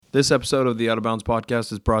This episode of the Out of Bounds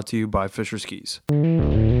podcast is brought to you by Fisher Skis.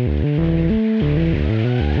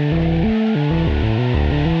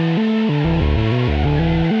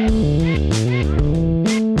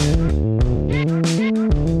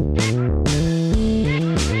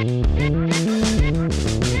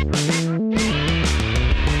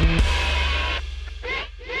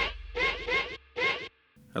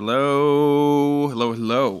 Hello.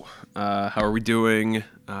 How are we doing?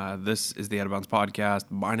 This is the Out of Bounds podcast.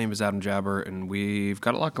 My name is Adam Jabber, and we've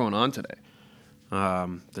got a lot going on today.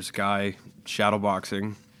 There's a guy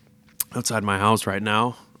shadowboxing outside my house right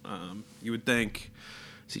now. You would think,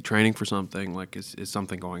 is he training for something? Like, is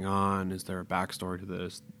something going on? Is there a backstory to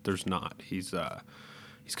this? There's not. He's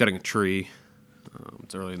cutting a tree.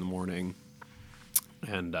 It's early in the morning.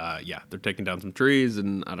 And, they're taking down some trees,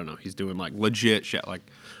 and I don't know, he's doing, like, legit shit, like,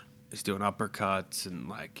 he's doing uppercuts, and,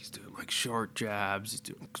 like, he's doing, like, short jabs, he's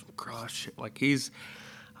doing some cross shit, like,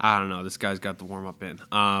 I don't know, this guy's got the warm-up in.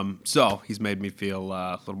 So, he's made me feel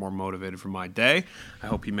a little more motivated for my day. I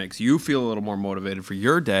hope he makes you feel a little more motivated for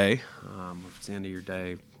your day. If it's the end of your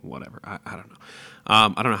day, whatever, I don't know.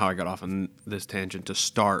 I don't know how I got off on this tangent to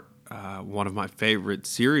start one of my favorite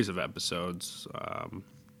series of episodes,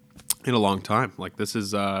 in a long time. Like, this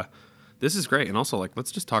is great. And also, like,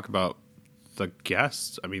 let's just talk about the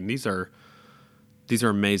guests. I mean, these are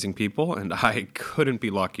amazing people, and I couldn't be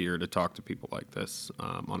luckier to talk to people like this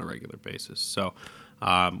on a regular basis. So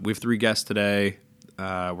we have 3 guests today.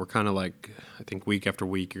 We're kind of like, I think week after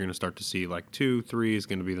week, you're going to start to see like 2, 3 is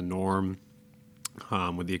going to be the norm.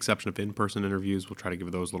 With the exception of in-person interviews, we'll try to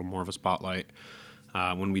give those a little more of a spotlight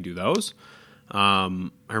when we do those. I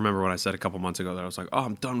remember when I said a couple months ago that I was like, oh,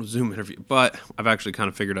 I'm done with Zoom interview, but I've actually kind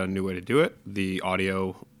of figured out a new way to do it. The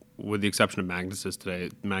audio, with the exception of Magnus's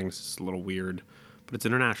today, Magnus is a little weird, but it's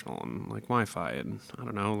international and like Wi-Fi, and I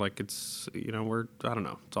don't know, like it's, I don't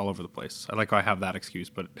know, it's all over the place. I like how I have that excuse,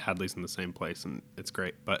 but Hadley's in the same place and it's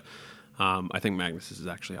great, but I think Magnus is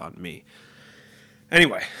actually on me.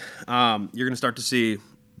 Anyway, you're going to start to see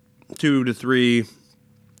 2 to 3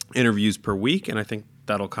 interviews per week, and I think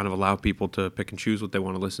that'll kind of allow people to pick and choose what they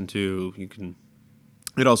want to listen to.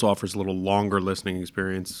 It also offers a little longer listening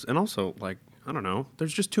experience. And also, like, I don't know,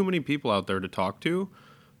 there's just too many people out there to talk to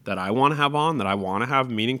that I want to have on, that I want to have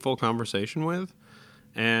meaningful conversation with.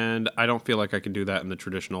 And I don't feel like I can do that in the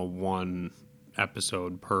traditional 1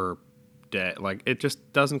 episode per day. Like, it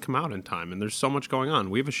just doesn't come out in time. And there's so much going on.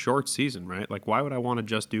 We have a short season, right? Like, why would I want to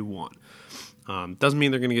just do 1? Doesn't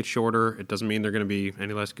mean they're going to get shorter. It doesn't mean they're going to be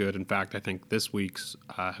any less good. In fact, I think this week's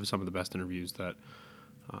have some of the best interviews that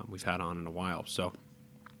we've had on in a while. So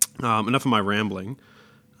enough of my rambling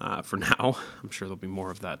for now. I'm sure there'll be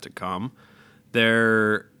more of that to come.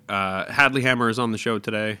 Hadley Hammer is on the show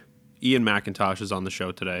today. Ian McIntosh is on the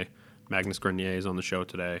show today. Magnus Grenier is on the show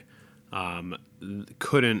today.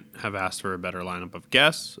 Couldn't have asked for a better lineup of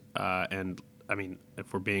guests. And I mean,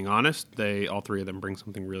 if we're being honest, all 3 of them bring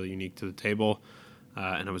something really unique to the table,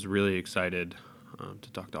 and I was really excited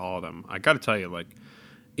to talk to all of them. I got to tell you, like,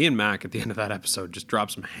 Ian Mack at the end of that episode just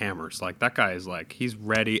dropped some hammers. Like, that guy is like, he's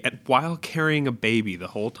ready, and while carrying a baby the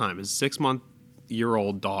whole time, his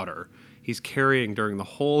 6-month-old daughter, he's carrying during the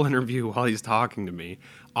whole interview while he's talking to me.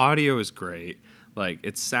 Audio is great. Like,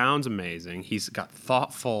 it sounds amazing. He's got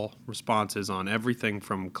thoughtful responses on everything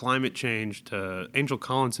from climate change to Angel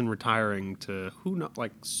Collinson retiring to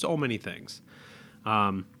like so many things.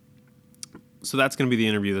 So that's going to be the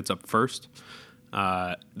interview that's up first.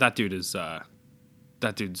 That dude's a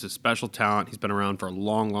special talent. He's been around for a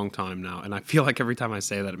long, long time now. And I feel like every time I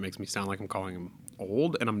say that, it makes me sound like I'm calling him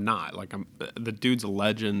old, and I'm not. Like, the dude's a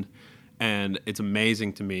legend, and it's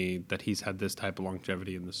amazing to me that he's had this type of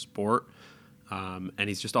longevity in the sport. And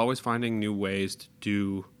he's just always finding new ways to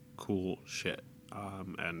do cool shit.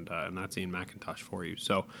 And that's Ian McIntosh for you.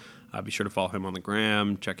 So be sure to follow him on the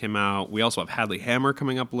gram. Check him out. We also have Hadley Hammer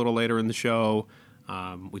coming up a little later in the show.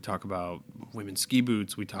 We talk about women's ski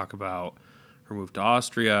boots. We talk about her move to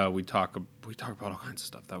Austria. We talk about all kinds of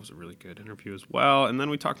stuff. That was a really good interview as well. And then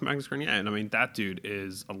we talked to Magnus Grenier. And I mean, that dude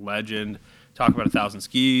is a legend. Talk about 1,000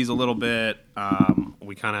 skis a little bit.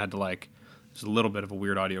 We kind of had to like... There's a little bit of a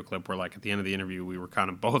weird audio clip where, like, at the end of the interview, we were kind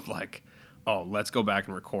of both like, oh, let's go back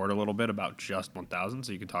and record a little bit about just 1,000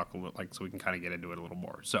 so you can talk a little, like, so we can kind of get into it a little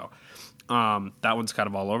more. So that one's kind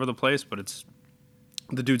of all over the place, but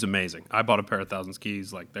the dude's amazing. I bought a pair of 1,000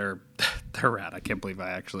 skis. Like, they're rad. I can't believe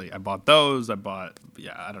I bought those. I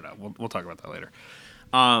don't know. We'll talk about that later.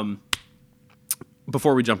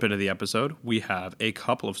 Before we jump into the episode, we have a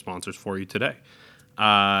couple of sponsors for you today.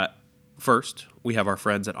 First, we have our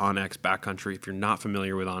friends at OnX Backcountry. If you're not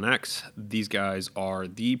familiar with OnX, these guys are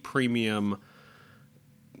the premium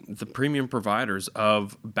the premium providers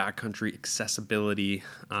of backcountry accessibility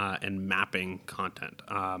and mapping content.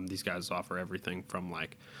 These guys offer everything from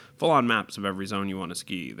like full-on maps of every zone you want to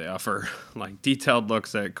ski. They offer like detailed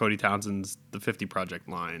looks at Cody Townsend's The 50 Project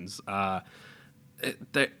lines.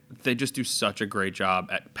 They just do such a great job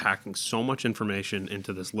at packing so much information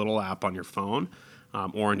into this little app on your phone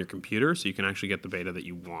or on your computer, so you can actually get the beta that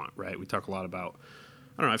you want, right? We talk a lot about,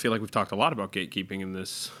 I don't know, I feel like we've talked a lot about gatekeeping in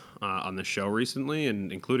this on this show recently,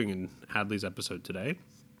 and including in Hadley's episode today.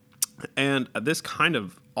 And this kind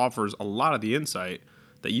of offers a lot of the insight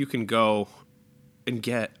that you can go and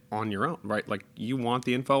get on your own, right? Like, you want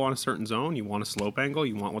the info on a certain zone, you want a slope angle,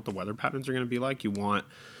 you want what the weather patterns are going to be like, you want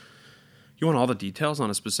all the details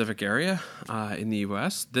on a specific area in the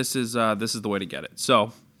U.S. This is the way to get it.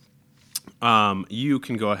 So you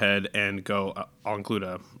can go ahead and go. I'll include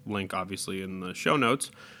a link, obviously, in the show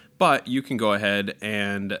notes. But you can go ahead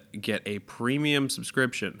and get a premium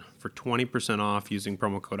subscription for 20% off using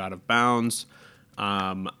promo code Out of Bounds.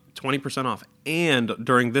 20% off, and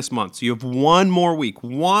during this month, so you have one more week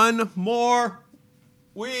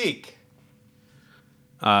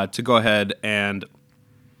to go ahead and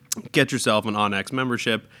get yourself an OnX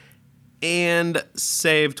membership and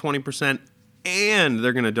save 20%, and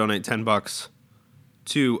they're going to donate $10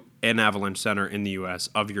 to an avalanche center in the U.S.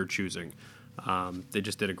 of your choosing. They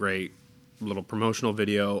just did a great little promotional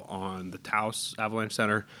video on the Taos Avalanche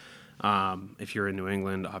Center. If you're in New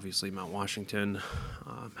England, obviously Mount Washington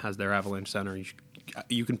has their avalanche center.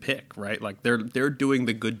 You can pick, right? Like, they're doing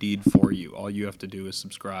the good deed for you. All you have to do is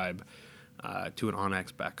subscribe to an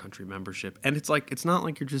OnX Backcountry membership, and it's not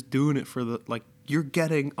like you're just doing it for you're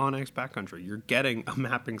getting OnX Backcountry. You're getting a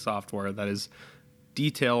mapping software that is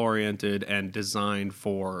detail oriented and designed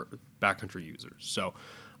for backcountry users. So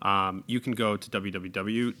you can go to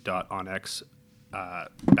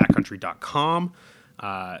www.onxbackcountry.com.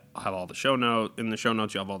 I'll have all the show notes. In the show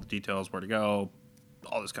notes, you'll have all the details, where to go,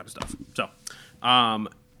 all this kind of stuff. So, and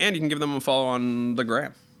you can give them a follow on the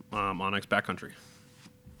gram, OnX Backcountry.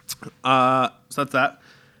 So that's that.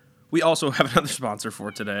 We also have another sponsor for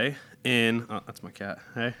today. That's my cat.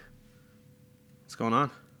 Hey, what's going on?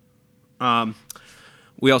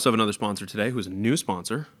 We also have another sponsor today, who's a new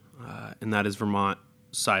sponsor, and that is Vermont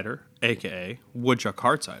Cider, aka Woodchuck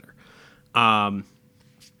Hard Cider.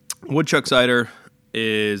 Woodchuck Cider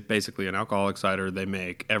is basically an alcoholic cider. They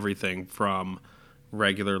make everything from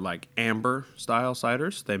regular like amber style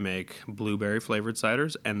ciders. They make blueberry flavored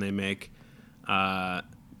ciders, and they make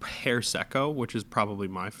pear secco, which is probably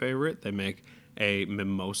my favorite. They make a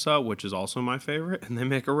mimosa, which is also my favorite, and they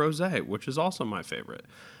make a rosé, which is also my favorite.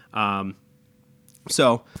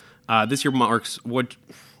 So this year marks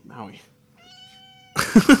Maui.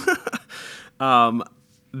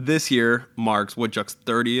 This year marks Woodchuck's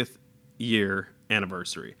 30th year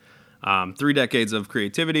anniversary. 3 decades of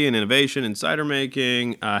creativity and innovation in cider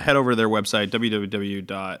making. Head over to their website,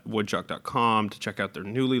 www.woodchuck.com, to check out their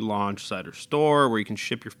newly launched cider store, where you can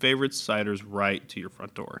ship your favorite ciders right to your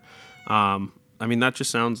front door. I mean, that just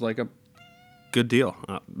sounds like a good deal.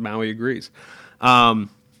 Maui agrees.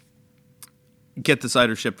 Get the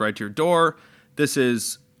cider shipped right to your door. This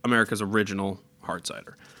is America's original hard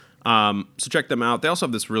cider. So check them out. They also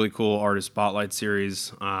have this really cool artist spotlight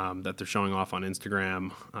series that they're showing off on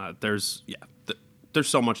Instagram. There's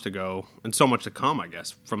so much to go and so much to come, I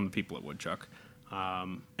guess, from the people at Woodchuck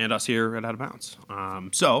and us here at Out of Bounds.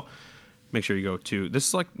 So make sure you go to. This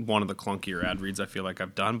is like one of the clunkier ad reads I feel like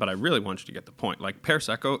I've done, but I really want you to get the point. Like, pear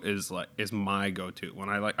secco is my go-to. When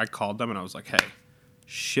I called them and I was like, hey,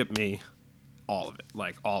 ship me all of it,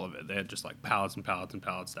 like all of it. They had just like pallets and pallets and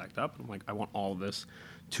pallets stacked up. I'm like, I want all of this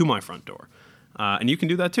to my front door. And you can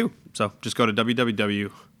do that too. So just go to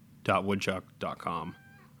www.woodchuck.com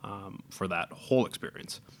for that whole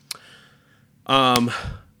experience. All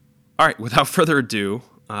right, without further ado,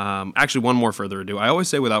 actually one more further ado. I always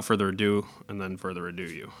say without further ado and then further ado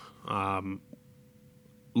you.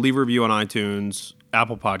 Leave a review on iTunes,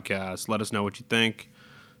 Apple Podcasts. Let us know what you think.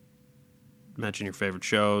 Mention your favorite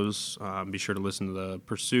shows. Be sure to listen to The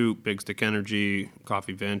Pursuit, Big Stick Energy,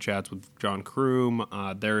 Coffee Van Chats with John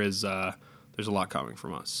Kroom. There's a lot coming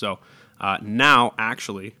from us. So now,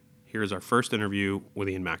 actually, here's our first interview with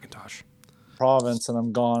Ian McIntosh. Province, and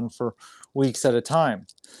I'm gone for weeks at a time.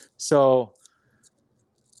 So,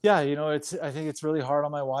 yeah, I think it's really hard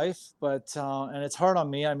on my wife, but and it's hard on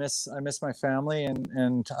me. I miss my family,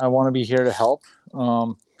 and I want to be here to help.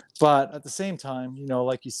 But at the same time,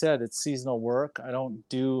 like you said, it's seasonal work. I don't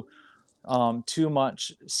do too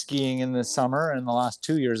much skiing in the summer. In the last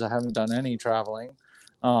 2 years, I haven't done any traveling.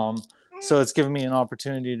 So it's given me an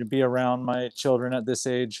opportunity to be around my children at this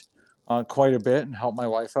age quite a bit and helped my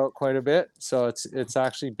wife out quite a bit. So it's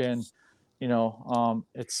actually been,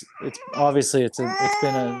 it's obviously it's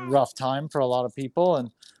been a rough time for a lot of people, and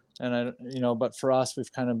but for us,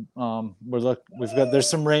 we've kind of we've got, there's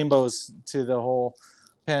some rainbows to the whole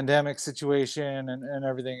pandemic situation and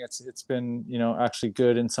everything. It's been, actually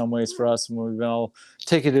good in some ways for us, and we've been all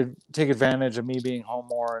take advantage of me being home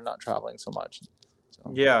more and not traveling so much.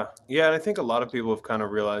 So. Yeah. Yeah. And I think a lot of people have kind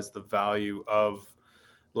of realized the value of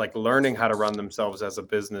like learning how to run themselves as a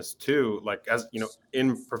business too, like as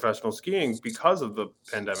in professional skiing because of the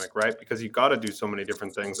pandemic, right? Because you got to do so many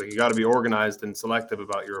different things. Like you got to be organized and selective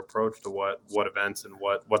about your approach to what events and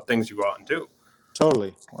what things you go out and do.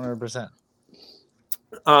 Totally, 100%.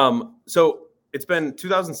 So it's been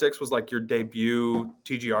 2006 was like your debut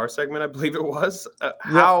TGR segment, I believe it was. Yep.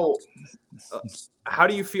 How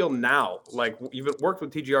do you feel now? Like you've worked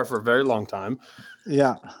with TGR for a very long time.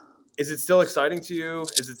 Yeah. Is it still exciting to you?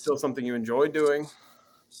 Is it still something you enjoy doing?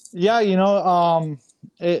 Yeah, yes,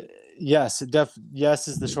 yes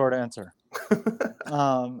is the short answer.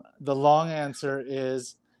 The long answer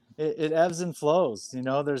is it ebbs and flows.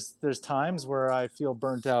 There's times where I feel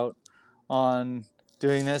burnt out on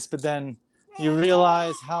doing this, but then you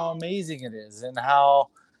realize how amazing it is and how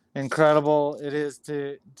incredible it is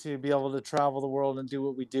to be able to travel the world and do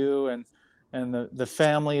what we do, and the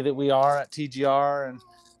family that we are at TGR,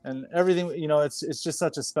 and everything. It's just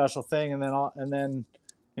such a special thing. And then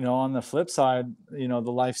on the flip side, the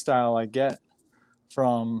lifestyle I get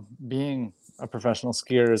from being a professional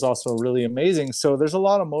skier is also really amazing. So there's a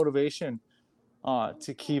lot of motivation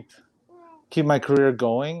to keep my career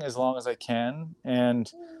going as long as I can,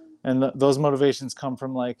 and those motivations come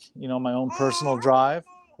from, like, my own personal drive,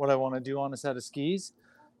 what I want to do on a set of skis,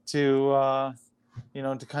 to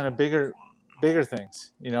to kind of bigger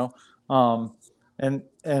things,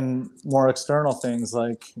 and more external things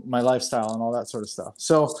like my lifestyle and all that sort of stuff.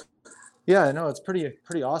 So yeah, I know it's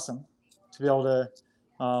pretty awesome to be able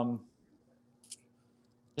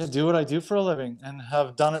to do what I do for a living and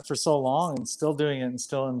have done it for so long and still doing it and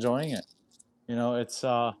still enjoying it. It's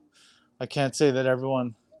I can't say that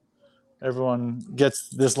everyone gets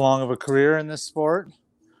this long of a career in this sport,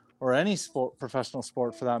 or any sport, professional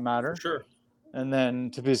sport for that matter. For sure. And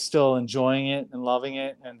then to be still enjoying it and loving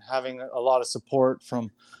it and having a lot of support from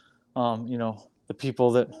the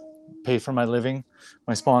people that pay for my living,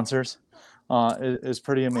 my sponsors, is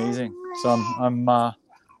pretty amazing. So I'm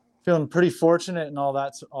feeling pretty fortunate in all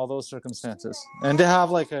those circumstances, and to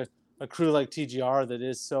have like a crew like TGR that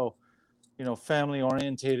is so family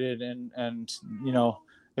orientated, and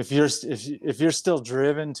if you're still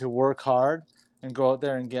driven to work hard and go out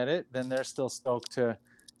there and get it, then they're still stoked to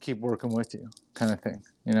keep working with you, kind of thing.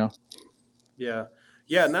 Yeah,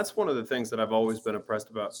 and that's one of the things that I've always been impressed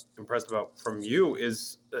about from you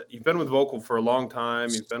is that you've been with Volkl for a long time,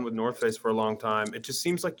 you've been with North Face for a long time. It just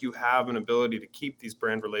seems like you have an ability to keep these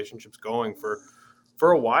brand relationships going for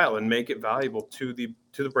a while and make it valuable to the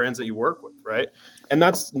brands that you work with, right? And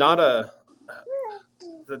that's not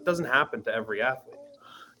that doesn't happen to every athlete.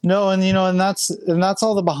 No, and that's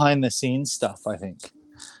all the behind the scenes stuff, I think.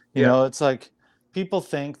 It's like people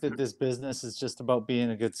think that this business is just about being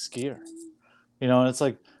a good skier. And it's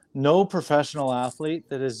like no professional athlete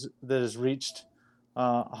that has reached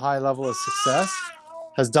a high level of success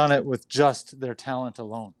has done it with just their talent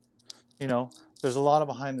alone. There's a lot of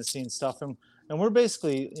behind the scenes stuff, and we're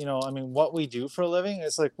basically, what we do for a living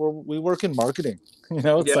is like we work in marketing.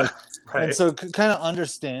 It's like, right. And so kind of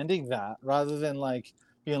understanding that, rather than like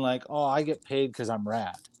being like, oh, I get paid because I'm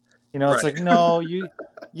rad. It's right. Like, no,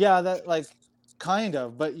 that like kind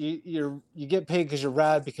of, but you get paid because you're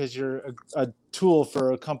rad, because you're a tool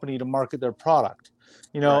for a company to market their product,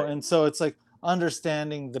 right. And so it's like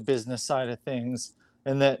understanding the business side of things,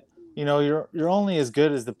 and that you're only as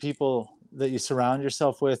good as the people that you surround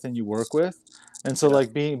yourself with and you work with. And so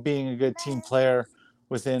like being a good team player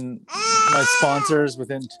within my sponsors,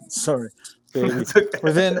 within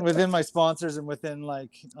my sponsors, and within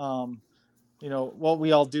like what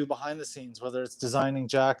we all do behind the scenes, whether it's designing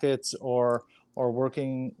jackets or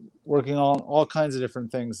working on all kinds of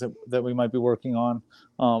different things that we might be working on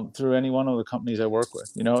through any one of the companies I work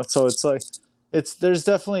with. So it's like there's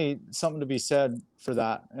definitely something to be said for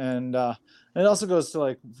that. And it also goes to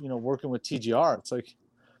like working with TGR. It's like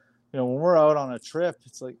when we're out on a trip,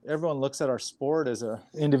 it's like everyone looks at our sport as a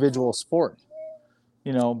individual sport,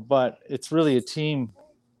 but it's really a team.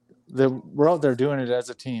 That we're out there doing it as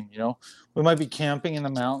a team. We might be camping in the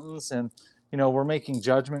mountains, and we're making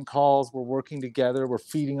judgment calls, we're working together, we're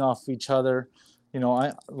feeding off each other.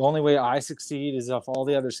 The only way I succeed is if all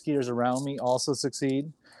the other skiers around me also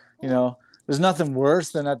succeed. there's nothing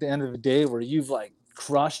worse than at the end of the day where you've like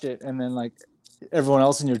crushed it and then like everyone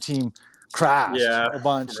else in your team crashed Yeah, a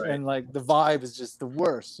bunch right. and like the vibe is just the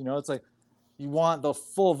worst. It's like you want the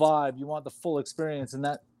full vibe, you want the full experience, and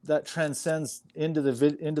that transcends into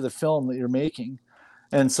the film that you're making.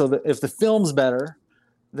 And so that if the film's better,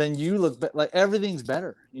 then you look like everything's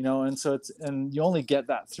better, and so and you only get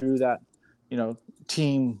that through that,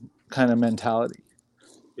 team kind of mentality.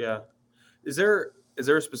 Yeah. Is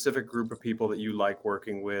there a specific group of people that you like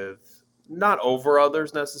working with? Not over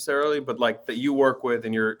others necessarily, but like that you work with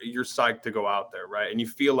and you're psyched to go out there, right? And you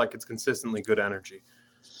feel like it's consistently good energy.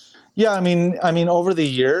 Yeah, I mean, over the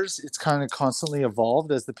years, it's kind of constantly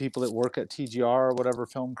evolved as the people that work at TGR or whatever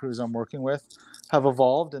film crews I'm working with have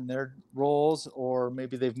evolved in their roles, or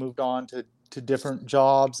maybe they've moved on to different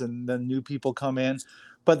jobs, and then new people come in.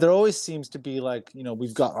 But there always seems to be like,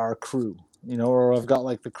 we've got our crew, or I've got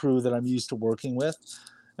like the crew that I'm used to working with,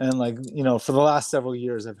 and like, for the last several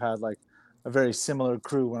years, I've had like a very similar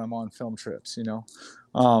crew when I'm on film trips.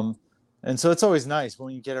 Um, and so it's always nice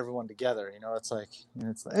when you get everyone together. It's like,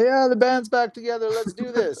 yeah, the band's back together, let's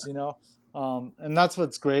do this. And that's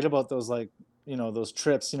what's great about those, like, those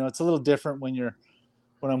trips. It's a little different when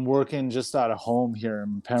I'm working just out of home here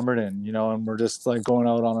in Pemberton, and we're just like going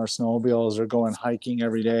out on our snowmobiles or going hiking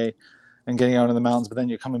every day and getting out in the mountains, but then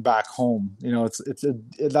you're coming back home.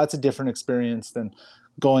 That's a different experience than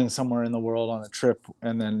going somewhere in the world on a trip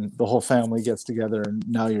and then the whole family gets together and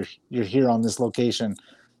now you're here on this location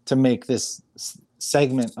to make this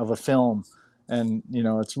segment of a film. And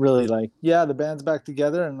it's really like, yeah, the band's back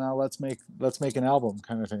together and now let's make an album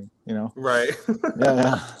kind of thing. Right.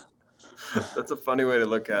 Yeah. That's a funny way to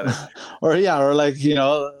look at it. or like,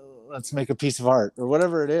 let's make a piece of art or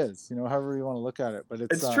whatever it is, however you want to look at it. But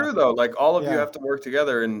It's true though. Like all of you yeah. have to work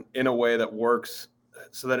together in a way that works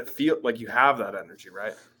so that it feels like you have that energy,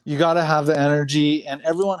 right? You got to have the energy, and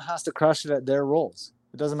everyone has to crush it at their roles.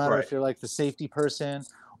 It doesn't matter Right. if you're like the safety person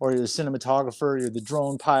or you're the cinematographer, you're the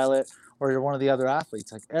drone pilot, or you're one of the other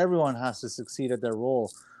athletes. Like everyone has to succeed at their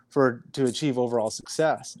role to achieve overall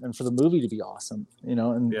success and for the movie to be awesome,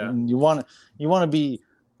 and, Yeah. and you want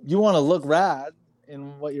to look rad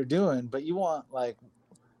in what you're doing, but you want like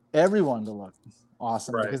everyone to look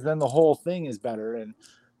awesome, Right. because then the whole thing is better. And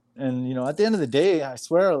at the end of the day, I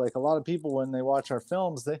swear, like a lot of people when they watch our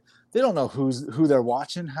films, they don't know who they're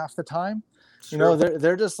watching half the time.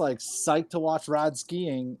 They're just like psyched to watch rad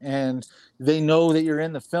skiing, and they know that you're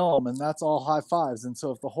in the film, and that's all high fives. And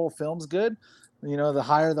so if the whole film's good, the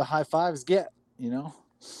higher the high fives get.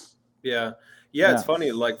 Yeah. It's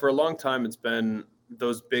funny. Like for a long time, it's been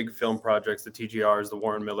those big film projects, the TGRs, the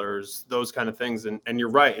Warren Millers, those kind of things. And you're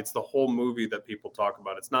right. It's the whole movie that people talk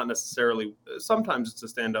about. It's not necessarily, sometimes it's a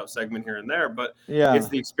standout segment here and there, but it's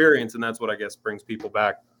the experience. And that's what I guess brings people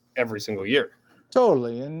back every single year.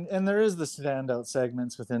 Totally. And there is the standout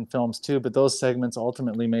segments within films too, but those segments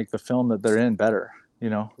ultimately make the film that they're in better,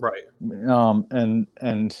 Right.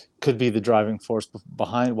 And could be the driving force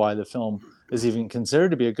behind why the film is even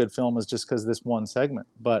considered to be a good film, is just because this one segment.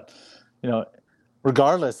 But,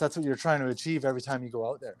 regardless, that's what you're trying to achieve every time you go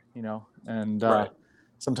out there, and Right.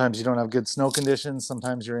 sometimes you don't have good snow conditions.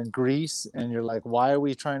 Sometimes you're in Greece and you're like, why are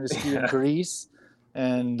we trying to ski in Greece?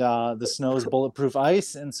 And the snow is bulletproof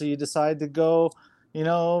ice. And so you decide to go,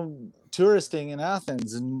 touristing in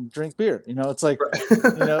Athens and drink beer. It's like,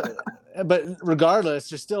 but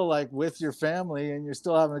regardless, you're still like with your family and you're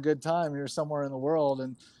still having a good time. You're somewhere in the world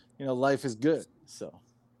and, life is good. So.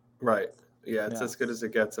 Right. Yeah, it's as good as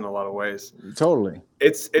it gets in a lot of ways. Totally.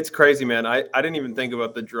 It's crazy, man. I didn't even think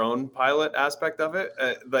about the drone pilot aspect of it.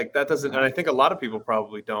 Like that doesn't, and I think a lot of people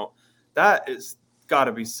probably don't. That is got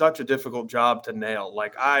to be such a difficult job to nail.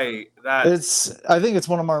 Like I think it's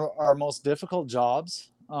one of our most difficult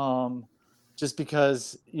jobs. Just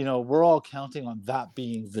because, we're all counting on that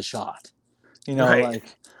being the shot,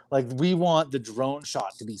 right. like we want the drone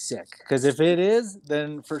shot to be sick, because if it is,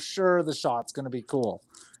 then for sure the shot's going to be cool.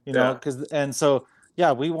 And so,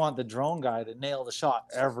 yeah, we want the drone guy to nail the shot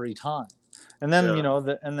every time. And then,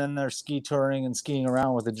 and then they're ski touring and skiing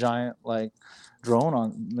around with a giant like drone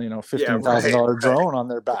on, $15,000 drone on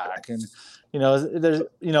their back. And, there's,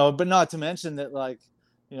 but not to mention that like,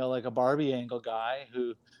 like a Barbie angle guy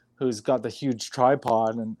who's got the huge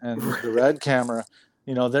tripod and the red camera,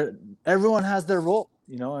 everyone has their role,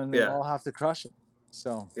 and they all have to crush it.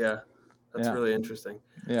 So, that's really interesting.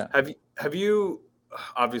 Yeah. Have you,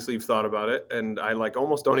 obviously you've thought about it, and I like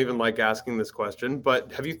almost don't even like asking this question,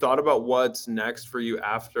 but have you thought about what's next for you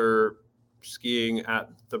after skiing at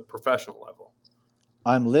the professional level?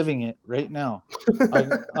 I'm living it right now.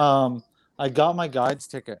 I got my guides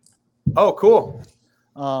ticket. Oh, cool.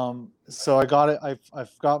 So I got it.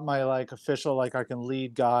 I've got my like official, like I can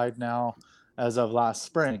lead guide now as of last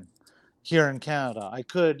spring here in Canada. I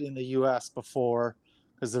could in the US before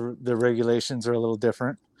because the regulations are a little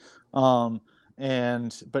different. Um,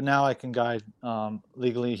 but now I can guide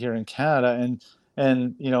legally here in Canada.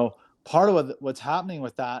 And part of what's happening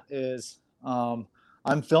with that is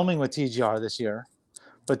I'm filming with TGR this year,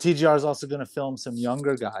 but TGR is also going to film some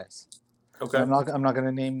younger guys. And Okay. I'm not going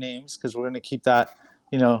to name names because we're going to keep that,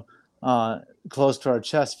 you know, uh, close to our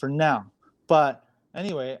chest for now. But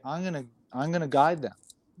anyway, I'm gonna guide them.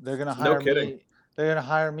 They're gonna No hire kidding. me. They're gonna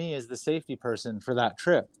hire me as the safety person for that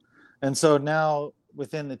trip. And so now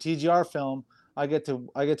within the TGR film, I get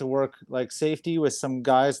to work like safety with some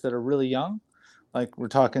guys that are really young, like we're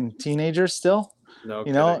talking teenagers still, No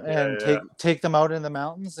kidding. Yeah, and yeah, yeah. take them out in the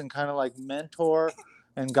mountains and kind of like mentor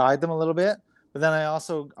and guide them a little bit. But then I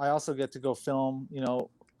also get to go film,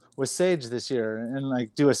 with Sage this year and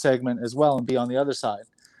like do a segment as well and be on the other side.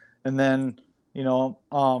 And then,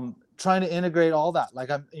 trying to integrate all that. Like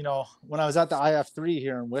when I was at the IF3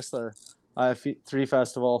 here in Whistler, IF3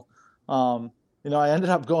 festival, I ended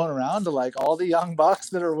up going around to like all the young bucks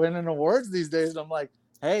that are winning awards these days. And I'm like,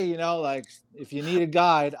 hey, like if you need a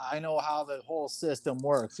guide, I know how the whole system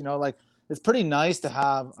works. Like it's pretty nice to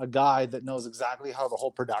have a guide that knows exactly how the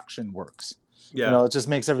whole production works. Yeah. It just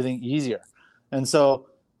makes everything easier. And so,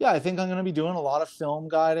 yeah, I think I'm going to be doing a lot of film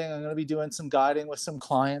guiding. I'm going to be doing some guiding with some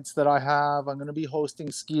clients that I have. I'm going to be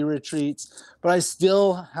hosting ski retreats, but I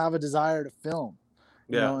still have a desire to film,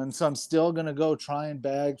 Yeah. and so I'm still going to go try and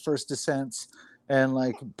bag first descents and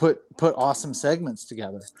like put awesome segments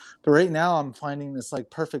together. But right now I'm finding this like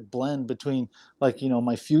perfect blend between like,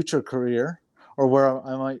 my future career or where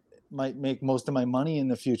I might make most of my money in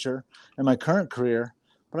the future and my current career.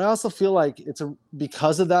 But I also feel like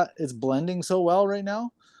because of that, it's blending so well right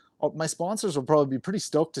now. My sponsors will probably be pretty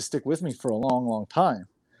stoked to stick with me for a long, long time.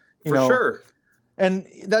 You For know, sure. and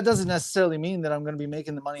that doesn't necessarily mean that I'm going to be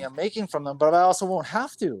making the money I'm making from them, but I also won't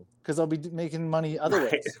have to because I'll be making money other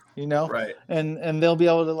Right. ways, Right. and they'll be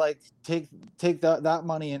able to like take that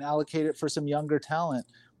money and allocate it for some younger talent,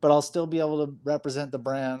 but I'll still be able to represent the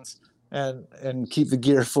brands and keep the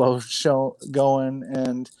gear flow show going,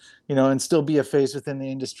 and still be a face within the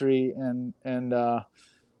industry, and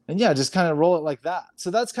yeah, just kind of roll it like that.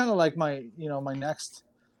 So that's kind of like my next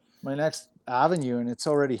avenue, and it's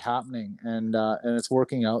already happening, and it's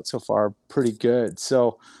working out so far pretty good.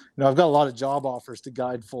 So I've got a lot of job offers to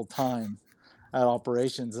guide full time at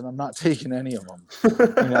operations, and I'm not taking any of them,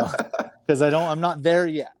 because I'm not there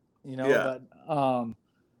yet, Yeah.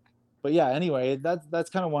 but yeah, anyway, that's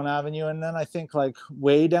kind of one avenue. And then I think like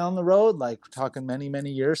way down the road, like we're talking many many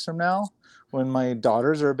years from now, when my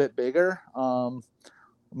daughters are a bit bigger,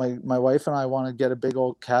 my wife and I want to get a big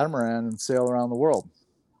old catamaran and sail around the world.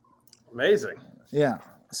 Amazing. Yeah.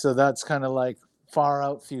 So that's kind of like far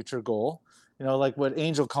out future goal. Like what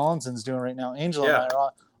Angel Collinson's doing right now. Angel and Yeah. I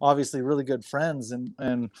are obviously really good friends,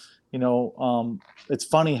 and it's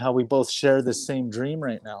funny how we both share this same dream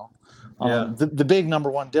right now. Yeah. The big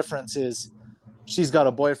number one difference is she's got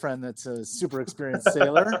a boyfriend that's a super experienced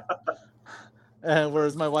sailor, and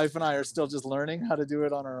whereas my wife and I are still just learning how to do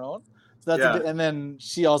it on our own. So that's a Yeah. bit, and then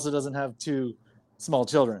she also doesn't have two small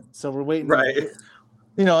children, so we're waiting. Right.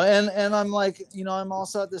 And I'm like, I'm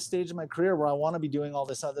also at this stage of my career where I want to be doing all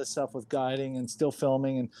this other stuff with guiding and still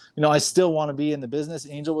filming, and I still want to be in the business.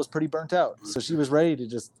 Angel was pretty burnt out, so she was ready to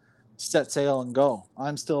just set sail and go.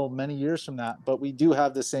 I'm still many years from that, but we do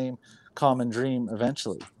have the same common dream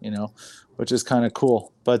eventually, which is kind of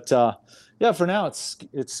cool. But yeah, for now it's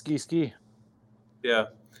ski. Yeah.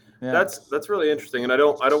 Yeah. That's really interesting, and I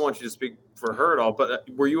don't want you to speak for her at all, but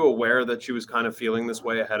were you aware that she was kind of feeling this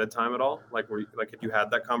way ahead of time at all? Like, had you had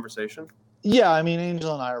that conversation? Yeah, I mean,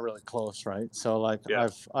 Angel and I are really close, right? So like, Yeah.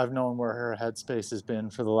 I've known where her headspace has been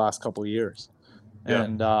for the last couple of years, Yeah.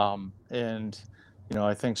 and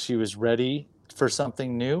I think she was ready for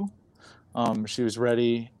something new. She was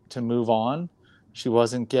ready to move on. She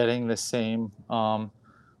wasn't getting the same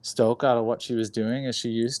stoke out of what she was doing as she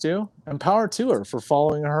used to. And power to her for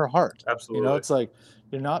following her heart. Absolutely. It's like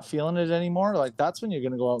you're not feeling it anymore. Like that's when you're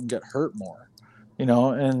going to go out and get hurt more.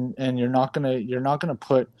 And you're not gonna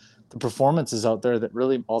put the performances out there that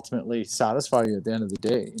really ultimately satisfy you at the end of the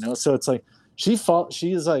day. So it's like she's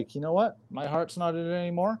like, you know what, my heart's not in it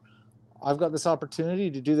anymore. I've got this opportunity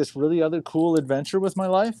to do this really other cool adventure with my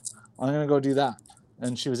life. I'm gonna go do that.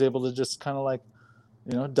 And she was able to just kind of like,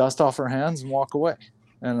 dust off her hands and walk away.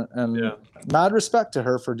 And Yeah. mad respect to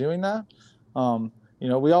her for doing that.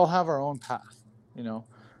 We all have our own path, and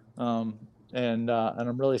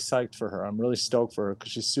I'm really psyched for her. I'm really stoked for her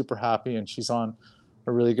because she's super happy and she's on a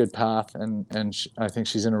really good path, and I think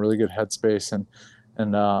she's in a really good headspace,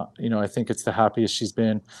 and I think it's the happiest she's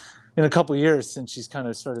been in a couple of years since she's kind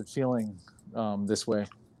of started feeling this way.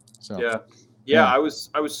 So Yeah. Yeah, yeah.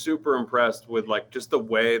 I was super impressed with like just the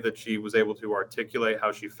way that she was able to articulate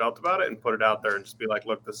how she felt about it and put it out there and just be like,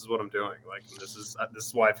 look, this is what I'm doing. Like this is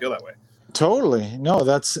why I feel that way. Totally. No,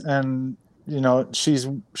 that's and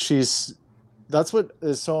she's that's what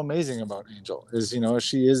is so amazing about Angel is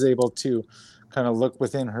she is able to kind of look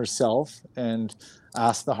within herself and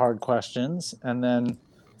ask the hard questions and then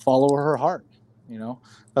follow her heart.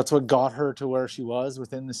 That's what got her to where she was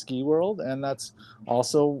within the ski world, and that's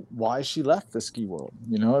also why she left the ski world.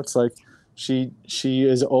 It's like she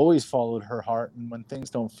has always followed her heart, and when things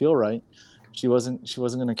don't feel right, she wasn't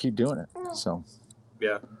going to keep doing it. So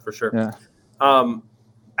Yeah, for sure. yeah.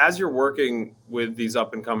 As you're working with these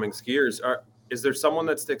up and coming skiers, is there someone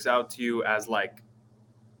that sticks out to you as like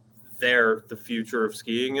they're the future of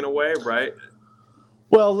skiing in a way, right?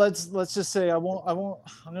 Well, let's just say I'm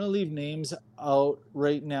gonna leave names out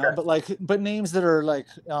right now, Okay. but names that are like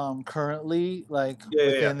currently like Yeah.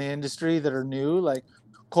 within the industry that are new, like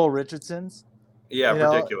Cole Richardson's, Yeah, you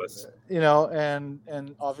know, ridiculous.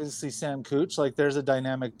 and obviously Sam Cooch. Like there's a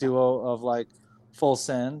dynamic duo of like full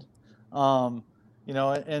send, um,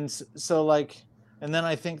 so like, and then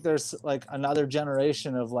I think there's like another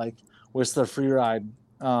generation of like Whistler Freeride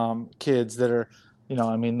kids that are,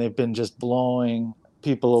 I mean, they've been just blowing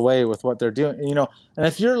people away with what they're doing, and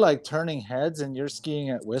if you're like turning heads and you're skiing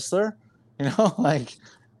at Whistler, like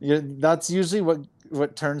that's usually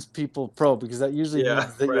what turns people pro, because that usually Yeah,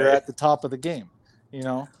 means that you're right, at the top of the game. you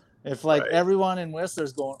know if like right, everyone in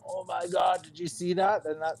Whistler's going, oh my god, did you see that,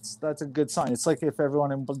 then that's a good sign. It's like if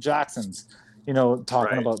everyone in Jackson's talking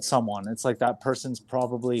right, about someone, it's like that person's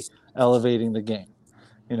probably elevating the game.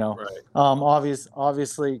 you know right,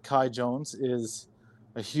 Obviously Kai Jones is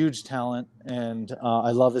a huge talent, and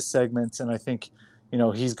I love his segments, and I think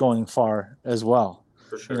he's going far as well.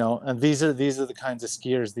 for sure. And these are the kinds of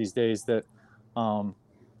skiers these days that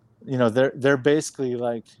they're basically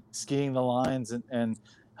like skiing the lines and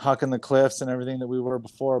hucking the cliffs and everything that we were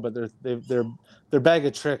before, but their bag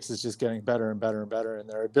of tricks is just getting better and better and better, and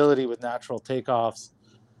their ability with natural takeoffs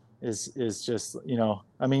is just,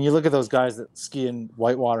 I mean, you look at those guys that ski in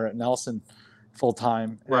whitewater at Nelson full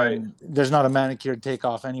time, Right, and there's not a manicured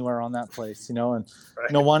takeoff anywhere on that place, and right.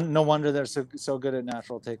 no wonder they're so good at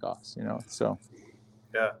natural takeoffs. So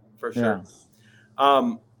Yeah, for yeah. sure.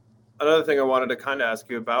 Um, Another thing I wanted to kind of ask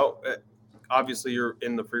you about, obviously you're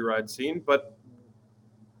in the free ride scene, but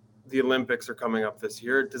the Olympics are coming up this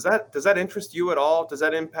year. Does that interest you at all? Does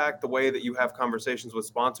that impact the way that you have conversations with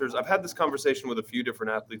sponsors? I've had this conversation with a few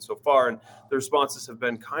different athletes so far, and the responses have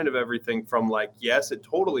been kind of everything from like, yes, it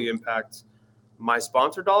totally impacts my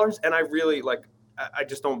sponsor dollars, and I really like, I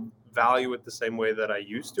just don't value it the same way that I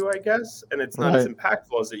used to, I guess, and it's not as Right.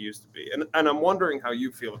 impactful as it used to be. And I'm wondering how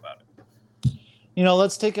you feel about it.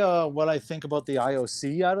 Let's take what I think about the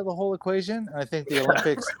IOC out of the whole equation. I think the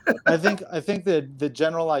Olympics. I think that the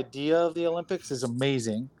general idea of the Olympics is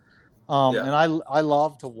amazing, Yeah, and I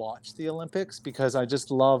love to watch the Olympics because I just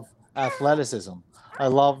love athleticism. I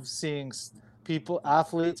love seeing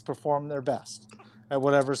athletes perform their best at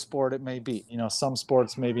whatever sport it may be. Some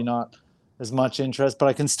sports maybe not as much interest, but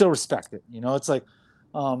I can still respect it. It's like,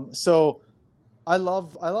 so I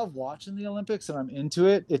love watching the Olympics, and I'm into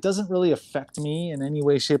it. It doesn't really affect me in any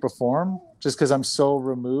way, shape, or form, just because I'm so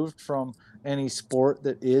removed from any sport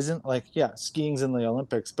that isn't like, yeah, skiing's in the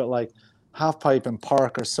Olympics, but like half pipe and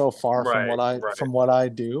park are so far from right, what I right. from what I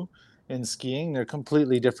do in skiing. They're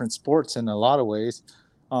completely different sports in a lot of ways.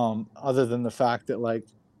 Other than the fact that like,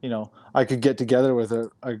 I could get together with a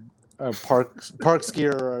park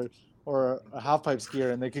skier or a half pipe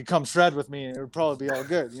skier, and they could come shred with me, and it would probably be all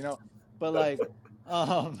good. But like,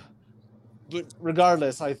 um but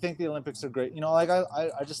regardless, I think the Olympics are great. Like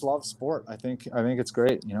I just love sport. I think it's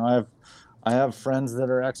great. I have friends that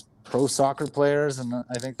are ex pro soccer players, and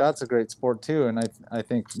I think that's a great sport too. And I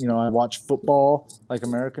think I watch football, like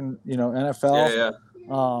American, Yeah, NFL.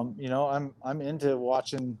 yeah, I'm into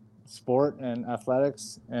watching sport and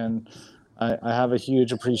athletics, and I have a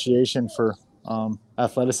huge appreciation for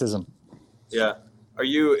athleticism. yeah.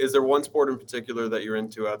 Is there one sport in particular that you're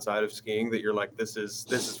into outside of skiing that you're like, this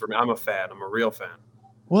is for me? I'm a fan. I'm a real fan.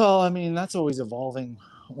 Well, I mean, that's always evolving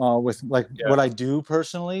with like Yeah, what I do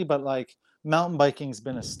personally, but like mountain biking's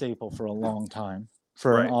been a staple for a long time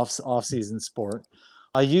for an right. off-season sport.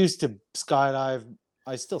 I used to skydive.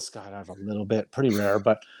 I still skydive a little bit, pretty rare,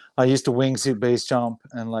 but I used to wingsuit base jump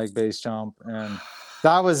and like base jump, and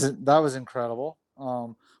that was incredible.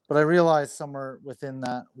 But I realized somewhere within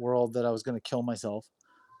that world that I was going to kill myself.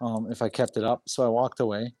 if I kept it up. So I walked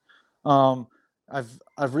away. Um,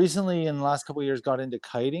 I've recently in the last couple of years got into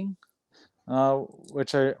kiting, uh,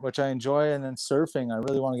 which I enjoy, and then surfing. I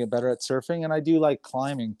really want to get better at surfing, and I do like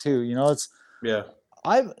climbing too. It's Yeah.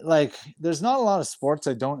 I like there's not a lot of sports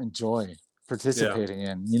I don't enjoy Yeah. participating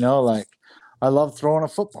in. Like I love throwing a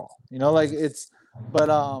football. Like but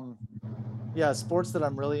yeah, sports that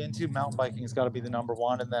I'm really into, mountain biking has got to be the number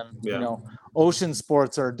one, and then Yeah. ocean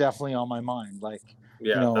sports are definitely on my mind. Like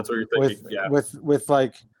Yeah. That's what you're with thinking. Yeah.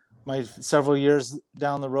 like my several years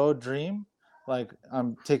down the road dream, like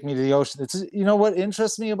taking me to the ocean. It's what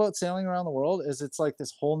interests me about sailing around the world is it's like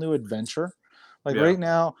this whole new adventure. Like Yeah. right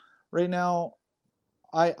now,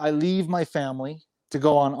 I leave my family to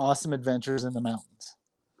go on awesome adventures in the mountains,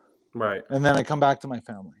 Right. and then I come back to my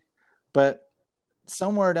family. But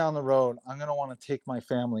somewhere down the road, I'm going to want to take my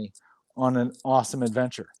family on an awesome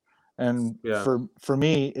adventure. And Yeah. for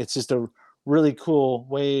me, it's just a really cool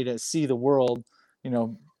way to see the world,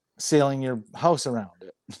 sailing your house around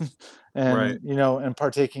it. Right. And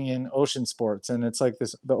partaking in ocean sports. And it's like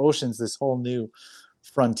the ocean's this whole new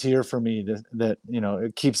frontier for me that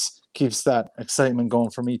it keeps that excitement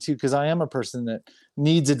going for me too, because I am a person that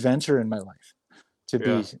needs adventure in my life to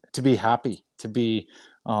Yeah. be happy, to be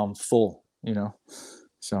full,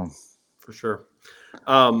 so For sure.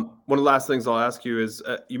 One of the last things I'll ask you is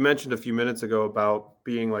you mentioned a few minutes ago about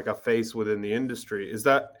being like a face within the industry. Is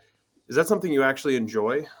that something you actually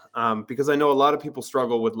enjoy? Because I know a lot of people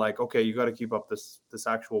struggle with like, okay, you got to keep up this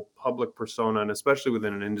actual public persona, and especially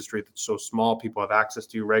within an industry that's so small, people have access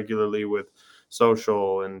to you regularly with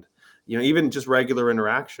social and even just regular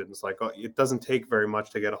interactions. Like it doesn't take very much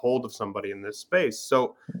to get a hold of somebody in this space.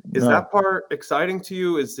 So is no. that part exciting to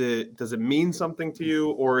you? Does it mean something to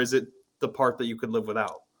you, or is it the part that you could live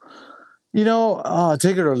without?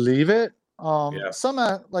 Take it or leave it. Yeah. Some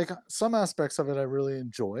aspects of it I really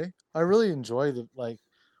enjoy. I really enjoy the like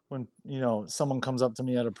when someone comes up to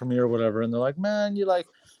me at a premiere or whatever, and they're like, "Man, you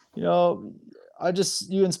know,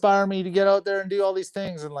 you inspire me to get out there and do all these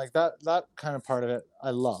things," and like that kind of part of it, I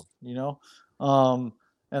love.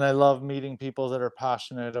 And I love meeting people that are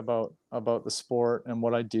passionate about the sport and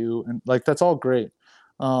what I do, and like that's all great.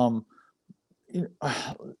 Um,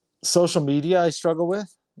 Social media I struggle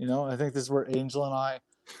with. I think this is where Angel and I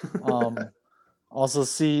also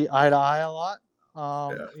see eye to eye a lot.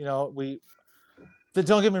 Yeah. We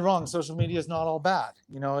don't get me wrong, social media is not all bad.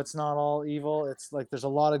 It's not all evil. It's like there's a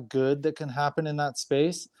lot of good that can happen in that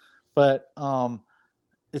space, but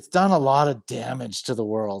it's done a lot of damage to the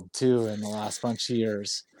world too in the last bunch of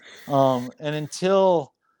years. And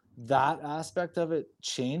until that aspect of it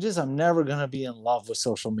changes, I'm never going to be in love with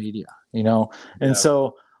social media, And Yeah.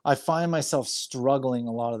 so I find myself struggling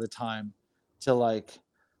a lot of the time to like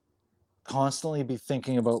constantly be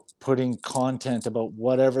thinking about putting content about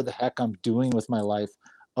whatever the heck I'm doing with my life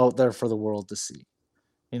out there for the world to see,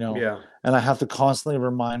 Yeah. and I have to constantly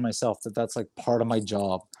remind myself that that's like part of my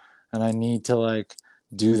job and I need to like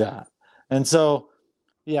do that. And so,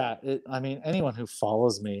 yeah, I mean, anyone who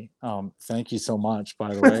follows me, thank you so much,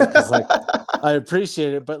 by the way, because like I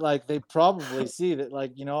appreciate it, but like they probably see that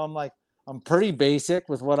like, I'm pretty basic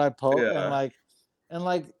with what I post, Yeah. and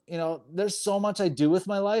like there's so much I do with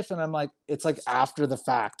my life, and I'm like it's like after the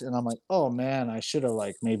fact, and I'm like, oh man, I should have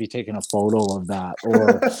like maybe taken a photo of that,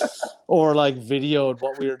 or like videoed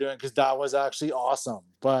what we were doing, because that was actually awesome.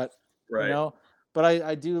 But you Right. know but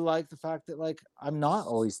I do like the fact that like I'm not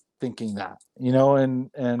always thinking that, and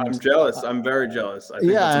I'm jealous. uh, I'm very jealous. I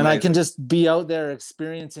think that's yeah, and I can amazing. just be out there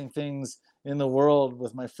experiencing things in the world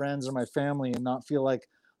with my friends or my family and not feel like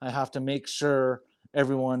I have to make sure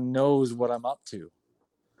everyone knows what I'm up to,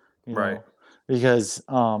 you Right. know, because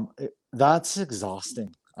that's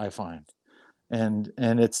exhausting, I find. And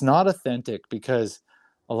it's not authentic, because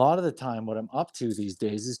a lot of the time what I'm up to these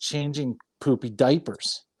days is changing poopy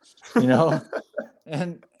diapers, you know,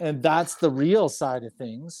 and that's the real side of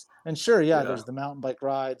things. And sure, yeah, Yeah. there's the mountain bike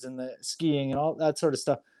rides and the skiing and all that sort of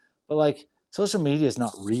stuff, but like social media is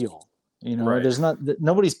not real. Right. There's not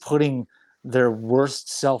nobody's putting their worst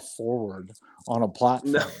self forward on a No.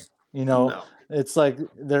 platform. you know No. it's like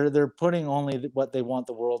they're putting only what they want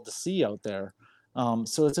the world to see out there.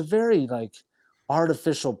 So it's a very like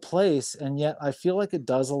artificial place, and yet I feel like it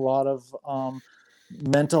does a lot of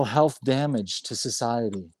mental health damage to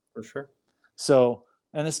society. For sure. So,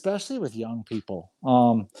 and especially with young people.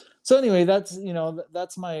 So anyway,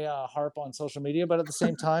 that's my harp on social media. But at the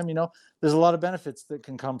same time, there's a lot of benefits that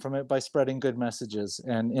can come from it by spreading good messages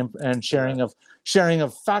and Yeah. sharing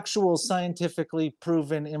of factual, scientifically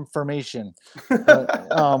proven information. But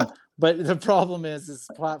the problem is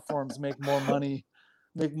platforms make more money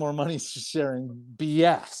make more money sharing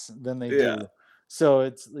BS than they Yeah. do. So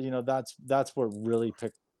it's, that's what really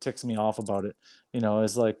ticks me off about it.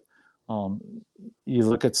 Is like, um, you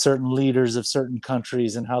look at certain leaders of certain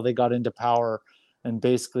countries and how they got into power, and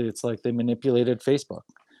basically it's like they manipulated Facebook,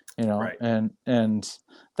 Right. and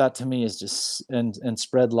that to me is just, and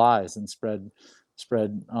spread lies and spread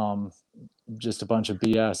just a bunch of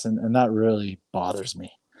BS, and that really bothers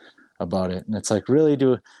me about it. And it's like, really,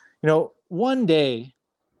 one day,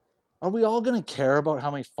 are we all going to care about how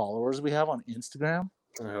many followers we have on Instagram?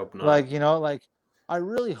 I hope not. Like, I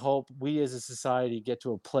really hope we as a society get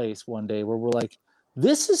to a place one day where we're like,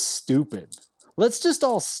 this is stupid. Let's just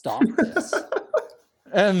all stop this.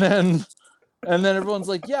 and then everyone's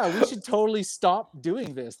like, yeah, we should totally stop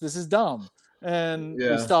doing this. This is dumb. And we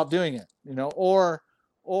Yeah. stop doing it,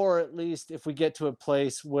 or at least if we get to a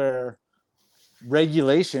place where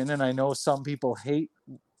regulation, and I know some people hate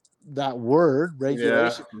that word,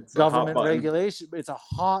 regulation, government regulation, it's a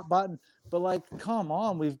hot button, but like, come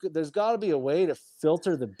on, there's got to be a way to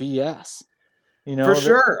filter the BS, For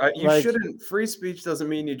sure. You like, shouldn't. Free speech doesn't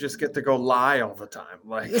mean you just get to go lie all the time.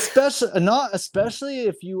 Like, especially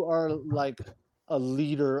if you are like a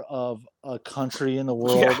leader of a country in the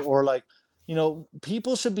world, or like,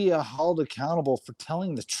 people should be held accountable for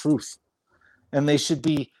telling the truth, and they should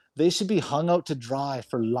be hung out to dry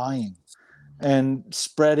for lying and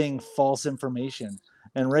spreading false information.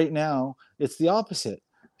 And right now, it's the opposite.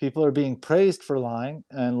 People are being praised for lying,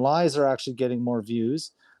 and lies are actually getting more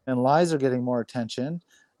views, and lies are getting more attention,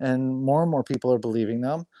 and more people are believing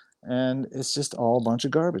them. And it's just all a bunch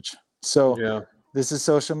of garbage. So yeah. This is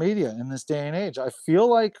social media in this day and age. I feel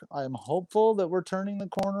like I'm hopeful that we're turning the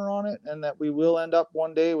corner on it, and that we will end up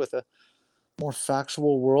one day with a more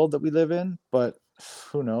factual world that we live in. But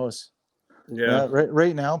who knows? Yeah.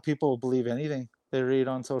 Right now, people believe anything they read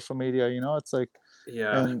on social media. It's like,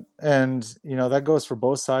 Yeah. and that goes for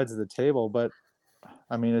both sides of the table. But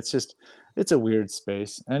I mean, it's a weird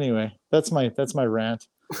space. Anyway, that's my rant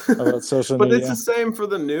about social But it's media. the same for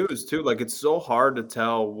the news too. Like, it's so hard to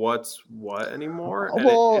tell what's what anymore. And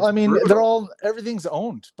Well, it's I mean, brutal. everything's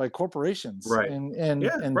owned by corporations, Right. and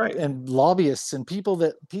Yeah, right. lobbyists, and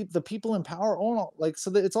the people in power own all, like, so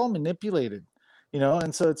that it's all manipulated,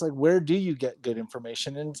 and so it's like, where do you get good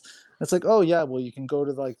information? And it's like, oh yeah, well, you can go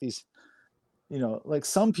to like these, like,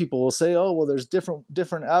 some people will say, oh well, there's different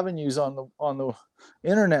avenues on the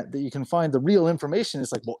internet that you can find the real information.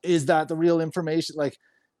 It's like, well, is that the real information? Like,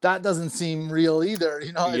 that doesn't seem real either.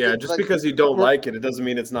 I Yeah, think, just like, because you don't like it doesn't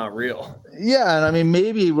mean it's not real. yeah, and I mean,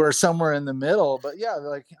 maybe we're somewhere in the middle, but yeah,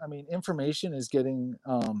 like, I mean, information is getting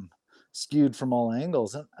skewed from all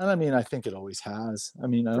angles, and I mean, I think it always has. I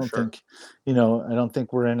mean, For sure. I don't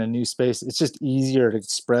think we're in a new space. It's just easier to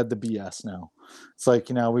spread the BS now. It's like,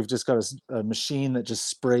 we've just got a machine that just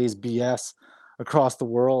sprays BS across the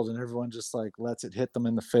world, and everyone just like lets it hit them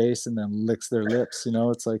in the face and then licks their lips.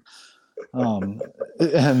 It's like, and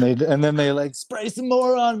then they like, spray some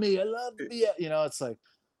more on me. I love the BS. It's like,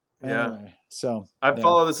 Yeah. anyway, so I yeah.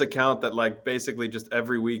 follow this account that, like, basically just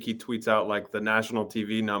every week he tweets out like the national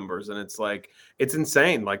TV numbers, and it's like, it's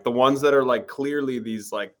insane. Like, the ones that are like clearly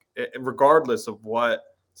these, like, regardless of what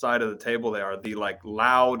side of the table they are, the like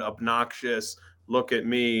loud, obnoxious, look at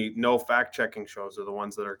me, no fact checking shows are the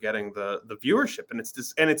ones that are getting the viewership, and it's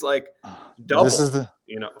just, and it's like This double, is the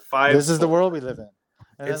five. world we live in,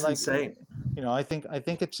 and It's then, like, insane. I think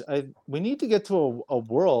we need to get to a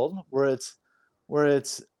world where it's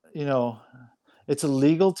you know it's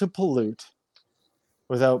illegal to pollute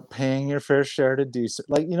without paying your fair share to do so.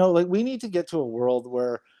 Like, like, we need to get to a world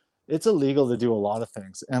where it's illegal to do a lot of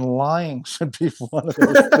things, and lying should be one of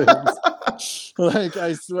those things. Like,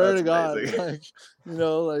 I swear That's to God, amazing.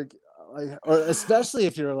 like, or especially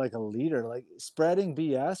if you're like a leader, like, spreading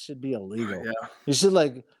BS should be illegal. Yeah. You should,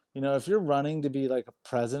 like, if you're running to be like a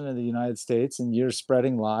president of the United States and you're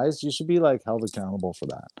spreading lies, you should be like held accountable for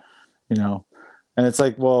that. You know, and it's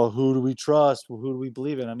like, well, who do we trust? Well, who do we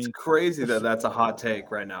believe in? I It's mean, crazy that that's a hot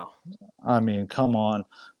take right now. come on,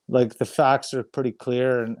 like, the facts are pretty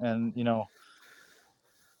clear, and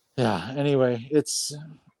yeah. Anyway, it's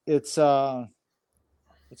it's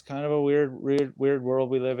kind of a weird world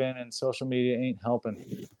we live in, and social media ain't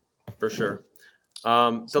helping. For sure.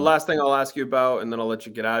 The So, last thing I'll ask you about, and then I'll let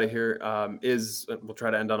you get out of here, is, we'll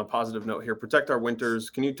try to end on a positive note here. Protect Our Winters.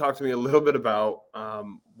 Can you talk to me a little bit about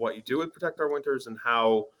what you do with Protect Our Winters, and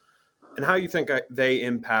how you think they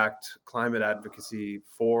impact climate advocacy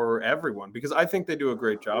for everyone? Because I think they do a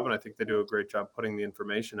great job, and I think they do a great job putting the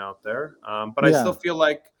information out there. But I still yeah. feel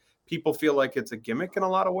like people feel like it's a gimmick in a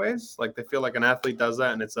lot of ways. Like they feel like an athlete does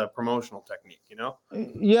that and it's a promotional technique, you know?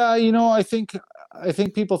 Yeah, I think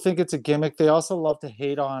people think it's a gimmick. They also love to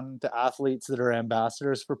hate on the athletes that are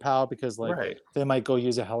ambassadors for POW because like Right. they might go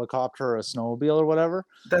use a helicopter or a snowmobile or whatever.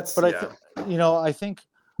 That's, But yeah.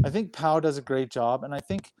 I think POW does a great job, and I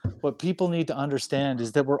think what people need to understand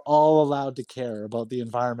is that we're all allowed to care about the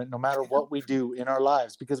environment no matter what we do in our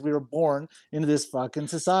lives because we were born into this fucking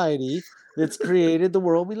society that's created the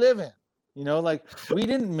world we live in. You know, like we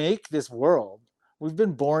didn't make this world. We've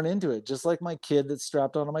been born into it, just like my kid that's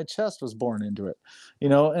strapped onto my chest was born into it. You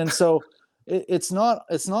know, and so it's not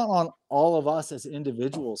on all of us as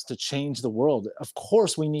individuals to change the world. Of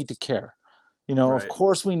course we need to care. You know, of Right.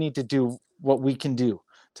 course we need to do what we can do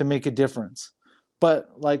to make a difference. But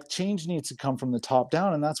like change needs to come from the top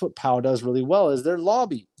down, and that's what POW does really well. Is they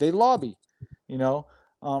lobby, you know,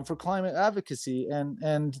 for climate advocacy,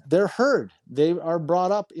 and they're heard. They are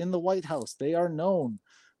brought up in the White House. They are known.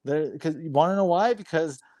 Because you want to know why?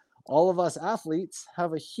 Because all of us athletes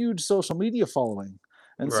have a huge social media following,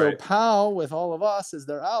 and so Right. POW with all of us as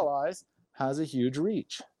their allies has a huge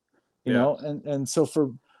reach. You Yeah. know, and so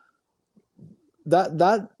for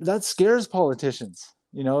that scares politicians,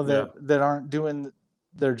 you know, that aren't doing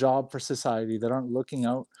their job for society, that aren't looking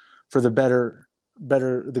out for the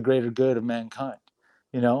the greater good of mankind,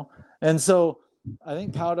 you know. And so I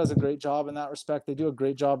think POW does a great job in that respect. They do a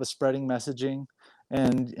great job of spreading messaging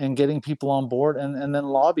and getting people on board, and then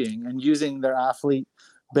lobbying and using their athlete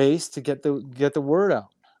base to get the word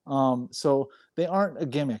out. So they aren't a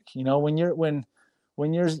gimmick, you know. When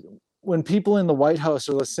people in the White House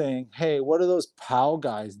are saying, "Hey, what are those POW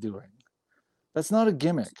guys doing?" That's not a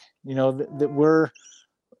gimmick, you know. That we're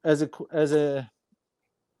as a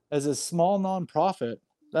small nonprofit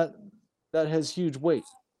that has huge weight,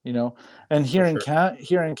 you know. And here in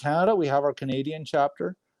Canada, we have our Canadian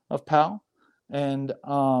chapter of POW, and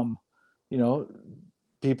you know,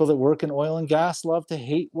 people that work in oil and gas love to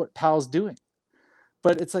hate what POW's doing.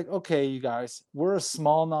 But it's like, okay, you guys, we're a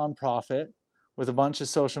small nonprofit with a bunch of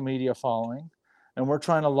social media following, and we're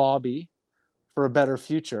trying to lobby for a better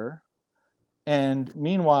future. And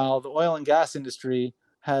meanwhile, the oil and gas industry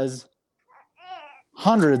has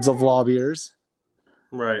hundreds of lobbyers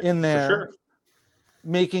in there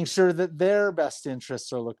making sure that their best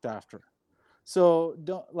interests are looked after. So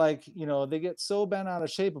don't, like, you know, they get so bent out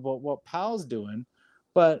of shape about what POW's doing,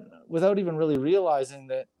 but without even really realizing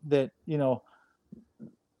that you know,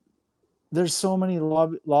 there's so many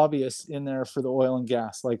lobbyists in there for the oil and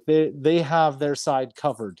gas. Like they have their side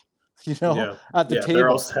covered, you know, at the table. They're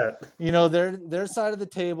all set. You know, their side of the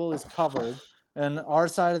table is covered, and our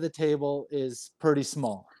side of the table is pretty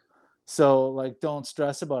small. So like, don't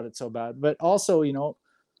stress about it so bad. But also, you know,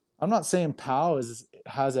 I'm not saying POW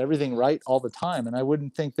has everything right all the time, and I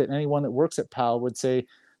wouldn't think that anyone that works at POW would say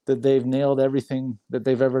that they've nailed everything that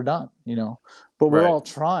they've ever done, you know. But we're all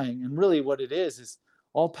trying, and really what it is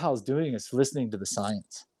all POW's doing is listening to the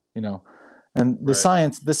science, you know. And the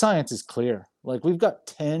science is clear. Like, we've got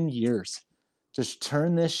 10 years to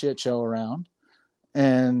turn this shit show around,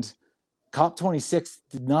 and COP26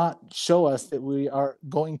 did not show us that we are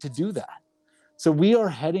going to do that. So we are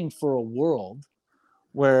heading for a world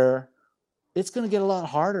where it's going to get a lot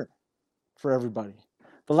harder for everybody.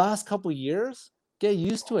 The last couple of years, get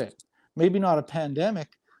used to it. Maybe not a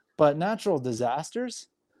pandemic, but natural disasters.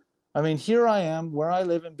 I mean, here I am where I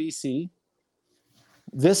live in BC.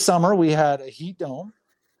 This summer, we had a heat dome.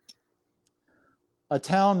 A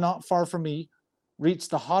town not far from me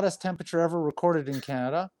reached the hottest temperature ever recorded in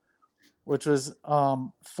Canada, which was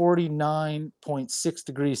 49.6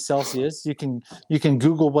 degrees Celsius. You can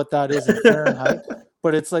Google what that is in Fahrenheit,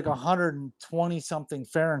 but it's like 120 something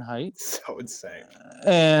Fahrenheit. So insane.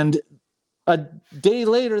 And a day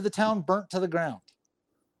later, the town burnt to the ground.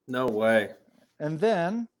 No way. And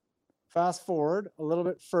then fast forward a little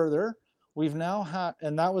bit further, we've now had,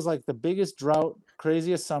 and that was like the biggest drought,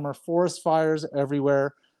 craziest summer, forest fires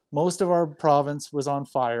everywhere. Most of our province was on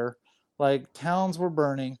fire. Like, towns were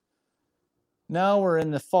burning. Now we're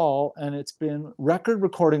in the fall, and it's been record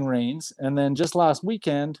recording rains. And then just last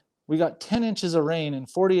weekend, we got 10 inches of rain in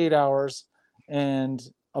 48 hours, and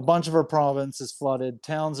a bunch of our province is flooded.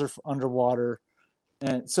 Towns are underwater.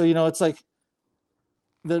 And so, you know, it's like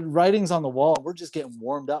the writing's on the wall. We're just getting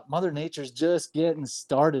warmed up. Mother Nature's just getting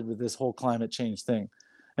started with this whole climate change thing.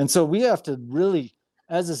 And so we have to really,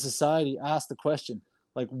 as a society, ask the question,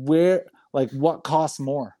 like, what costs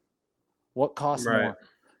more? What costs more?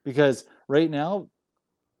 Because right now,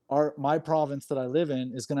 my province that I live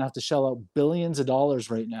in is going to have to shell out billions of dollars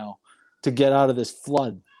right now to get out of this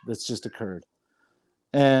flood that's just occurred.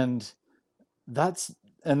 And that's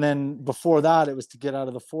and then before that, it was to get out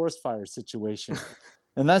of the forest fire situation.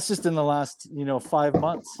 And that's just in the last, 5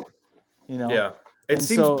 months, Yeah. It And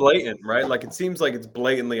seems so, blatant, right? Like it seems like it's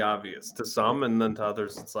blatantly obvious to some, and then to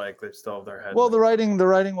others, it's like they still have their head. well, the writing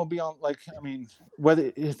will be on, like, I mean, whether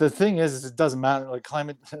the thing is it doesn't matter. Like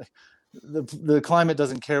climate, the climate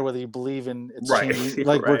doesn't care whether you believe in it's Right. changing.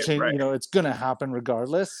 Like we're Right. changing, Right. it's going to happen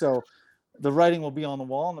regardless. So the writing will be on the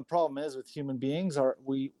wall. And the problem is with human beings are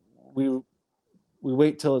we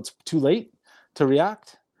wait till it's too late to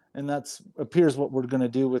react. And that's appears what we're going to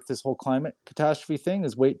do with this whole climate catastrophe thing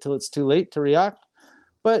is wait till it's too late to react.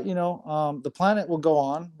 But the planet will go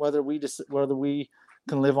on whether we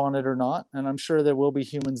can live on it or not, and I'm sure there will be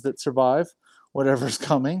humans that survive whatever's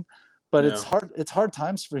coming. But Yeah. it's hard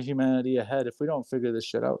times for humanity ahead if we don't figure this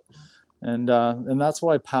shit out. And that's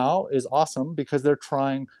why POW is awesome, because they're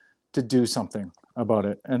trying to do something about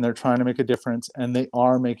it, and they're trying to make a difference, and they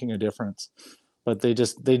are making a difference. But they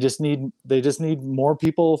just need more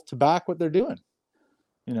people to back what they're doing.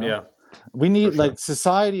 Yeah. We need, sure. like,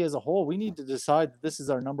 society as a whole, we need to decide that this is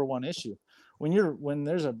our number one issue. When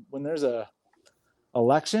there's a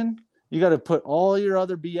election, you got to put all your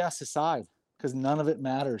other BS aside, because none of it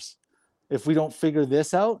matters. If we don't figure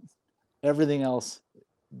this out, everything else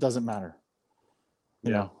doesn't matter.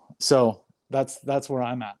 So that's where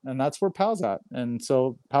I'm at, and that's where POW's at. And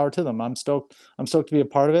so power to them. I'm stoked to be a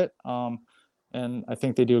part of it. And I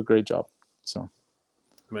think they do a great job. So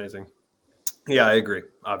amazing. Yeah, I agree,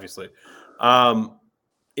 obviously.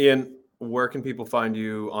 Ian, where can people find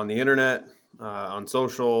you on the internet, on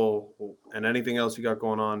social, and anything else you got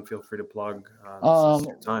going on? Feel free to plug. This is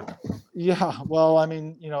your time. Yeah, well, I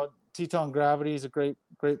mean, Teton Gravity is a great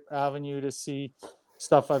avenue to see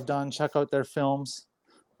stuff I've done. Check out their films.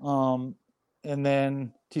 And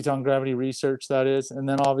then Teton Gravity Research, that is. And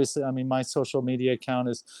then obviously, I mean, my social media account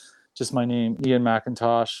is just my name, Ian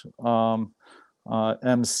McIntosh.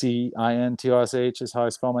 MCINTOSH is how I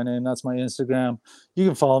spell my name. That's my Instagram. You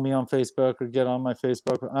can follow me on Facebook or get on my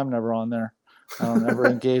Facebook. I'm never on there. I don't ever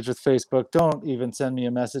engage with Facebook. Don't even send me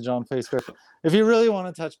a message on Facebook. If you really want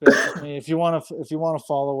to touch base with me, if you want to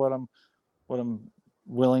follow what I'm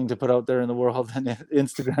willing to put out there in the world, then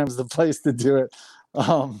Instagram's the place to do it.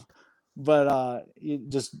 But you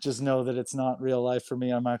just know that it's not real life for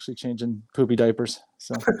me. I'm actually changing poopy diapers.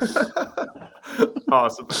 So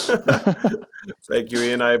awesome. Thank you,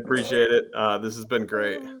 Ian. I appreciate it. This has been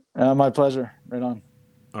great. My pleasure. Right on.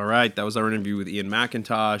 All right, that was our interview with Ian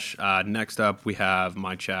McIntosh. Next up, we have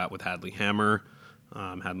my chat with Hadley Hammer.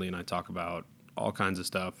 Hadley and I talk about all kinds of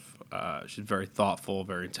stuff. She's a very thoughtful,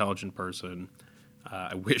 very intelligent person.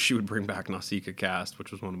 I wish she would bring back Nausicaa Cast,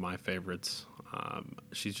 which was one of my favorites.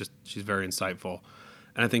 She's very insightful,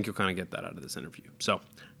 and I think you'll kind of get that out of this interview. So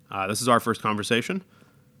this is our first conversation.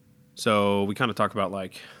 So we kind of talk about,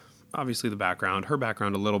 like, obviously the background, her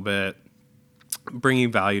background a little bit,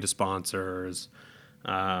 bringing value to sponsors,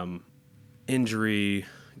 injury,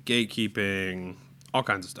 gatekeeping, all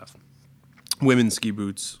kinds of stuff. Women's ski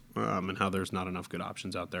boots, and how there's not enough good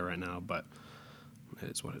options out there right now, but it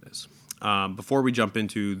is what it is. Before we jump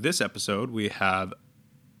into this episode, we have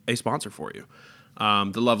a sponsor for you.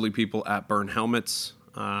 The lovely people at Burn Helmets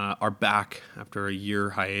are back after a year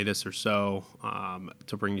hiatus or so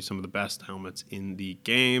to bring you some of the best helmets in the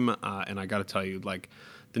game. And I got to tell you, like,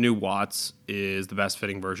 the new Watts is the best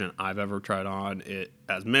fitting version I've ever tried on. It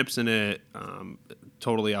has MIPS in it,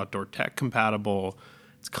 totally outdoor tech compatible.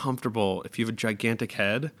 It's comfortable. If you have a gigantic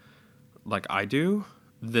head like I do,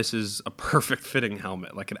 this is a perfect fitting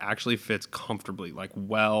helmet. Like, it actually fits comfortably, like,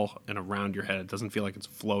 well and around your head. It doesn't feel like it's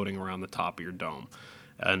floating around the top of your dome.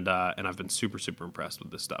 And I've been super, super impressed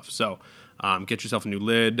with this stuff. So get yourself a new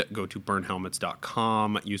lid. Go to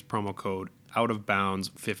burnhelmets.com. Use promo code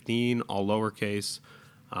OUTOFBOUNDS15, all lowercase,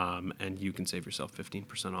 and you can save yourself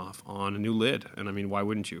 15% off on a new lid. And I mean, why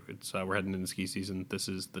wouldn't you? It's we're heading into ski season. This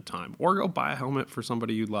is the time. Or go buy a helmet for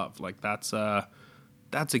somebody you love. Like, that's a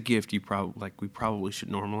gift we probably should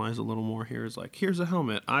normalize a little more here. Is like, here's a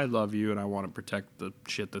helmet. I love you, and I want to protect the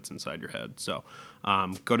shit that's inside your head. So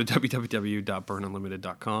go to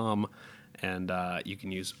www.burnunlimited.com, and you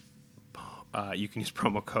can use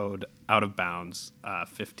promo code OUTOFBOUNDS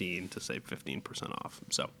 15 to save 15% off.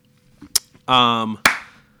 So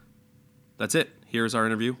that's it. Here's our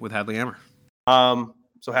interview with Hadley Hammer.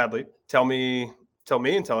 So Hadley, tell me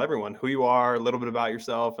and tell everyone who you are, a little bit about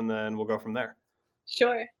yourself, and then we'll go from there.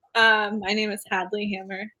 Sure. My name is Hadley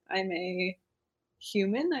Hammer. I'm a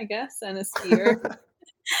human, I guess, and a skier.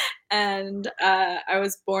 And I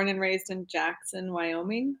was born and raised in Jackson,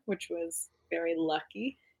 Wyoming, which was very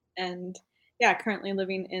lucky. And yeah, currently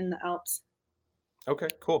living in the Alps. Okay,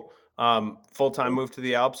 cool. Full-time move to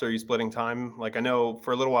the Alps? Or are you splitting time? Like, I know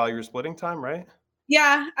for a little while you were splitting time, right?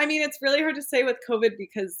 Yeah, I mean, it's really hard to say with COVID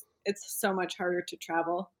because it's so much harder to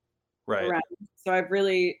travel Right. around. So I've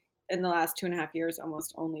really, in the last 2.5 years,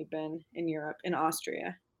 almost only been in Europe, in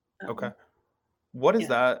Austria. Okay. Um, What is yeah,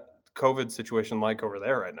 that COVID situation like over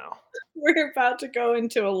there right now? we're about to go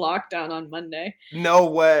into a lockdown on Monday, No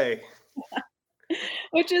way.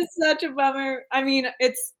 which is such a bummer. I mean,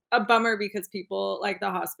 it's a bummer because people, like the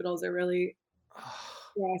hospitals, are really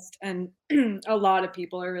stressed, and a lot of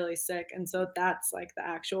people are really sick, and so that's like the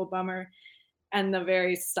actual bummer. And the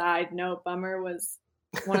very side note bummer was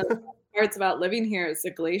one of the parts about living here is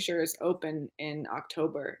the glaciers open in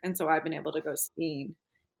October, and so I've been able to go skiing,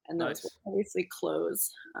 and those will Nice. obviously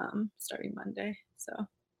close starting Monday. So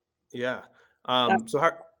Yeah. that's So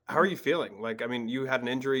how are you feeling? Like, I mean, you had an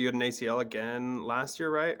injury, you had an ACL again last year,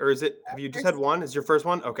 right? Or have you just had first. one? Is your first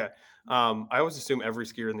one? Okay. I always assume every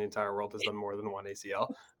skier in the entire world has done more than one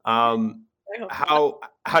ACL. I hope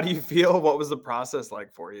not. How do you feel? What was the process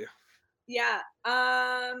like for you? Yeah.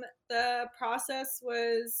 The process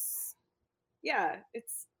was, yeah,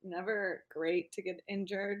 it's never great to get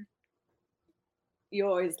injured. You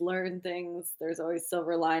always learn things. There's always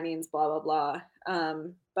silver linings, blah blah blah.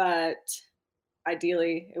 But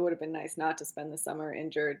ideally, it would have been nice not to spend the summer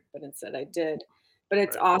injured, but instead I did. But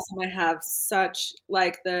it's Right. awesome. I have such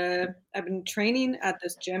like I've been training at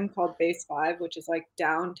this gym called Base 5, which is like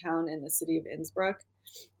downtown in the city of Innsbruck.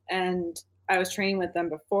 And I was training with them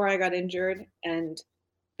before I got injured, and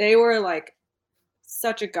they were like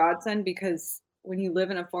such a godsend because when you live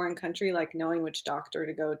in a foreign country, like knowing which doctor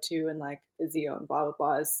to go to and like physio and blah blah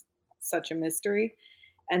blah is such a mystery.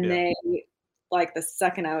 And Yeah. they, like the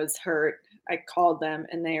second I was hurt, I called them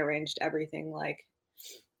and they arranged everything, like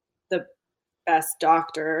the best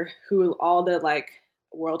doctor who all the like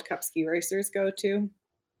World Cup ski racers go to,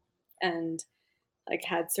 and like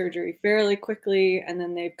had surgery fairly quickly, and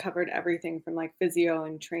then they've covered everything from like physio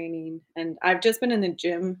and training. And I've just been in the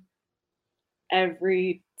gym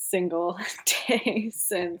every single day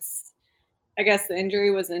since, I guess the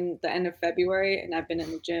injury was in the end of February, and I've been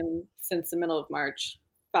in the gym since the middle of March,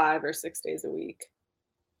 5 or 6 days a week,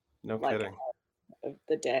 No like kidding. of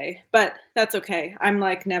the day. But that's okay. I'm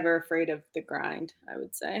like never afraid of the grind, I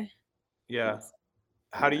would say. Yeah. It's,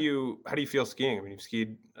 How do yeah. you feel skiing? I mean, you've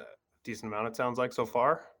skied a decent amount, it sounds like so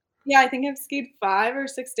far. Yeah, I think I've skied 5 or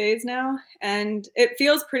 6 days now, and it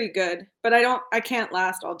feels pretty good. But I can't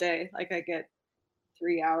last all day. Like I get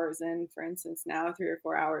 3 hours in, for instance, now 3 or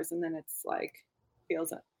 4 hours, and then it's like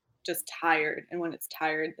feels just tired. And when it's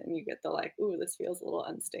tired, then you get the like, ooh, this feels a little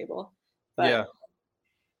unstable. But Yeah.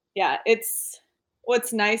 yeah, it's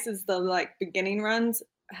what's nice is the like beginning runs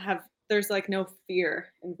have there's like no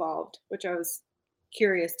fear involved, which I was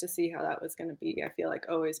curious to see how that was going to be. I feel like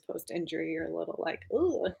always post injury you're a little like,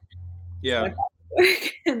 ooh, so I Yeah.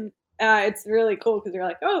 work. And it's really cool because you're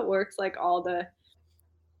like, oh, it works. Like all the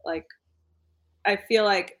like I feel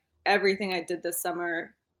like everything I did this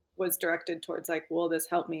summer was directed towards like, will this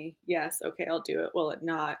help me? Yes, okay, I'll do it. Will it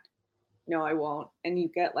not? No, I won't. And you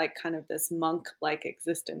get like kind of this monk like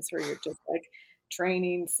existence where you're just like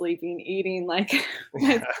training, sleeping, eating. Like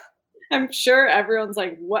Yeah. I'm sure everyone's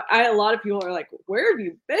like, what? A lot of people are like, where have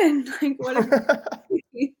you been? Like, what have you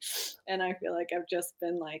been? And I feel like I've just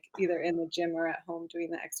been like either in the gym or at home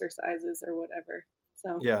doing the exercises or whatever.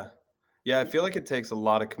 So Yeah. Yeah, I yeah. feel like it takes a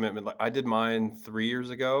lot of commitment. Like, I did mine 3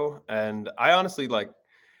 years ago, and I honestly, like,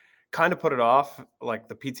 kinda put it off, like,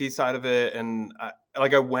 the PT side of it, and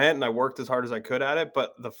I went and I worked as hard as I could at it,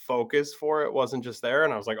 but the focus for it wasn't just there,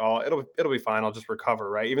 and I was like, "Oh, it'll be fine, I'll just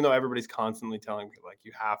recover," right? Even though everybody's constantly telling me, like,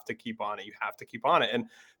 "You have to keep on it, you have to keep on it," and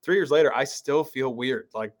 3 years later, I still feel weird,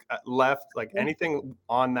 like, left like, anything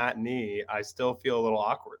on that knee, I still feel a little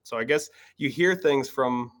awkward. So I guess you hear things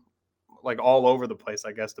from, like, all over the place,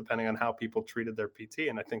 I guess, depending on how people treated their PT,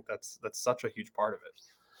 and I think that's such a huge part of it.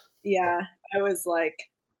 Yeah, I was like,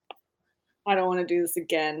 I don't want to do this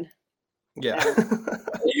again. Yeah.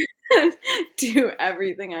 And do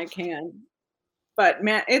everything I can. But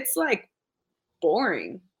man, it's like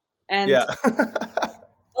boring and Yeah.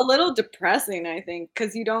 a little depressing, I think,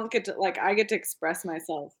 because you don't get to like I get to express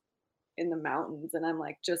myself in the mountains and I'm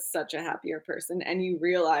like just such a happier person. And you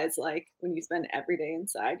realize like when you spend every day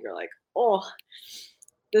inside, you're like, oh,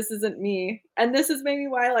 this isn't me. And this is maybe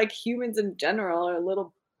why like humans in general are a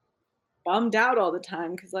little bummed out all the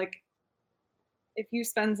time because like if you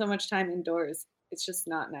spend so much time indoors, it's just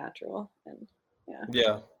not natural. And yeah.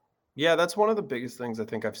 Yeah. Yeah, that's one of the biggest things I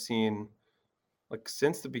think I've seen, like,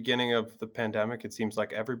 since the beginning of the pandemic. It seems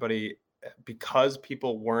like everybody because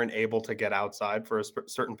people weren't able to get outside for a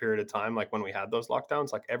certain period of time, like when we had those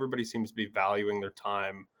lockdowns, like everybody seems to be valuing their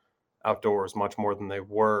time outdoors much more than they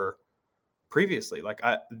were previously. Like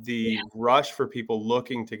the Yeah. rush for people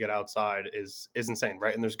looking to get outside is insane,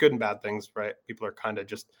 right? And there's good and bad things, right? People are kind of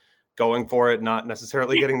just going for it, not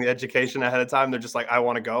necessarily getting the education ahead of time. They're just like, I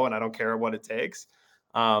want to go and I don't care what it takes.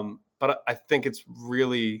 But I think it's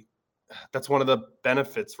really, that's one of the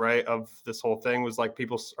benefits, right, of this whole thing was like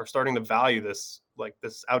people are starting to value this, like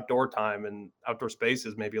this outdoor time and outdoor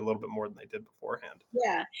spaces maybe a little bit more than they did beforehand.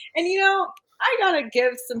 Yeah. And I gotta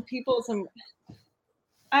give some people some.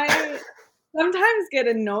 I sometimes get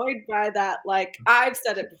annoyed by that. Like I've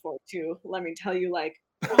said it before too. Let me tell you, like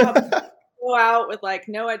go out with like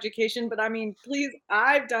no education. But I mean, please,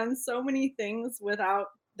 I've done so many things without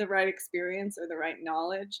the right experience or the right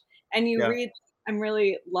knowledge. And you Yeah. read, I'm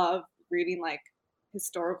really love reading like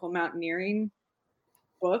historical mountaineering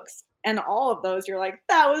books. And all of those, you're like,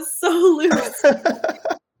 that was so loose.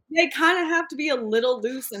 They kind of have to be a little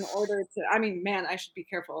loose in order to, I mean, man, I should be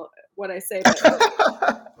careful what I say,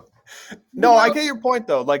 but No, I get your point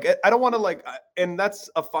though. Like, I don't want to and that's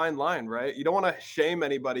a fine line, right? You don't want to shame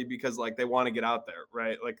anybody because like they want to get out there,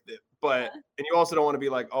 right? Like, but and you also don't want to be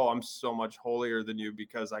like, oh, I'm so much holier than you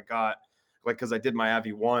because because I did my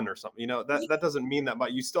Avi 1 or something. That doesn't mean that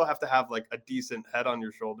much. You still have to have like a decent head on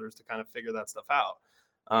your shoulders to kind of figure that stuff out.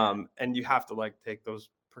 And you have to like take those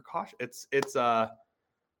precautions. It's a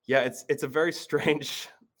very strange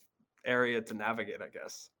area to navigate, I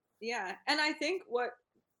guess. yeah. And I think what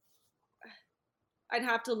I'd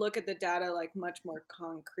have to look at the data like much more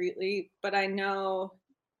concretely, but I know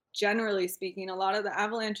generally speaking, a lot of the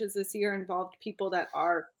avalanches this year involved people that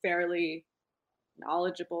are fairly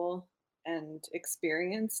knowledgeable and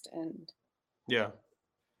experienced. And Yeah.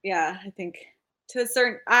 yeah, I think to a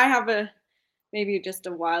certain, I have maybe just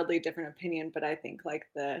a wildly different opinion, but I think like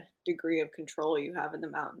the degree of control you have in the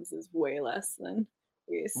mountains is way less than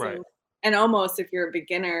we Right. assume. And almost if you're a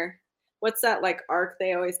beginner, what's that like arc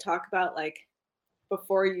they always talk about? Like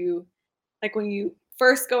before you, like when you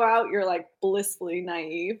first go out, you're like blissfully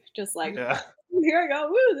naive, just like, Yeah. here I go,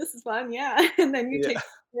 woo, this is fun, yeah. And then you Yeah. take the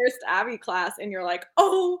first Abby class and you're like,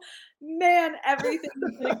 oh man, everything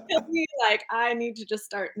is gonna kill me. Like I need to just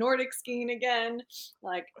start Nordic skiing again,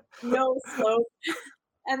 like no slope.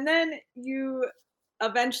 And then you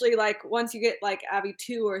eventually, like once you get like Abby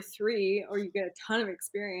 2 or 3, or you get a ton of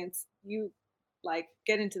experience, you like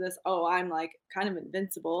get into this, oh, I'm like kind of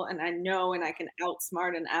invincible and I know and I can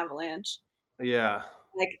outsmart an avalanche. Yeah.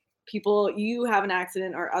 Like people, you have an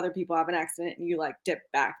accident or other people have an accident and you like dip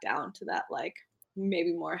back down to that like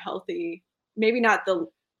maybe more healthy, maybe not the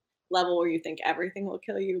level where you think everything will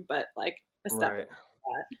kill you, but like a step Right. like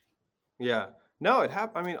that. Yeah. No, it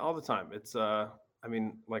happens. I mean, all the time. It's I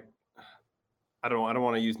mean, like I don't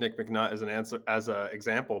want to use Nick McNutt as an answer as a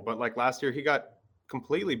example, but like last year he got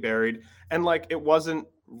completely buried and like it wasn't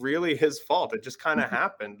really his fault. It just kind of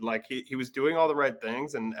happened. Like he was doing all the right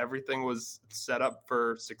things and everything was set up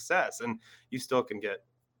for success and you still can get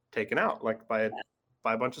taken out like by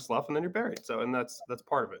a bunch of stuff and then you're buried. So and that's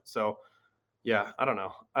part of it. So yeah, I don't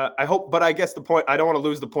know. I hope, but I guess the point, I don't want to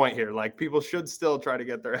lose the point here. Like people should still try to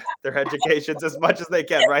get their educations as much as they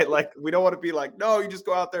can, right? Like we don't want to be like, no, you just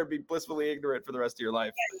go out there and be blissfully ignorant for the rest of your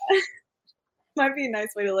life. Might be a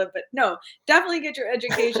nice way to live, but no, definitely get your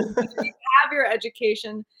education. If you have your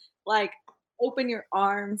education, like open your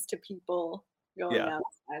arms to people going Yeah.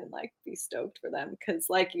 outside and like be stoked for them. Cause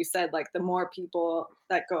like you said, like the more people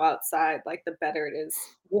that go outside, like the better it is.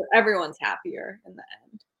 Everyone's happier in the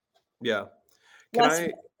end. Yeah. Less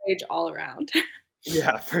rage all around.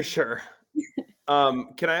 Yeah, for sure.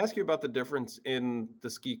 Can I ask you about the difference in the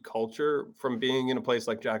ski culture from being in a place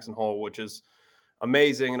like Jackson Hole, which is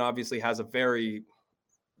amazing and obviously has a very,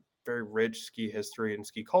 very rich ski history and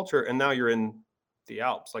ski culture, and now you're in the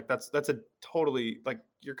Alps. Like that's a totally like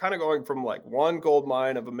you're kind of going from like one gold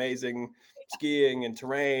mine of amazing skiing and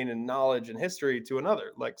terrain and knowledge and history to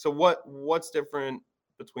another. Like, so what's different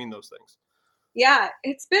between those things? Yeah,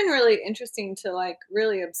 it's been really interesting to like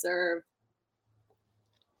really observe.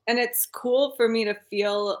 And it's cool for me to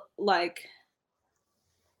feel like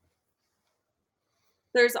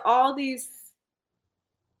there's all these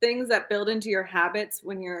things that build into your habits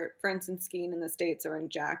when you're, for instance, skiing in the States or in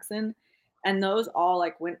Jackson. And those all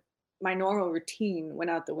like went, my normal routine went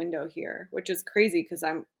out the window here, which is crazy because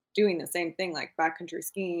I'm doing the same thing, like backcountry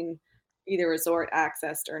skiing, either resort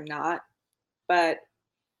accessed or not. But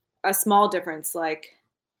a small difference, like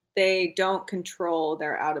they don't control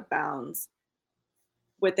their out of bounds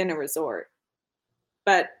within a resort.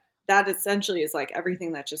 But that essentially is like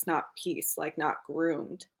everything that's just not piece, like not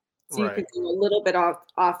groomed. So you could Right. go a little bit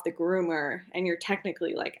off the groomer and you're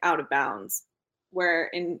technically like out of bounds. Where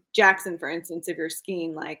in Jackson, for instance, if you're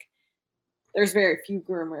skiing, like there's very few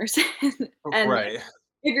groomers. And Right.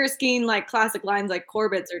 if you're skiing like classic lines like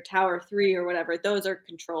Corbett's or Tower 3 or whatever, those are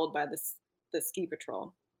controlled by the ski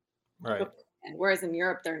patrol. Right. And whereas in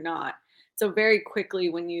Europe they're not. So very quickly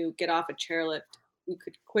when you get off a chairlift, you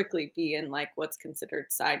could quickly be in like what's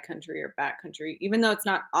considered side country or back country, even though it's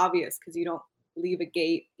not obvious because you don't leave a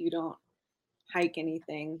gate, you don't hike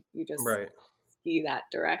anything, you just Right. ski that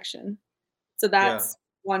direction. So Yeah. that's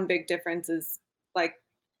one big difference is like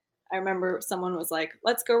I remember someone was like,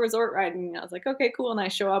 "Let's go resort riding." And I was like, "Okay, cool." And I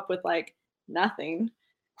show up with like nothing.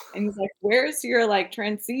 And he's like, "Where's your like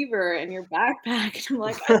transceiver and your backpack?" And I'm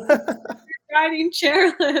like, "I'm riding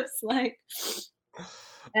chairlifts." Like,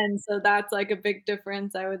 and so that's like a big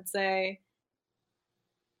difference, I would say.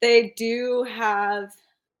 They do have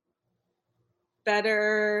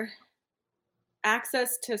better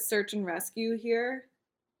access to search and rescue here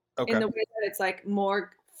in Okay. the way that it's like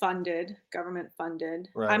more funded, government funded.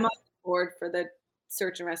 I'm Right. on the board for the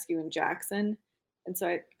search and rescue in Jackson. And so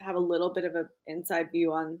I have a little bit of an inside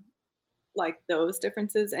view on like those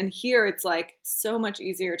differences. And here it's like so much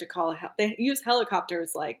easier to call they use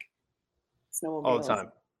helicopters like All the snowmobiles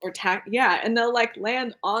time. or yeah, and they'll like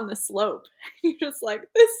land on the slope. You're just like,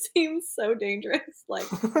 this seems so dangerous. Like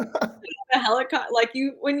a helicopter, like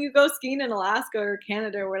you when you go skiing in Alaska or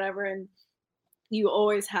Canada or whatever, and you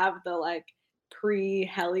always have the like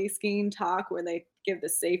pre-heli skiing talk where they give the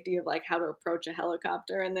safety of like how to approach a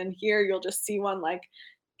helicopter, and then here you'll just see one like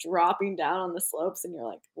dropping down on the slopes, and you're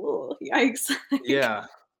like, "Whoa, yikes!" Like, Yeah.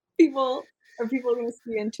 people are people going to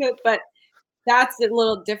ski into it, but that's a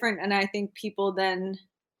little different. And I think people then,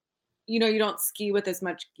 you don't ski with as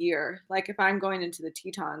much gear. Like if I'm going into the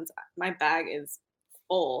Tetons, my bag is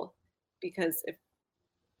full because if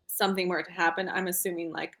something were to happen, I'm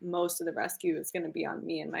assuming like most of the rescue is going to be on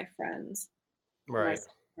me and my friends or my Right.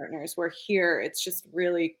 partners. Where here, it's just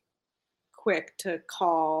really quick to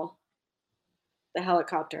call the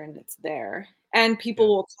helicopter and it's there. And people Yeah.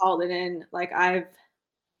 will call it in. Like I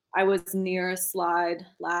was near a slide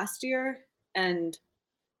last year and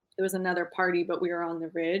there was another party, but we were on the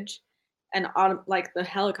ridge and like the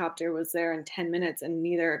helicopter was there in 10 minutes and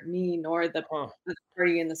neither me nor Huh. the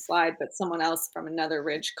party in the slide, but someone else from another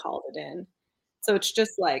ridge called it in. So it's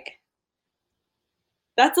just like,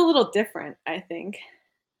 that's a little different, I think.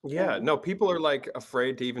 Yeah, Than, no, people are like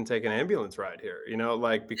afraid to even take an ambulance ride here,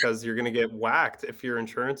 like because you're gonna get whacked if your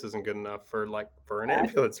insurance isn't good enough for an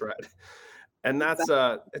ambulance ride. And that's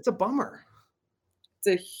exactly. it's a bummer. It's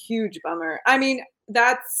a huge bummer. I mean,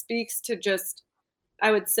 that speaks to just,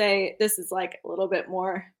 I would say this is like a little bit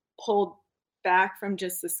more pulled back from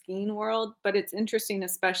just the skiing world, but it's interesting,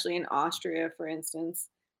 especially in Austria, for instance.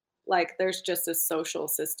 Like there's just a social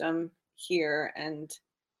system here and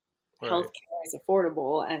Right. healthcare is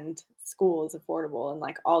affordable and school is affordable and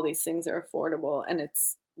like all these things are affordable and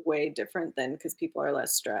it's way different than because people are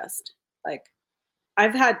less stressed. Like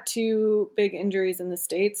I've had two big injuries in the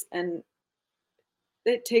States and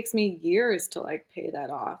it takes me years to like pay that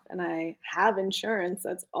off and I have insurance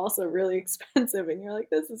that's also really expensive and you're like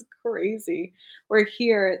this is crazy. Where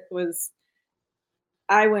here it was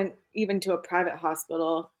I went even to a private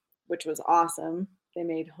hospital which was awesome. They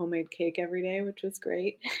made homemade cake every day, which was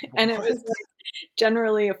great. And it was What? like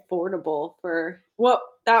generally affordable for what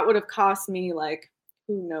that would have cost me like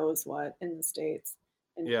who knows what in the States.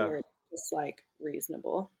 And Yeah, here it's just like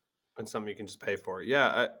reasonable. and something you can just pay for.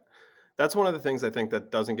 Yeah, that's one of the things I think that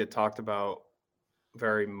doesn't get talked about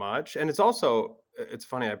very much. And it's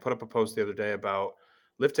funny. I put up a post the other day about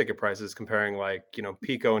lift ticket prices comparing like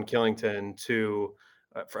Pico and Killington to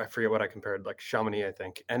I forget what I compared, like Chamonix, I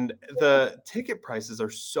think. And the ticket prices are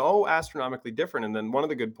so astronomically different. And then one of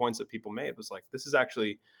the good points that people made was like, this is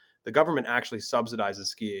actually the government actually subsidizes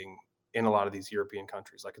skiing in a lot of these European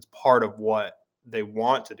countries. Like it's part of what they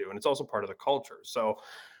want to do, and it's also part of the culture. So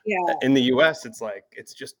Yeah. in the US, it's like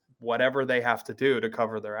it's just whatever they have to do to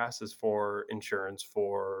cover their asses for insurance,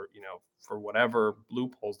 for whatever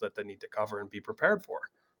loopholes that they need to cover and be prepared for.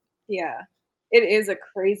 Yeah. It is a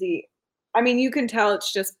crazy I mean, you can tell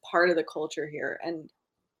it's just part of the culture here and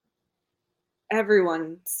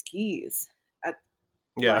everyone skis at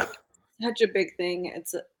Yeah. like such a big thing.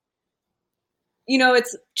 It's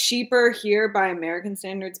cheaper here by American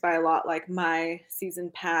standards by a lot. Like my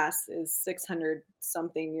season pass is 600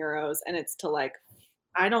 something euros and it's to like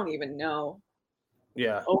I don't even know,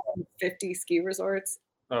 Yeah. over 50 ski resorts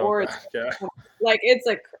Oh or god. it's Yeah. like it's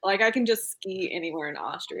like I can just ski anywhere in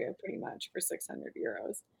Austria pretty much for 600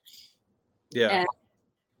 euros. Yeah. And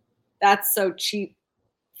that's so cheap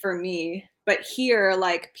for me. But here,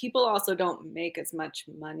 like, people also don't make as much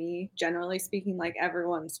money, generally speaking. Like,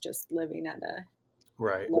 everyone's just living at a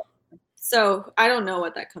Right. so I don't know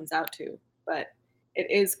what that comes out to, but it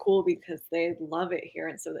is cool because they love it here,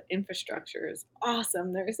 and so the infrastructure is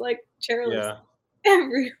awesome. There's like chairlifts Yeah.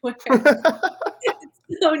 everywhere.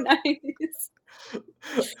 It's so nice. It's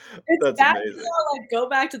That's bad to amazing. like go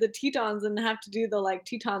back to the Tetons and have to do the like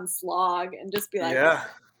Teton slog and just be like, Yeah.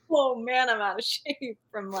 oh man, I'm out of shape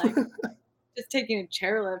from like just taking a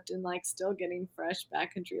chairlift and like still getting fresh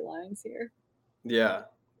backcountry lines here. Yeah.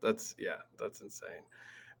 That's insane.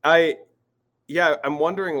 I'm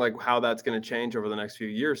wondering like how that's going to change over the next few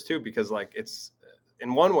years too, because like it's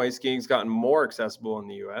in one way skiing's gotten more accessible in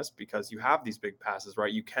the US because you have these big passes,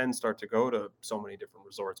 right? You can start to go to so many different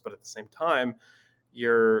resorts, but at the same time,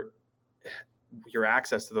 your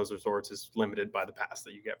access to those resorts is limited by the pass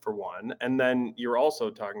that you get for one. And then you're also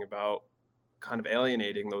talking about kind of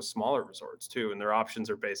alienating those smaller resorts too. And their options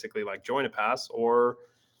are basically like join a pass or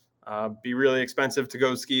be really expensive to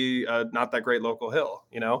go ski not that great local hill,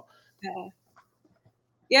 you know? Yeah.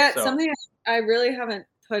 Yeah, it's So, something I really haven't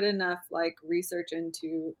put enough like research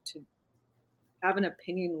into to have an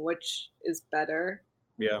opinion which is better.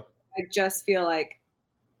 yeah. I just feel like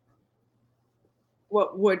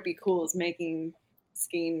what would be cool is making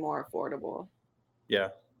skiing more affordable Yeah.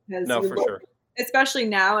 because No, for sure. especially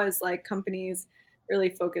now as like companies really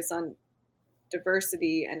focus on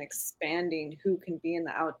diversity and expanding who can be in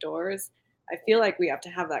the outdoors. I feel like we have to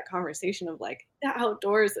have that conversation of like the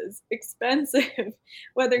outdoors is expensive,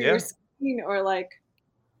 whether you're Yeah. skiing or like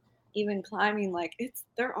even climbing, like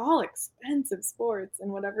they're all expensive sports, and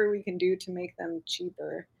whatever we can do to make them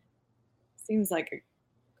cheaper seems like a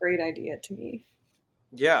great idea to me.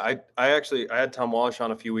 Yeah, I had Tom Wallish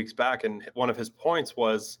on a few weeks back, and one of his points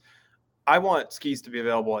was, I want skis to be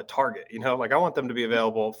available at Target. You know, like I want them to be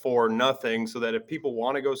available for nothing, so that if people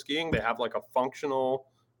want to go skiing, they have like a functional.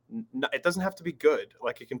 It doesn't have to be good.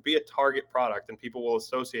 Like it can be a Target product, and people will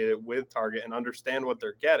associate it with Target and understand what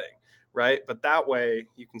they're getting, right? But that way,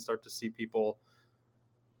 you can start to see people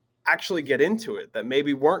actually get into it that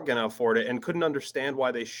maybe weren't going to afford it and couldn't understand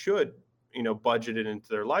why they should, budget it into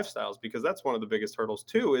their lifestyles, because that's one of the biggest hurdles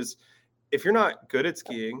too, is if you're not good at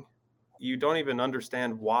skiing, you don't even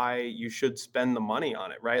understand why you should spend the money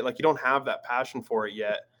on it, right? Like you don't have that passion for it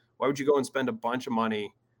yet. Why would you go and spend a bunch of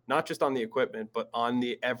money, not just on the equipment, but on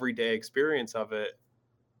the everyday experience of it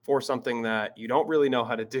for something that you don't really know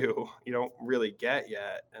how to do, you don't really get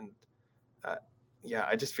yet? And uh, yeah,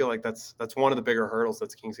 I just feel like that's one of the bigger hurdles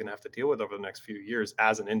that skiing's going to have to deal with over the next few years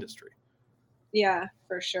as an industry. Yeah,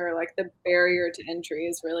 for sure. Like the barrier to entry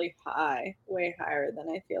is really high, way higher than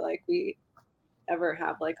I feel like we ever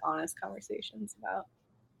have like honest conversations about.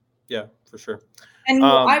 Yeah, for sure. And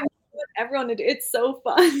I want everyone to do. It's so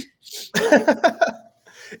fun.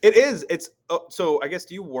 It is. So I guess,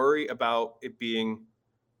 do you worry about it being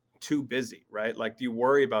too busy, right? Like, do you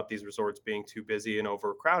worry about these resorts being too busy and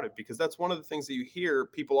overcrowded? Because that's one of the things that you hear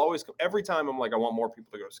people always, every time I'm like, I want more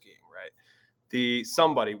people to go skiing, right?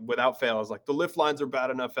 Somebody without fail is like, the lift lines are bad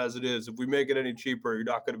enough as it is. If we make it any cheaper, you're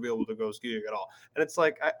not going to be able to go skiing at all. And it's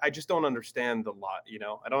like, I just don't understand the lot,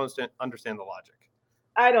 I don't understand the logic.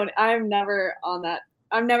 I'm never on that.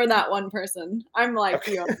 I'm never that one person. I'm like,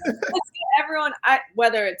 Okay. everyone,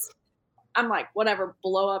 I'm like, whatever,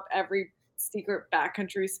 blow up every secret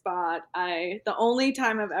backcountry spot. The only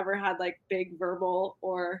time I've ever had like big verbal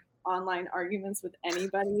or online arguments with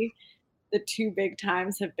anybody, the two big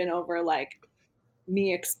times have been over like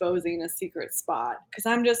me exposing a secret spot. Cause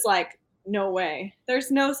I'm just like, no way.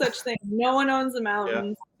 There's no such thing. No one owns the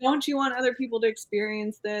mountains. Yeah. Don't you want other people to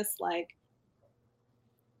experience this?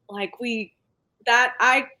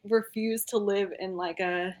 I refuse to live in like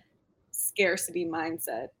a scarcity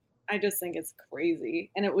mindset. I just think it's crazy,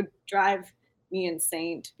 and it would drive me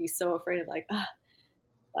insane to be so afraid of like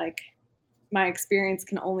my experience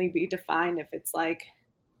can only be defined if it's like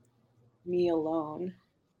me alone.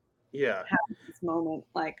 Yeah. Having this moment,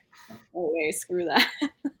 like, no way, screw that.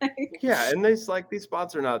 Yeah, and these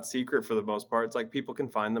spots are not secret for the most part. It's like people can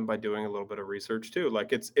find them by doing a little bit of research too.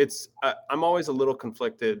 Like I'm always a little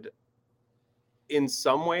conflicted in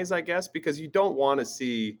some ways, I guess, because you don't want to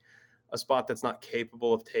see a spot that's not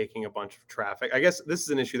capable of taking a bunch of traffic. I guess this is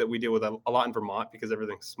an issue that we deal with a lot in Vermont because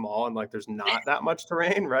everything's small and like there's not that much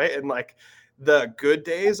terrain, right? And like the good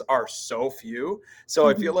days are so few. So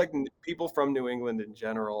I feel like people from New England in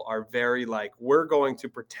general are very like, we're going to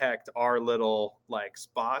protect our little like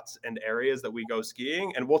spots and areas that we go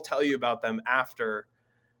skiing, and we'll tell you about them after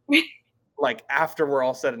we're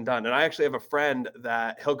all said and done. And I actually have a friend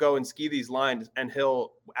that he'll go and ski these lines, and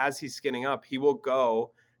as he's skinning up, he will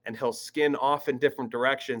go and he'll skin off in different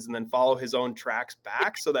directions and then follow his own tracks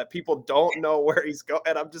back so that people don't know where he's going.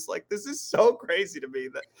 And I'm just like, this is so crazy to me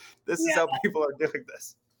that this is how people are doing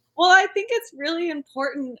this. Well, I think it's really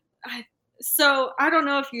important. So I don't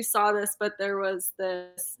know if you saw this, but there was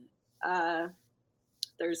this,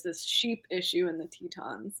 there's this sheep issue in the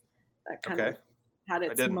Tetons that kind of had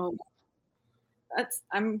its moment.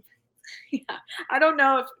 Yeah, I don't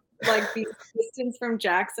know if like the distance from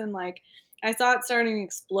Jackson, like I saw it starting to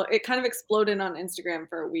explode. It kind of exploded on Instagram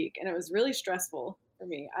for a week, and it was really stressful for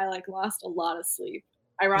me. I like lost a lot of sleep,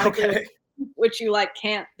 ironically, which you like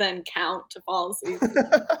can't then count to fall asleep.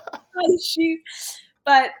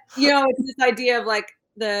 But it's this idea of like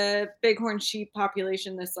the bighorn sheep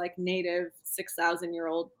population, this like native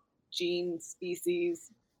 6,000-year-old gene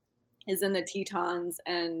species is in the Tetons,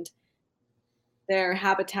 and their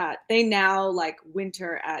habitat, they now like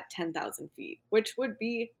winter at 10,000 feet, which would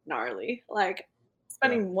be gnarly. Like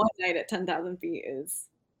spending one night at 10,000 feet is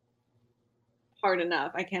hard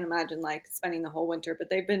enough. I can't imagine like spending the whole winter, but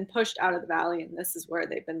they've been pushed out of the valley and this is where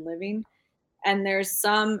they've been living. And there's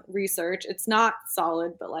some research, it's not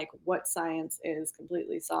solid, but like what science is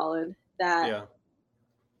completely solid, that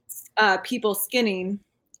people skinning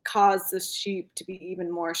cause the sheep to be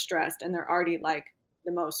even more stressed. And they're already like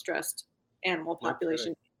the most stressed animal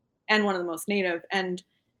population and one of the most native. And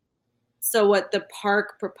so what the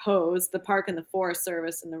park proposed, the park and the Forest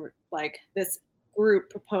Service and this group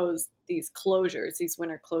proposed these closures, these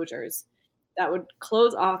winter closures that would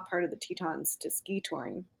close off part of the Tetons to ski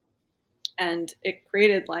touring. And it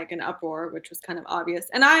created like an uproar, which was kind of obvious.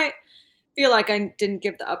 And I feel like I didn't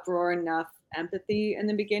give the uproar enough empathy in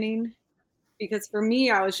the beginning, because for me,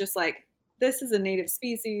 I was just like, this is a native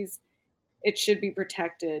species. It should be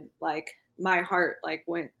protected. Like my heart like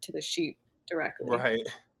went to the sheep directly. Right.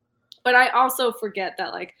 But I also forget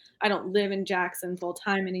that like I don't live in Jackson full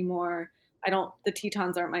time anymore. The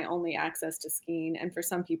Tetons aren't my only access to skiing. And for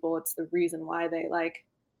some people, it's the reason why they like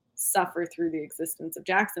suffer through the existence of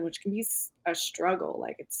Jackson, which can be a struggle.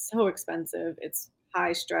 Like it's so expensive. It's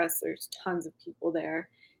high stress. There's tons of people there.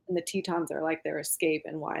 And the Tetons are like their escape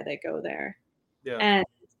and why they go there. Yeah. And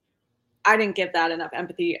I didn't give that enough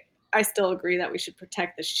empathy. I still agree that we should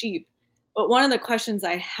protect the sheep. But one of the questions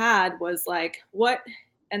I had was like, what,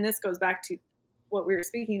 and this goes back to what we were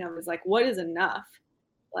speaking of, is like, what is enough?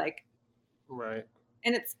 Like, right.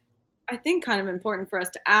 And it's, I think, kind of important for us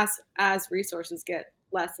to ask as resources get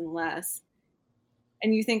less and less.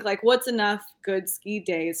 And you think like, what's enough good ski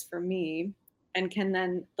days for me? And can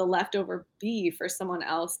then the leftover be for someone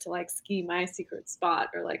else to like ski my secret spot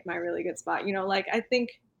or like my really good spot? Like I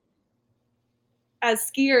think as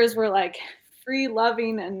skiers, we're like free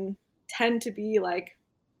loving and tend to be like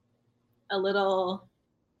a little,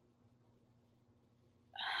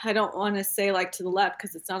 I don't want to say like to the left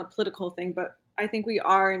because it's not a political thing, but I think we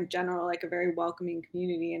are in general like a very welcoming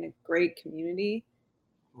community and a great community.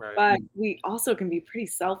 Right. But we also can be pretty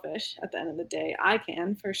selfish at the end of the day. I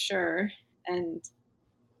can, for sure. And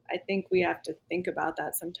I think we have to think about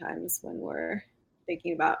that sometimes when we're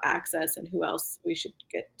thinking about access and who else we should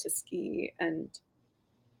get to ski. And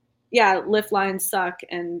yeah, lift lines suck,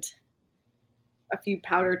 and a few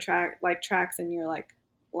powder tracks in your like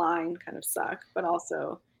line kind of suck, but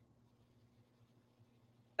also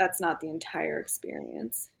that's not the entire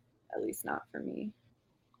experience, at least not for me.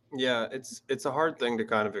 Yeah, it's a hard thing to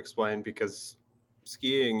kind of explain because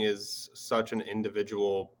skiing is such an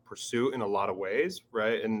individual pursuit in a lot of ways,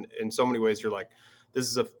 right? And in so many ways, you're like, this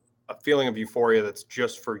is a feeling of euphoria that's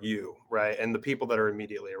just for you, right? And the people that are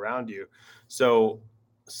immediately around you. So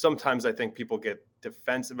sometimes I think people get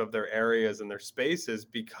defensive of their areas and their spaces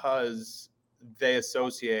because they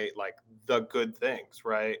associate like the good things,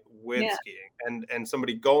 right, with skiing. And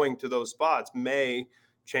somebody going to those spots may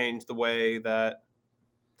change the way that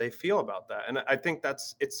they feel about that. And I think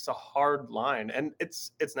it's a hard line, and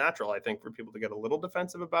it's natural, I think, for people to get a little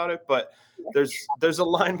defensive about it, but there's a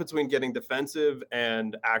line between getting defensive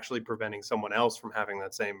and actually preventing someone else from having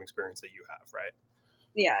that same experience that you have, right?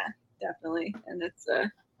 Yeah, definitely. And it's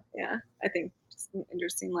I think just an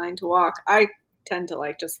interesting line to walk. I tend to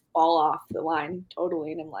like just fall off the line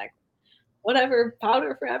totally, and I'm like, whatever,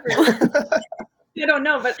 powder for everyone. I don't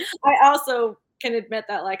know, but I also can admit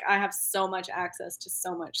that like I have so much access to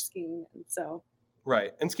so much skiing, and so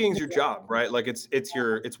right. And skiing's your job, right? Like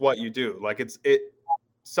it's what you do. Like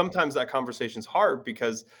sometimes that conversation's hard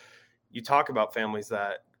because you talk about families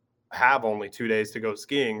that have only 2 days to go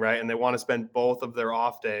skiing, right? And they want to spend both of their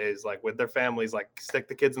off days like with their families, like stick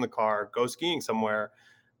the kids in the car, go skiing somewhere.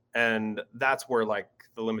 And that's where like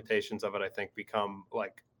the limitations of it, I think, become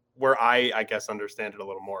like where I guess understand it a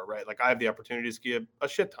little more, right? Like I have the opportunity to ski a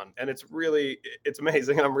shit ton, and it's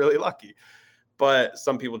amazing, and I'm really lucky. But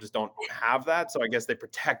some people just don't have that, so I guess they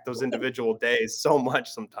protect those individual days so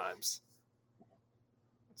much sometimes.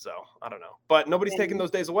 So I don't know, but nobody's taking those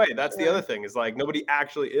days away. That's the other thing, is like nobody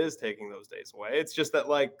actually is taking those days away. It's just that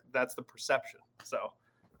like that's the perception. So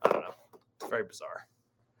I don't know. It's very bizarre.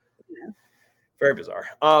 Yeah. Very bizarre.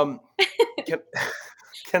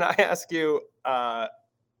 Can I ask you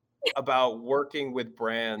about working with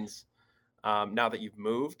brands now that you've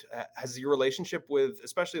moved? Has your relationship with,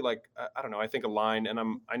 especially like I don't know, I think Align,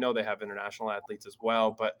 and I know they have international athletes as well,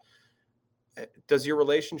 but does your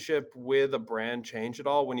relationship with a brand change at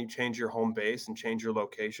all when you change your home base and change your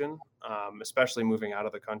location, especially moving out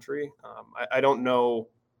of the country? I don't know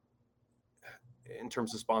in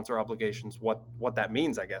terms of sponsor obligations what that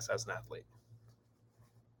means, I guess, as an athlete.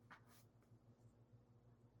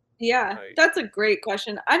 Yeah, that's a great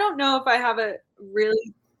question. I don't know if I have a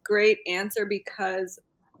really great answer because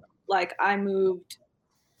like I moved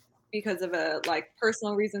because of a like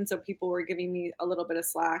personal reason, so people were giving me a little bit of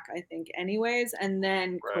slack, I think, anyways, and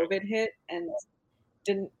then Right. COVID hit and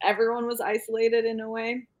everyone was isolated in a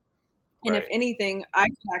way. And if Right. anything, I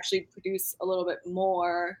could actually produce a little bit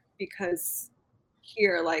more because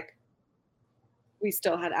here, like, we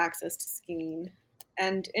still had access to skiing.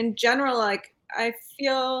 And in general, like, I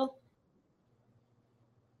feel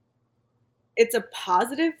it's a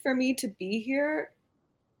positive for me to be here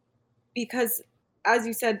because, as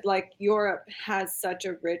you said, like, Europe has such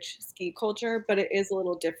a rich ski culture, but it is a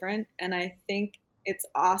little different. And I think it's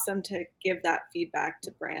awesome to give that feedback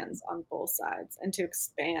to brands on both sides and to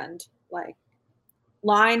expand. Like,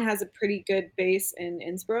 Line has a pretty good base in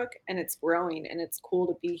Innsbruck and it's growing, and it's cool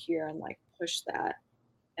to be here and like push that.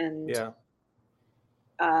 And Yeah.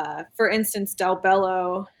 For instance, Del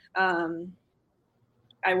Bello,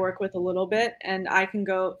 I work with a little bit, and I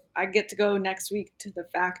get to go next week to the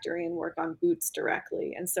factory and work on boots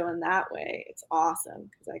directly. And so in that way, it's awesome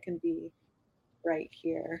because I can be right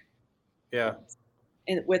here. Yeah.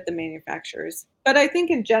 With the manufacturers. But I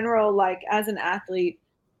think in general, like as an athlete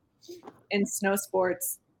in snow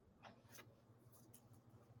sports,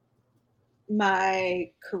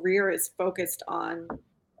 my career is focused on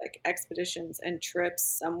like expeditions and trips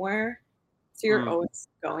somewhere. So you're always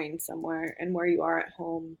going somewhere, and where you are at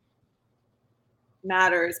home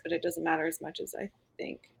matters, but it doesn't matter as much as I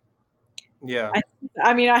think. Yeah.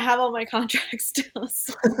 I mean, I have all my contracts still.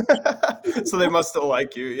 So they must still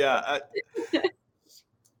like you. Yeah.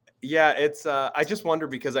 Yeah, it's I just wonder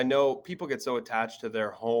because I know people get so attached to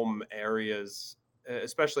their home areas,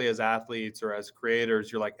 especially as athletes or as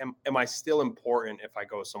creators. You're like, am I still important if I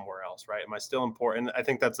go somewhere else, right? Am I still important? I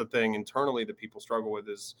think that's the thing internally that people struggle with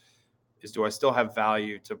is do I still have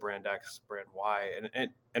value to brand X, brand Y?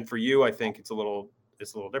 And for you, I think it's a little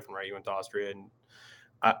different, right? You went to Austria, and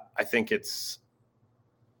I think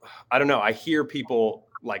I don't know. I hear people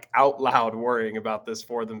like out loud worrying about this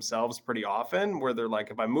for themselves pretty often, where they're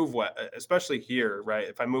like, if I move west, especially here, right?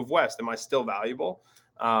 If I move west, am I still valuable?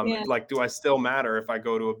 Yeah. Like, do I still matter if I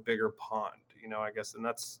go to a bigger pond? You know, I guess, and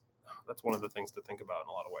that's one of the things to think about in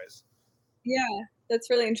a lot of ways. Yeah,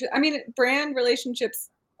 that's really interesting. I mean, brand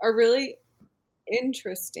relationships are really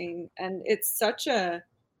interesting, and it's such a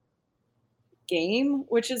game,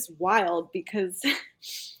 which is wild because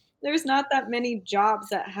there's not that many jobs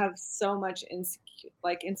that have so much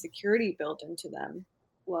insecurity built into them.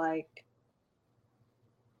 Like,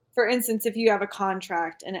 for instance, if you have a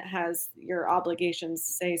contract and it has your obligations,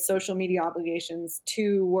 say social media obligations,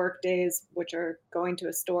 2 work days, which are going to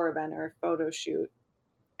a store event or a photo shoot,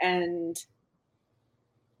 and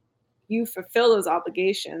you fulfill those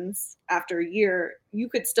obligations after a year, you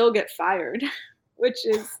could still get fired, which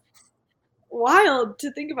is wild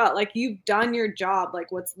to think about. Like, you've done your job,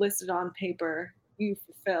 like what's listed on paper, you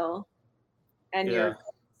fulfill, and Yeah.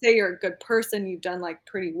 you're a good person, you've done like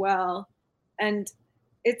pretty well, and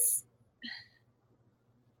it's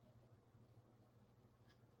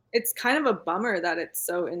kind of a bummer that it's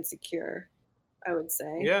so insecure, I would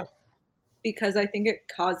say. Yeah. Because I think it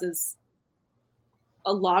causes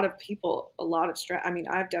a lot of people a lot of stress. I mean,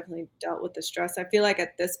 I've definitely dealt with the stress. I feel like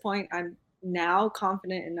at this point, I'm now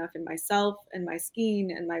confident enough in myself and my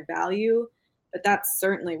skiing and my value, but that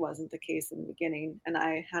certainly wasn't the case in the beginning. And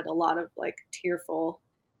I had a lot of like tearful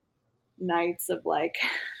nights of like,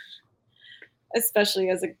 especially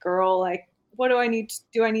as a girl, like, what do I need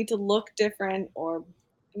to look different or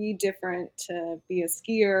be different to be a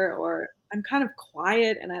skier? Or I'm kind of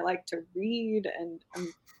quiet and I like to read and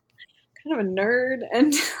I'm kind of a nerd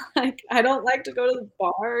and like I don't like to go to the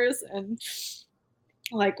bars, and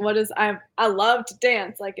like, I love to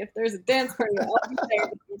dance. Like, if there's a dance party, I'll be there.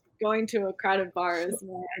 Going to a crowded bar is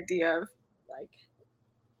my idea of like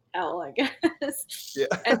hell, I guess. Yeah.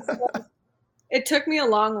 And so it took me a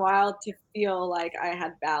long while to feel like I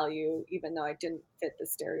had value, even though I didn't fit the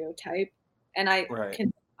stereotype. And I Right.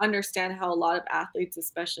 can understand how a lot of athletes,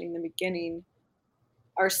 especially in the beginning,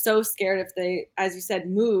 are so scared if they, as you said,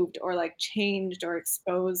 moved or like changed or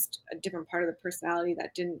exposed a different part of the personality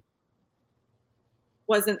that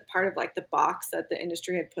wasn't part of like the box that the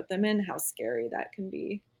industry had put them in, how scary that can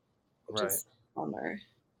be, which Right. is a bummer.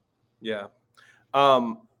 Yeah.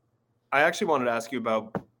 I actually wanted to ask you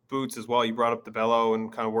about boots as well. You brought up DeBello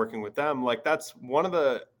and kind of working with them. Like that's one of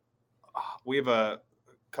the, we have a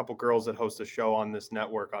couple girls that host a show on this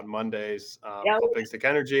network on Mondays Yeah. called Big Stick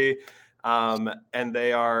Energy. And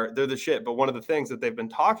they're the shit. But one of the things that they've been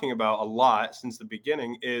talking about a lot since the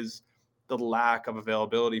beginning is the lack of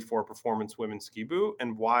availability for performance women's ski boot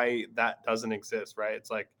and why that doesn't exist. Right.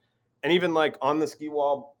 It's like, and even like on the ski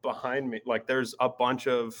wall behind me, like there's a bunch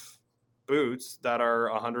of boots that are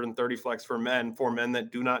 130 flex for men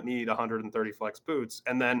that do not need 130 flex boots.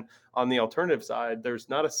 And then on the alternative side, there's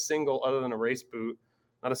not a single, other than a race boot,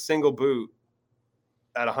 not a single boot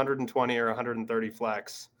at 120 or 130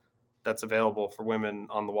 flex that's available for women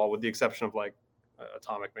on the wall, with the exception of like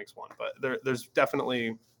Atomic makes one, but there's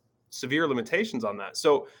definitely severe limitations on that.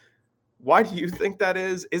 So why do you think that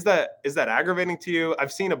is? Is that aggravating to you?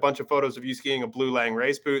 I've seen a bunch of photos of you skiing a Blue Lang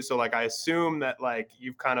race boot, so like I assume that like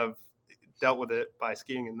you've kind of dealt with it by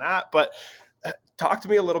skiing in that. But talk to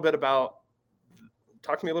me a little bit about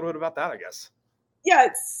that, I guess. Yeah,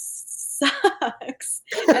 it sucks.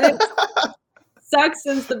 And it sucks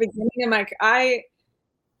since the beginning of I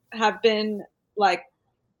have been like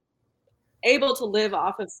able to live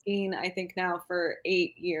off of skiing, I think now for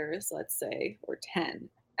 8 years, let's say, or 10,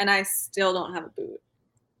 and I still don't have a boot.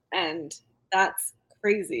 And that's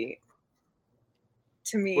crazy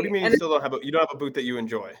to me. What do you mean and you still don't have you don't have a boot that you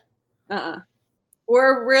enjoy?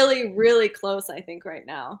 We're really, really close, I think, right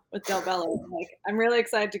now with Del Bello. Like, I'm really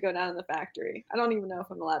excited to go down to the factory. I don't even know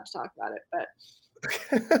if I'm allowed to talk about it, but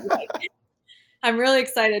like, I'm really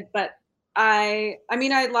excited. But I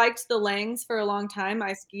mean, I liked the Langs for a long time.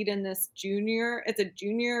 I skied in this it's a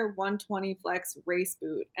junior 120 flex race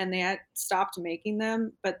boot, and they had stopped making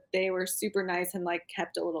them, but they were super nice and like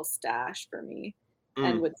kept a little stash for me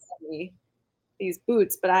and would send me these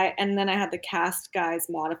boots. But and then I had the cast guys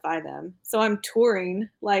modify them. So I'm touring,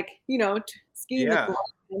 like, skiing the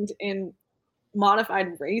grind in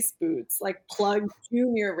modified race boots, like plug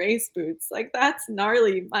junior race boots. Like, that's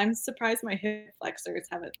gnarly. I'm surprised my hip flexors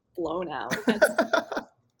haven't blown out.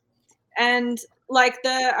 And like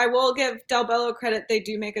I will give Del Bello credit, they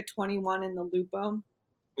do make a 21 in the Lupo.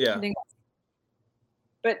 Yeah. I think.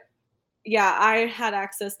 But yeah, I had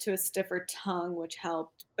access to a stiffer tongue, which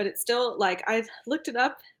helped. But it's still like, I looked it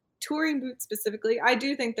up, touring boots specifically. I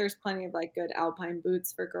do think there's plenty of like good alpine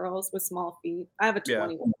boots for girls with small feet. I have a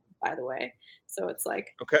 21, by the way, so it's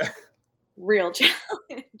like real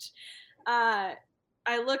challenge. I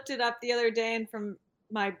looked it up the other day, and from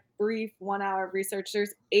my brief 1 hour of research,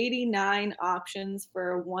 there's 89 options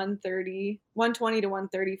for 120 to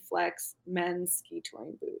 130 flex men's ski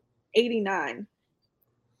touring boot. 89.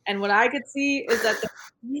 And what I could see is that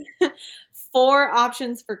the 4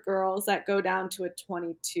 options for girls that go down to a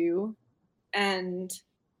 22. And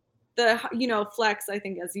the, flex, I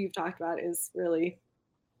think, as you've talked about, is really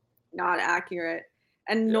not accurate.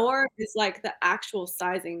 And nor is like the actual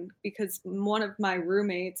sizing, because one of my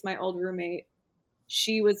roommates, my old roommate,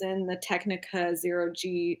 she was in the Technica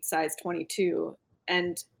 0G size 22,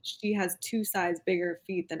 and she has 2 size bigger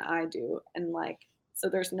feet than I do. And like, so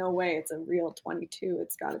there's no way it's a real 22.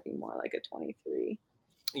 It's got to be more like a 23.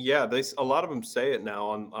 Yeah, a lot of them say it now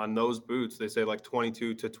on those boots. They say like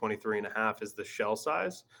 22 to 23 and a half is the shell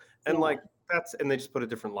size. And like and they just put a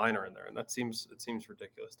different liner in there, and it seems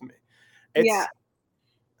ridiculous to me. Yeah.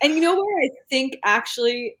 And you know where I think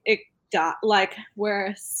actually like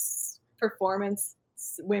where performance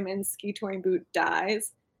women's ski touring boot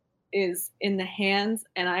dies is in the hands,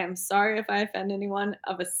 and I am sorry if I offend anyone,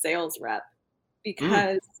 of a sales rep,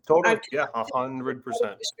 because totally, 100%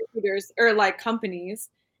 distributors or like companies,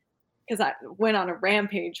 because I went on a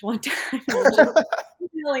rampage one time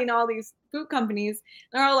emailing all these boot companies.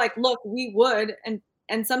 They're all like, look, we would,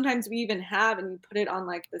 and sometimes we even have, and you put it on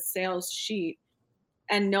like the sales sheet,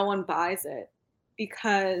 and no one buys it,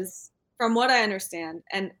 because from what I understand,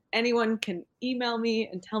 and anyone can email me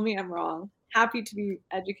and tell me I'm wrong, happy to be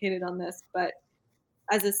educated on this, but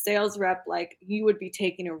as a sales rep, like, you would be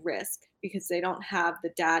taking a risk because they don't have the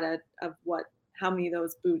data of how many of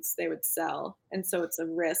those boots they would sell. And so it's a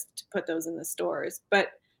risk to put those in the stores. But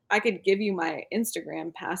I could give you my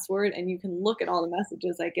Instagram password and you can look at all the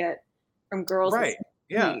messages I get from girls with Right.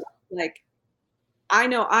 Yeah. feet. Like, I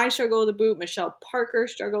know I struggle with a boot. Michelle Parker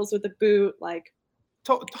struggles with a boot. Like,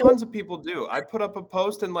 Tons of people do. I put up a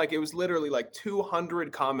post and like it was literally like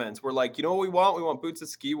 200 comments were like, you know what we want? We want boots that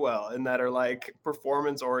ski well and that are like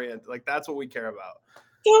performance oriented. Like that's what we care about.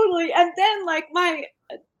 totally. And then like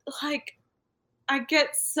I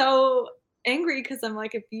get so angry because I'm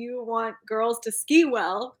like, if you want girls to ski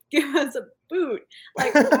well, give us a boot.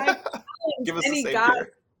 Like I challenge Give us the any same guy,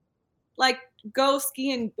 gear. like go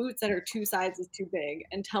ski in boots that are 2 sizes too big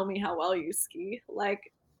and tell me how well you ski.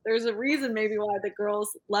 Like there's a reason maybe why the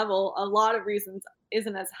girls level, a lot of reasons,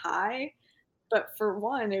 isn't as high. But for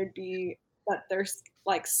one, it would be that they're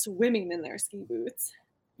like swimming in their ski boots.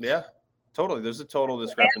 Yeah, totally. There's a total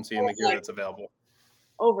discrepancy in the gear like that's available.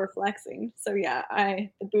 over flexing. So yeah,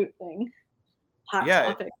 the boot thing, hot Yeah,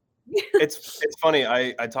 topic. it's funny.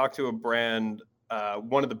 I talked to a brand,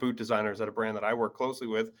 one of the boot designers at a brand that I work closely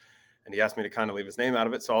with, and he asked me to kind of leave his name out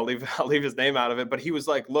of it. So I'll leave his name out of it. But he was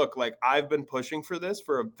like, look, like I've been pushing for this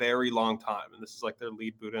for a very long time. And this is like their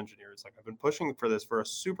lead boot engineer. It's like, I've been pushing for this for a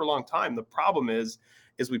super long time. The problem is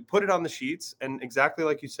we put it on the sheets and exactly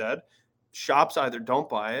like you said, shops either don't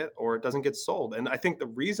buy it or it doesn't get sold. And I think the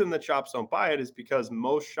reason that shops don't buy it is because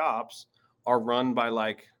most shops are run by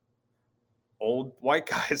like old white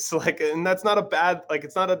guys. Like, and that's not a bad, like,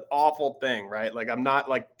 it's not an awful thing, right? Like, I'm not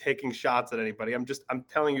like taking shots at anybody. I'm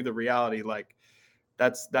telling you the reality. Like,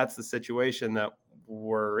 that's the situation that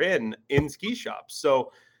we're in ski shops.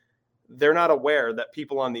 So they're not aware that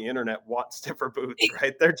people on the internet want stiffer boots,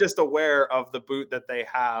 right? They're just aware of the boot that they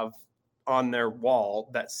have on their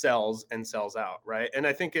wall that sells and sells out, right? And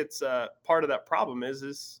I think it's part of that problem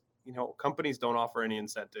is companies don't offer any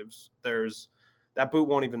incentives. That boot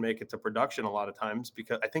won't even make it to production a lot of times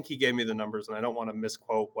because I think he gave me the numbers and I don't want to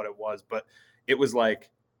misquote what it was, but it was like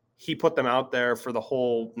he put them out there for the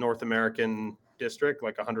whole North American district,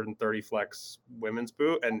 like 130 flex women's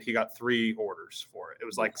boot, and he got 3 orders for it. It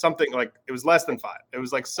was like something like it was less than 5. It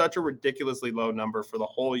was like such a ridiculously low number for the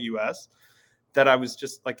whole US that I was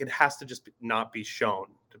just like, it has to just not be shown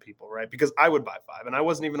to people, right? Because I would buy 5 and I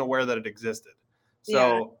wasn't even aware that it existed.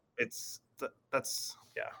 So that's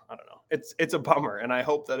yeah, I don't know. It's a bummer, and I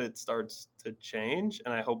hope that it starts to change,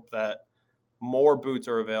 and I hope that more boots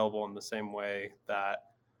are available in the same way that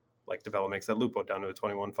like Devella makes that Lupo down to a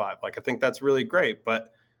 21.5. Like I think that's really great,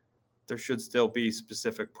 but there should still be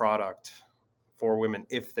specific product for women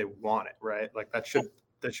if they want it, right? Like that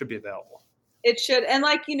should be available. It should. And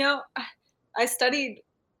like, I studied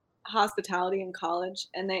hospitality in college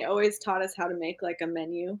and they always taught us how to make like a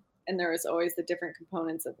menu. And there was always the different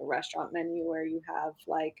components of the restaurant menu where you have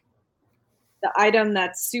like the item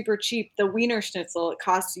that's super cheap, the Wiener Schnitzel. It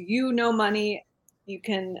costs you no money. You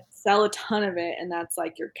can sell a ton of it, and that's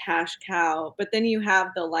like your cash cow. But then you have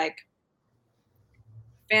the like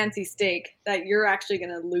fancy steak that you're actually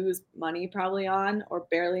going to lose money probably on or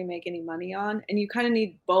barely make any money on. And you kind of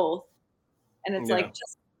need both. And it's like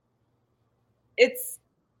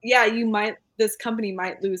this company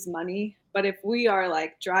might lose money. But if we are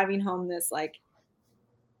like driving home this, like,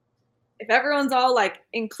 if everyone's all like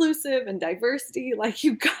inclusive and diversity, like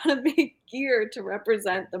you gotta make gear to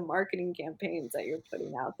represent the marketing campaigns that you're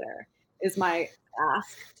putting out there is my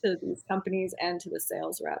ask to these companies and to the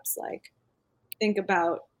sales reps. Like, think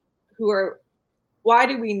about why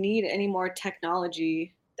do we need any more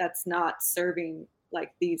technology that's not serving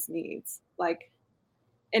like these needs? Like,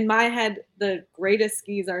 in my head, the greatest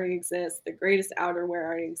skis already exist, the greatest outerwear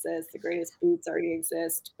already exists, the greatest boots already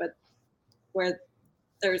exist, but where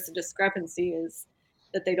there's a discrepancy is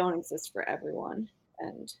that they don't exist for everyone.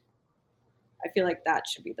 And I feel like that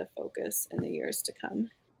should be the focus in the years to come.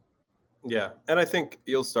 Yeah. And I think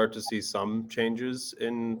you'll start to see some changes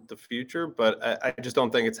in the future, but I just don't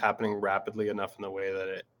think it's happening rapidly enough in the way that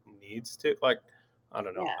it needs to. Like, I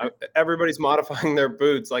don't know. Yeah. Everybody's modifying their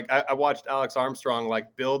boots. Like I watched Alex Armstrong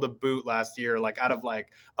like build a boot last year, like out of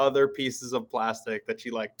like other pieces of plastic that she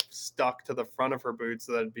like stuck to the front of her boot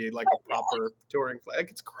so that it'd be like a proper touring flag. Like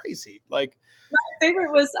it's crazy. Like my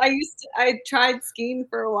favorite was I tried skiing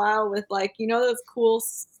for a while with like, those cool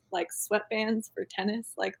like sweatbands for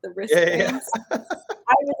tennis, like the wristbands. Yeah.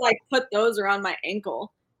 I would like put those around my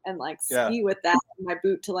ankle and like ski with that in my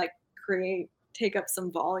boot to like take up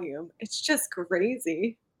some volume. It's just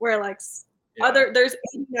crazy where like there's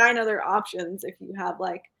 89 other options if you have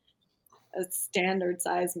like a standard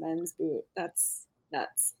size men's boot. That's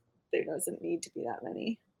nuts. There doesn't need to be that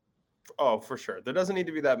many. Oh, for sure. There doesn't need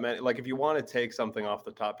to be that many. Like, if you want to take something off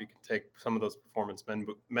the top, you can take some of those performance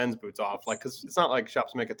men's boots off. Like, because it's not like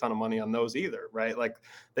shops make a ton of money on those either, right? Like,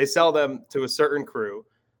 they sell them to a certain crew.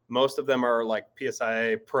 Most of them are like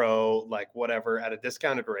PSIA Pro, like whatever, at a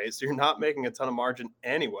discounted rate. So you're not making a ton of margin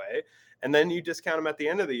anyway. And then you discount them at the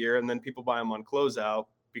end of the year, and then people buy them on closeout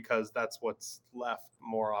because that's what's left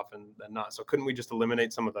more often than not. So couldn't we just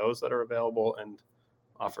eliminate some of those that are available and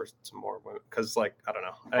offer some more? Because, like, I don't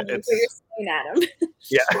know, That's what you're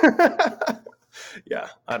yeah. saying, Yeah,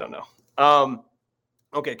 I don't know.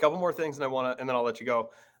 Okay, a couple more things, and then I'll let you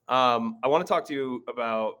go. I want to talk to you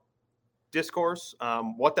about discourse,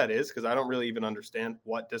 what that is, because I don't really even understand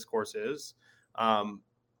what discourse is.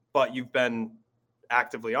 But you've been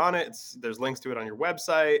actively on it. There's links to it on your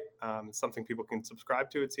website. It's something people can subscribe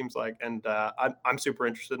to, it seems like. And I'm super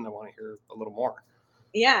interested, and I want to hear a little more.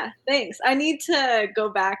 Yeah, thanks. I need to go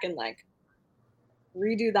back and like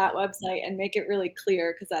redo that website and make it really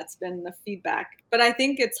clear, because that's been the feedback. But I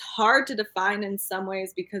think it's hard to define in some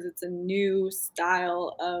ways because it's a new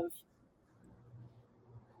style of,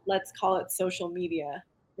 let's call it social media,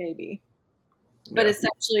 maybe. But Yeah.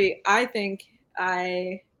 essentially, I think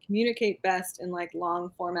I communicate best in like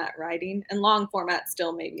long format writing, and long format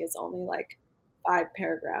still maybe is only like 5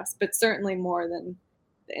 paragraphs, but certainly more than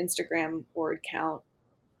the Instagram word count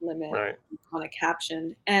limit Right. on a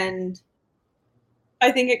caption. And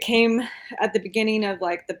I think it came at the beginning of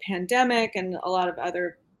like the pandemic and a lot of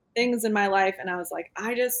other things in my life. And I was like,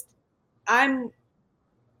 I'm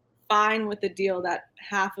fine with the deal that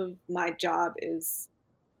half of my job is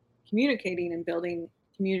communicating and building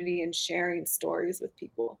community and sharing stories with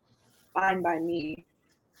people. Fine by me.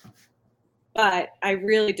 But I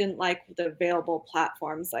really didn't like the available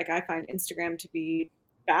platforms. Like, I find Instagram to be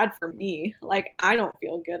bad for me. Like, I don't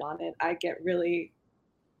feel good on it. I get really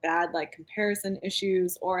bad like comparison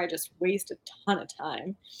issues, or I just waste a ton of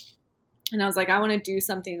time. And I was like, I want to do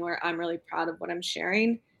something where I'm really proud of what I'm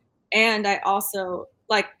sharing. And I also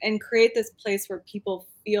like, and create this place where people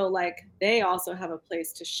feel like they also have a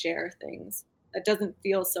place to share things that doesn't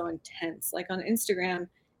feel so intense. Like on Instagram,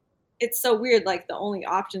 it's so weird. Like, the only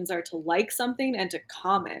options are to like something and to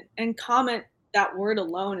comment. And comment, that word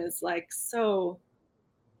alone is like so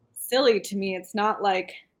silly to me. It's not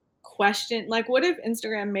like question. Like, what if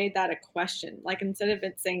Instagram made that a question? Like, instead of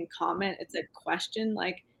it saying comment, it said question.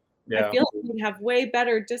 Like, I Yeah. feel like we'd have way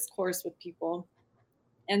better discourse with people.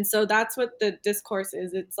 And so that's what the discourse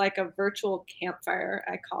is. It's like a virtual campfire,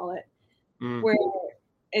 I call it, Mm. where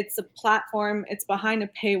it's a platform. It's behind a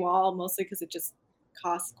paywall, mostly because it just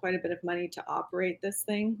costs quite a bit of money to operate this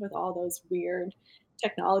thing with all those weird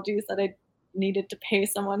technologies that I needed to pay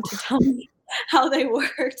someone to tell me how they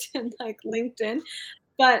worked, and like LinkedIn.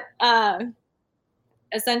 But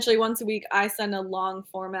essentially, once a week, I send a long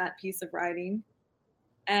format piece of writing,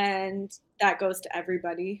 and that goes to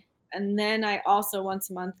everybody. And then I also once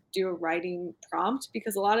a month do a writing prompt,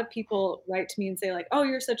 because a lot of people write to me and say like, "Oh,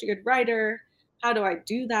 you're such a good writer. How do I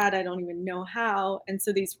do that? I don't even know how." And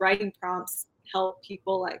so these writing prompts help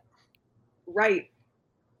people like write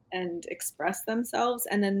and express themselves,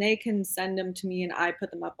 and then they can send them to me and I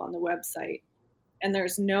put them up on the website. And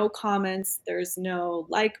there's no comments, there's no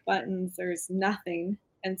like buttons, there's nothing.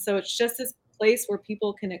 And so it's just this place where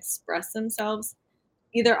people can express themselves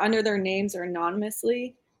either under their names or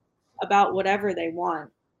anonymously about whatever they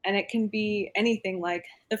want. And it can be anything. Like,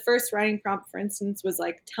 the first writing prompt, for instance, was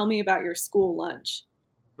like, "Tell me about your school lunch."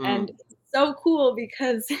 Mm. And it's so cool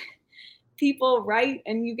because people write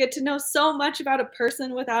and you get to know so much about a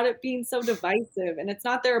person without it being so divisive. And it's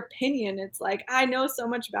not their opinion. It's like, I know so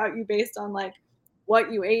much about you based on like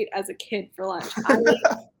what you ate as a kid for lunch. I ate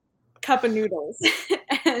a cup of noodles.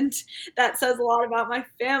 And that says a lot about my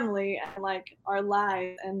family and like our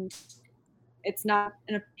lives. And it's not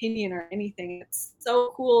an opinion or anything. It's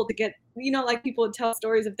so cool to get, like, people would tell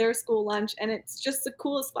stories of their school lunch, and it's just the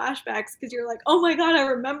coolest flashbacks, because you're like, oh my God, I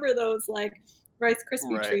remember those, like Rice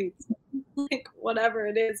Krispie Right. treats, like whatever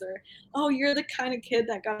it is. Or, oh, you're the kind of kid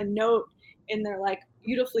that got a note in their like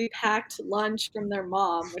beautifully packed lunch from their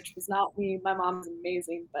mom, which was not me. My mom's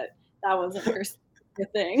amazing, but that wasn't her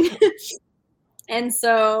thing. And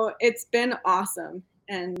so it's been awesome.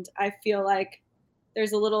 And I feel like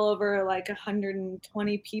there's a little over like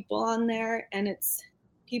 120 people on there, and it's,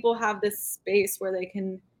 people have this space where they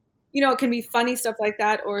can, it can be funny stuff like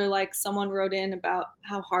that, or like someone wrote in about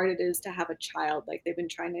how hard it is to have a child. Like, they've been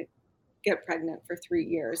trying to get pregnant for 3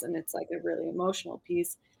 years, and it's like a really emotional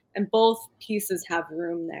piece. And both pieces have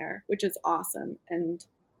room there, which is awesome. And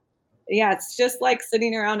yeah, it's just like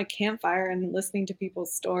sitting around a campfire and listening to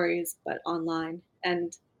people's stories, but online.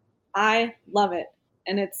 And I love it.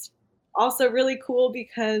 And it's also really cool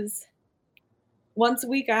because once a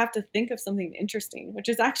week I have to think of something interesting, which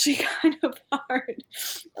is actually kind of hard.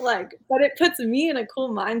 Like, but it puts me in a cool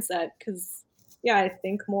mindset because, yeah, I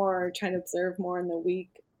think more, try to observe more in the week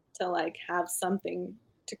to like have something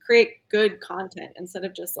to create good content instead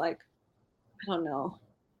of just like, I don't know,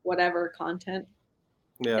 whatever content.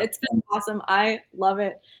 Yeah. It's been awesome. I love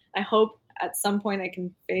it. I hope at some point I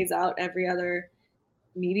can phase out every other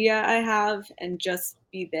media I have and just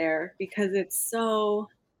be there because it's so,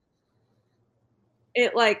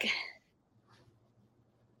 it like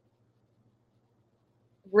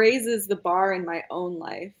raises the bar in my own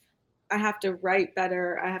life. I have to write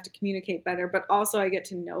better, I have to communicate better, but also I get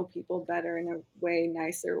to know people better in a way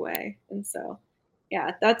nicer way. And so,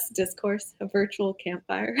 yeah, that's Discourse, a virtual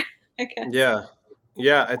campfire, I guess. Yeah.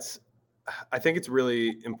 Yeah. I think it's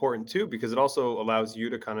really important too, because it also allows you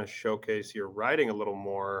to kind of showcase your writing a little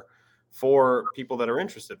more for people that are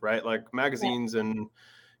interested, right? Like Yeah. magazines and,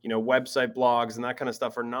 website blogs and that kind of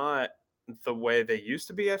stuff are not the way they used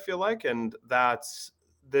to be, I feel like. And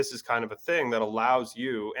this is kind of a thing that allows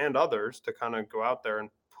you and others to kind of go out there and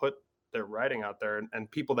put their writing out there, and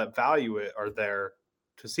people that value it are there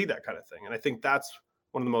to see that kind of thing. And I think that's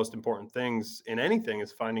one of the most important things in anything,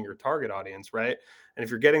 is finding your target audience, right? And if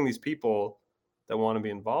you're getting these people that want to be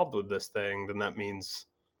involved with this thing, then that means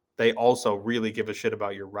they also really give a shit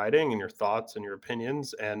about your writing and your thoughts and your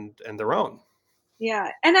opinions and their own.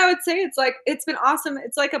 Yeah, and I would say it's like it's been awesome.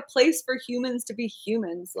 It's like a place for humans to be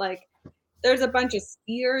humans. Like there's a bunch of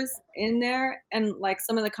skiers in there and like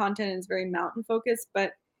some of the content is very mountain focused,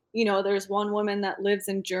 but there's one woman that lives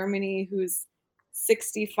in Germany who's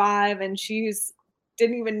 65 and she's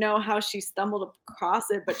didn't even know how she stumbled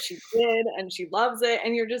across it, but she did and she loves it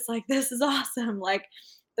and you're just like this is awesome. Like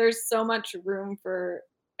there's so much room for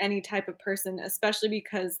any type of person, especially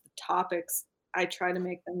because the topics I try to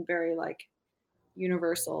make them very like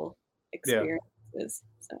universal Yeah. experiences.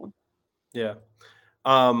 So Yeah.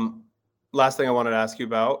 Um, Last thing I wanted to ask you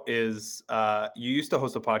about is you used to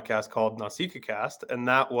host a podcast called Nausicaa Cast, and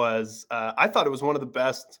that was I thought it was one of the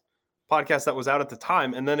best podcasts that was out at the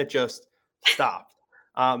time, and then it just stopped.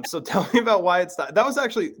 So tell me about why it stopped. That was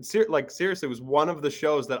actually seriously was one of the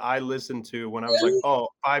shows that I listened to when I was like, really,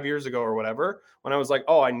 5 years ago or whatever. When I was like,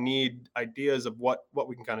 I need ideas of what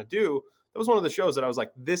we can kind of do. That was one of the shows that I was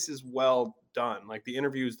like, this is well done. Like the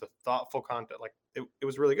interviews, the thoughtful content, like it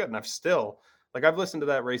was really good. And I've listened to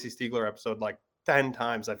that Racy Stiegler episode like 10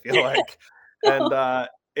 times, I feel like. And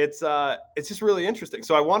it's just really interesting.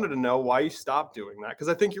 So I wanted to know why you stopped doing that, because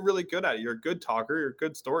I think you're really good at it. You're a good talker, you're a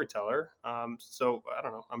good storyteller. So I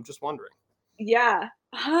don't know. I'm just wondering. yeah.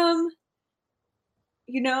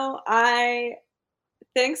 I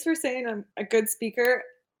thanks for saying I'm a good speaker.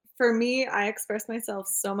 For me, I express myself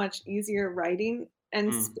so much easier writing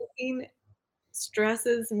and Mm. speaking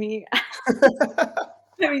stresses me.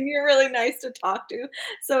 I mean, you're really nice to talk to,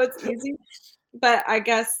 so it's easy. But I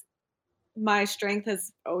guess my strength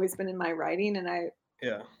has always been in my writing, and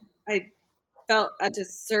Yeah. I felt at a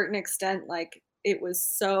certain extent like it was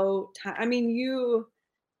so I mean,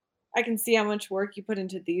 I can see how much work you put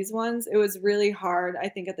into these ones. It was really hard, I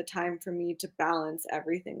think, at the time for me to balance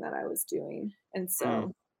everything that I was doing. And Mm.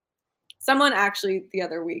 so someone actually the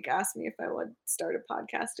other week asked me if I would start a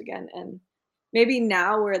podcast again. And maybe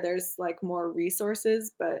now where there's like more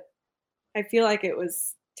resources, but I feel like it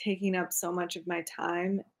was taking up so much of my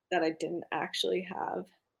time that I didn't actually have.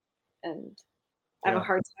 And I have a Yeah.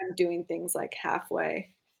 hard time doing things like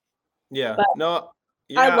halfway. Yeah. But No, I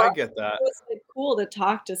yeah, I love get that. it was like cool to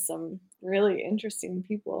talk to some really interesting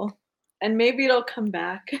people. And maybe it'll come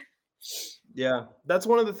back. Yeah, that's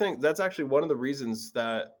one of the things. That's actually one of the reasons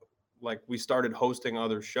that like we started hosting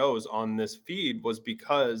other shows on this feed, was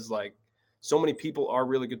because like so many people are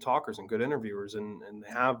really good talkers and good interviewers, and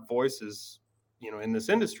have voices, in this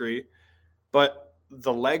industry, but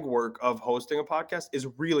the legwork of hosting a podcast is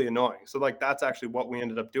really annoying. So like that's actually what we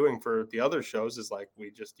ended up doing for the other shows, is like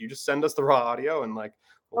you just send us the raw audio, and like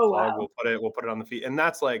Oh wow. we'll put it on the feed. And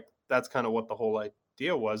that's kind of what the whole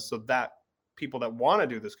idea was, so that people that want to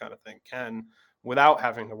do this kind of thing can, without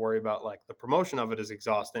having to worry about like the promotion of it is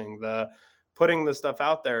exhausting, the putting the stuff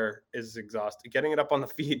out there is exhausting, getting it up on the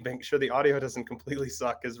feed, making sure the audio doesn't completely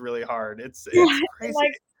suck is really hard. Yeah, It's and, crazy.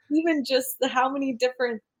 like, even just how many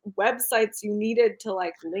different websites you needed to,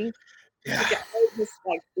 like, link to Yeah. get this,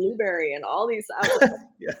 like, Blueberry and all these I was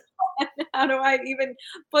Yeah. like, "How do I even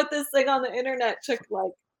put this thing on the internet?" Took,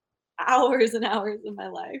 like, hours and hours of my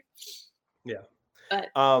life. Yeah. But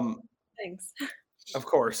Um, thanks. of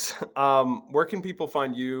course. Where can people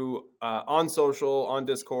find you on social, on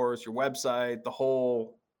Discourse, your website, the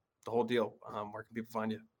whole deal? Where can people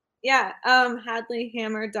find you? Yeah,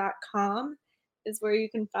 hadleyhammer.com is where you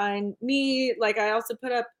can find me. Like, I also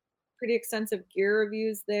put up pretty extensive gear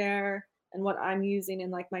reviews there and what I'm using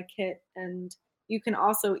in like my kit. And you can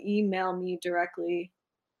also email me directly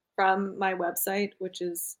from my website, which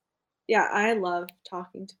is, yeah, I love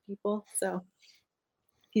talking to people. So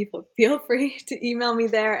people feel free to email me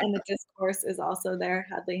there. And the discourse is also there,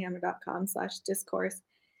 hadleyhammer.com/discourse.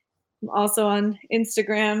 I'm also on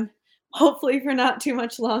Instagram, hopefully for not too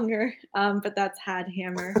much longer, but that's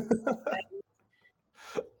Hadhammer.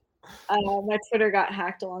 My Twitter got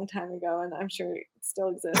hacked a long time ago, and I'm sure it still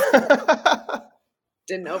exists.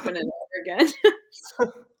 Didn't open it ever again.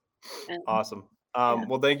 Awesome. Yeah.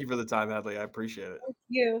 Well, thank you for the time, Hadley. I appreciate it. Thank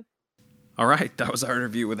you. All right, that was our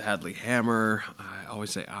interview with Hadley Hammer. I always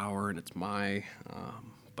say our, and it's my,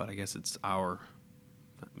 but I guess it's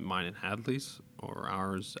mine and Hadley's, or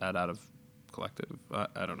ours out of collective.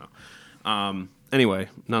 I don't know. Anyway,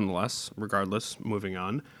 nonetheless, regardless, moving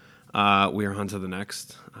on. We are on to the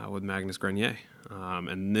next with Magnus Grenier.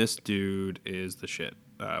 And this dude is the shit.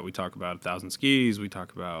 We talk about 1,000 skis. We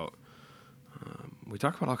talk about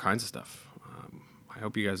all kinds of stuff. I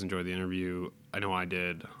hope you guys enjoyed the interview. I know I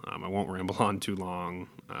did. I won't ramble on too long.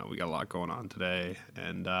 We got a lot going on today,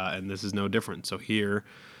 and this is no different. So here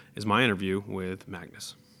is my interview with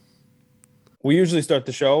Magnus. We usually start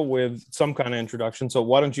the show with some kind of introduction. So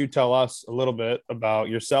why don't you tell us a little bit about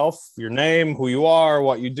yourself, your name, who you are,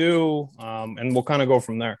 what you do, and we'll kind of go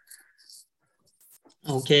from there.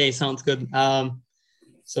 Okay, sounds good.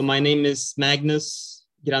 So my name is Magnus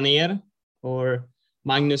Grenier, or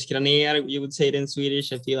Magnus Grenier. You would say it in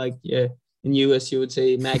Swedish. I feel like in US you would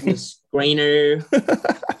say Magnus Grenier.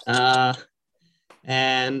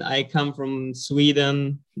 And I come from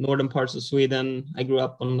Sweden, northern parts of Sweden. I grew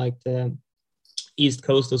up on like the east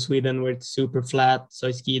coast of Sweden where it's super flat. So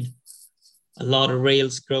I skied a lot of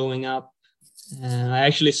rails growing up. I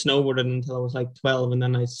actually snowboarded until I was like 12, and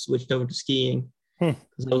then I switched over to skiing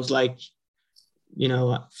because I was like,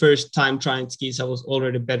 first time trying skis, I was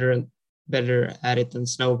already better at it than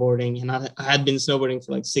snowboarding. And I had been snowboarding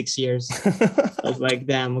for like 6 years. I was like,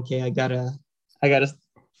 damn, okay, I gotta.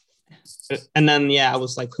 And then, I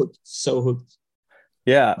was like hooked, so hooked.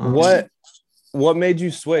 Yeah. What made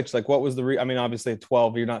you switch? Like, what was the obviously at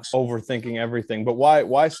 12, you're not overthinking everything, but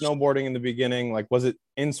why snowboarding in the beginning? Like, was it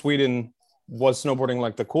in Sweden? Was snowboarding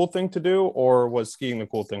like the cool thing to do, or was skiing the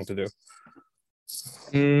cool thing to do?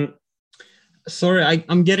 Sorry,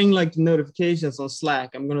 I'm getting like notifications on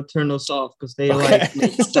Slack. I'm gonna turn those off because they like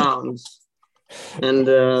make sounds. And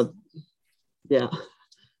I'll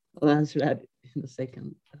answer that in a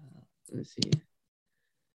second. Let me see.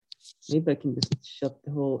 Maybe I can just shut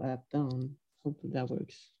the whole app down. Hopefully that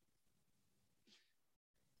works.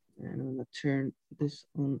 And I'm gonna turn this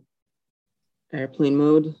on airplane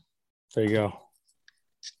mode. There you go.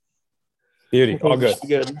 Beauty. All good.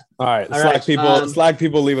 Good. All right. Slack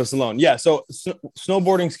people, leave us alone. Yeah. So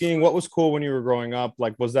snowboarding, skiing, what was cool when you were growing up?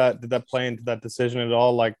 Like, did that play into that decision at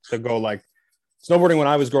all? Like, to go like snowboarding when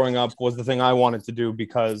I was growing up was the thing I wanted to do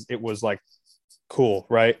because it was like cool.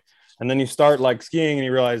 Right. And then you start like skiing and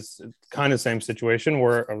you realize it's kind of same situation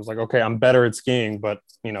where I was like, okay, I'm better at skiing, but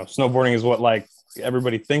snowboarding is what like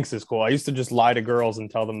everybody thinks is cool. I used to just lie to girls and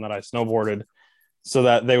tell them that I snowboarded so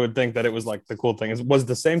that they would think that it was like the cool thing. Was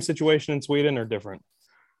the same situation in Sweden or different?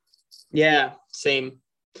 Yeah, same.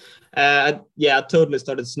 I totally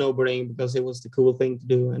started snowboarding because it was the cool thing to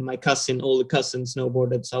do. And my older cousin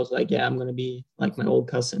snowboarded. So I was like, yeah, I'm going to be like my old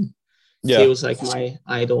cousin. Yeah. So he was like my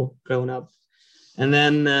idol growing up. And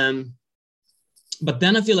then, but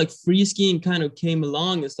then I feel like free skiing kind of came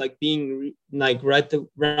along. It's like being like right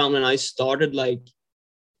around when I started, like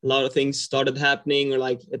a lot of things started happening, or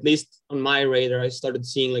like at least on my radar, I started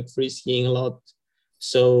seeing like free skiing a lot.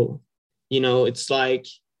 So, it's like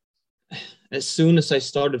as soon as I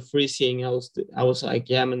started free skiing, I was like,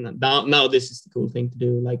 yeah, man, now this is the cool thing to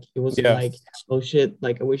do. Like it wasn't like, oh shit,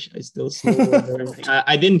 like I wish I still snowboard or anything.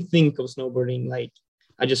 I didn't think of snowboarding like.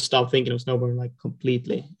 I just stopped thinking of snowboarding like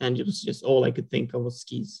completely, and it was just all I could think of was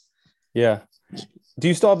skis. Yeah. Do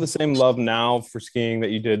you still have the same love now for skiing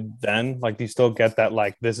that you did then? Like, do you still get that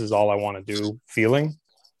like this is all I want to do feeling?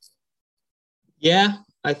 Yeah,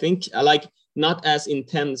 I think I like not as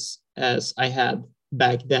intense as I had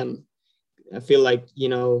back then. I feel like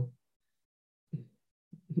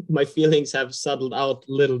my feelings have settled out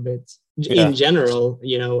a little bit in general.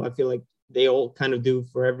 I feel like they all kind of do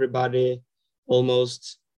for everybody.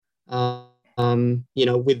 Almost,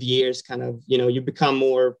 with years, kind of, you become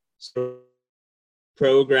more sort of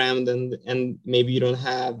programmed and maybe you don't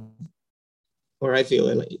have, or I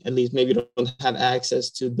feel like, at least maybe you don't have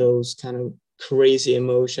access to those kind of crazy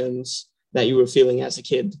emotions that you were feeling as a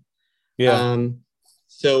kid.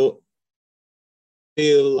 So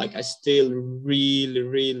feel like I still really,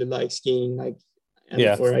 really like skiing, like,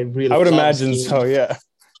 or I really I would love imagine skiing. so.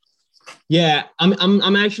 Yeah,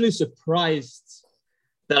 I'm actually surprised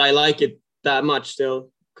that I like it that much still,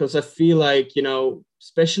 because I feel like, you know,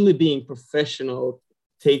 especially being professional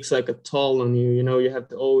takes like a toll on you. You know, you have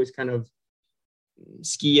to always kind of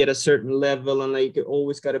ski at a certain level, and like you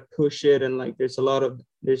always got to push it, and like there's a lot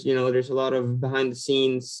of behind the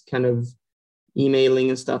scenes kind of emailing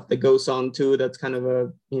and stuff that goes on too. That's kind of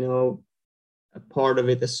a, you know, a part of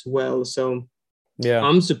it as well. So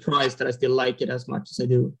I'm surprised that I still like it as much as I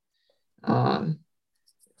do.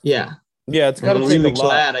 It's got to I'm take really a lot.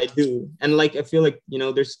 glad I do. And like I feel like, you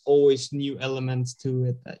know, there's always new elements to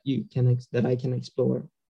it that I can explore.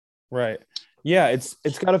 Right. Yeah, it's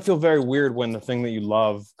got to feel very weird when the thing that you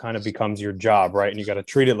love kind of becomes your job, right? And you got to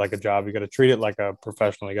treat it like a job. You got to treat it like a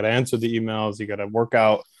professional. You got to answer the emails. You got to work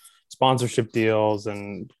out sponsorship deals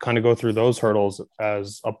and kind of go through those hurdles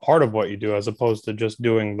as a part of what you do, as opposed to just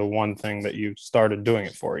doing the one thing that you started doing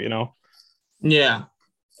it for, you know? Yeah,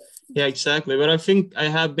 exactly. But I think I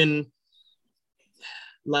have been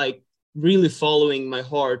like really following my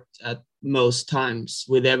heart at most times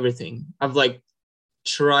with everything. I've like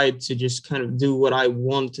tried to just kind of do what I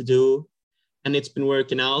want to do, and it's been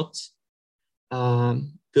working out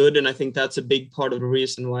good. And I think that's a big part of the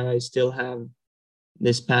reason why I still have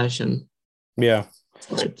this passion. Yeah.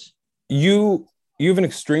 Right. You have an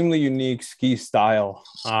extremely unique ski style.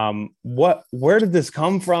 Where did this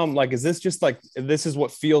come from? Like, is this just like, this is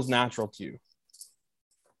what feels natural to you?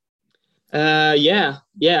 Yeah.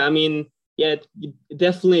 I mean, it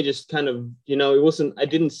definitely just kind of, you know, I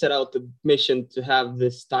didn't set out the mission to have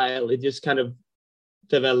this style. It just kind of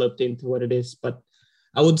developed into what it is. But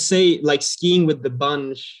I would say like skiing with the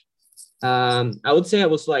bunch, I would say I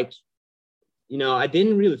was like, you know, I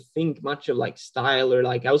didn't really think much of like style, or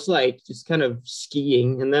like I was like just kind of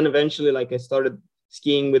skiing. And then eventually like I started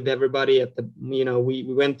skiing with everybody at the, you know, we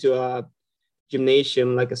went to a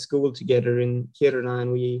gymnasium, like a school together in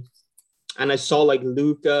Kiruna, and I saw like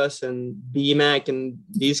Lucas and BMAC, and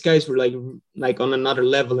these guys were like on another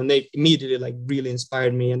level, and they immediately like really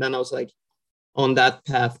inspired me. And then I was like on that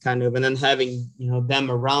path kind of, and then having, you know, them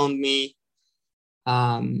around me,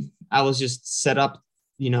 I was just set up,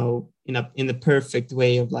 you know, in the perfect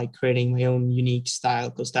way of like creating my own unique style,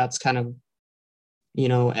 because that's kind of, you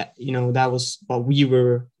know, that was what we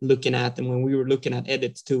were looking at. And when we were looking at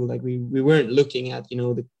edits too, like we weren't looking at, you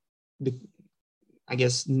know, the I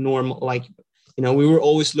guess normal, like, you know, we were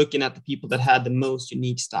always looking at the people that had the most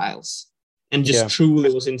unique styles, and just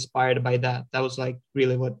truly was inspired by that. That was like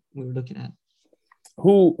really what we were looking at.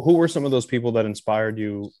 Who were some of those people that inspired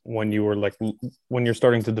you when you were like, when you're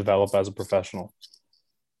starting to develop as a professional?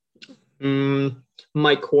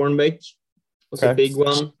 Mike Hornbeck was a big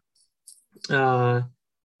one.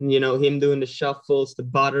 You know, him doing the shuffles, the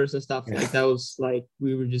butters and stuff, like that was like,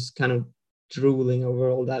 we were just kind of drooling over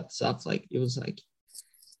all that stuff. Like it was like,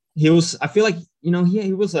 I feel like, you know,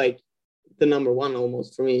 he was like the number one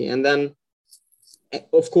almost for me. And then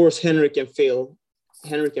of course Henrik and Phil,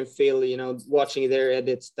 you know, watching their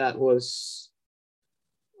edits, that was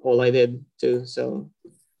all I did too. So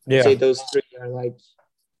I'd say those three are like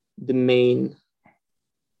the main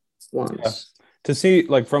ones. To see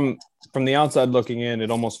like from the outside looking in,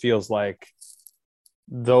 it almost feels like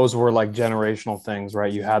those were like generational things,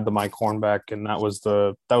 right? You had the Mike Hornbeck, and that was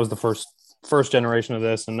the first generation of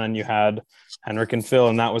this, and then you had Henrik and Phil,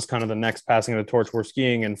 and that was kind of the next passing of the torch, where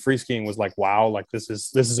skiing and free skiing was like, wow, like this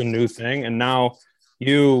is a new thing. And now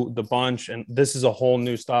you, the bunch, and this is a whole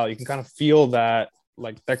new style. You can kind of feel that,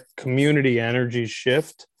 like that community energy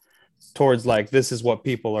shift towards like, this is what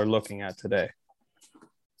people are looking at today.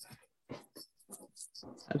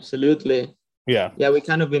 Absolutely. Yeah, we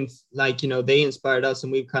kind of been like, you know, they inspired us,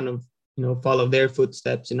 and we've kind of, you know, followed their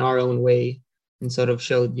footsteps in our own way, and sort of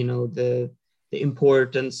showed, you know, the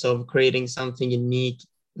importance of creating something unique,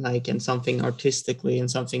 like, and something artistically, and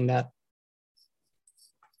something that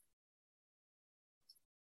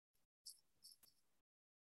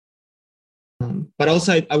but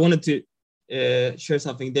also I wanted to share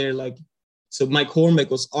something there, like, so Mike Hornbeck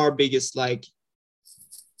was our biggest, like,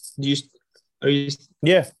 are you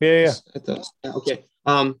yeah. I thought, okay.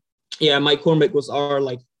 Mike Hornbeck was our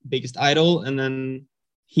like biggest idol, and then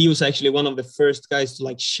he was actually one of the first guys to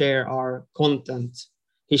like share our content.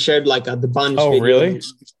 He shared like the bunch video really?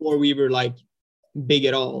 Before we were like big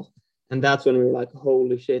at all, and that's when we were like,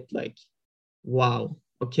 holy shit, like, wow,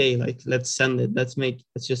 okay, like let's send it, let's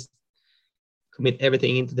just commit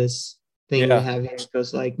everything into this thing we have here,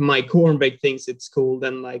 because like Mike Hornbeck thinks it's cool,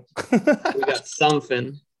 then like we got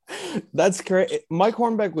something. That's great. Mike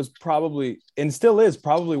Hornbeck was probably, and still is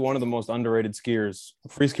probably, one of the most underrated skiers,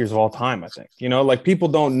 free skiers of all time, I think. You know, like people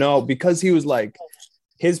don't know, because he was like,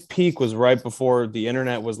 his peak was right before the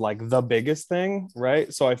internet was like the biggest thing,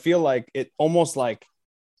 right? So I feel like it almost like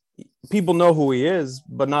people know who he is,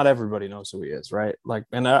 but not everybody knows who he is, right? Like,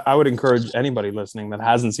 and I would encourage anybody listening that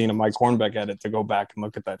hasn't seen a Mike Hornbeck edit to go back and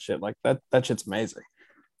look at that shit. Like that shit's amazing.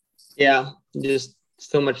 Yeah, just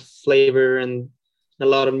so much flavor and a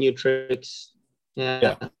lot of new tricks.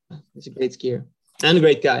 Yeah. He's a great skier and a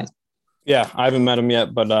great guy. Yeah, I haven't met him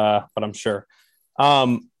yet, but I'm sure.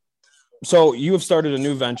 So you have started a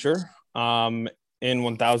new venture in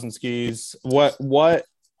 1000 Skis. What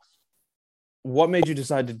made you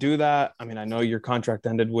decide to do that? I mean, I know your contract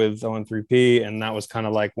ended with ON3P, and that was kind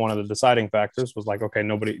of like one of the deciding factors, was like, okay,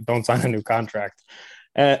 don't sign a new contract.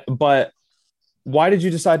 But why did you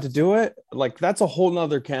decide to do it? Like, that's a whole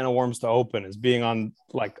nother can of worms to open, is being on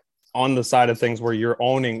the side of things where you're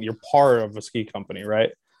part of a ski company,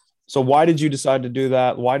 right? So why did you decide to do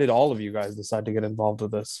that? Why did all of you guys decide to get involved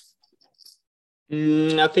with this?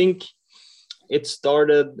 I think it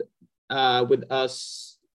started with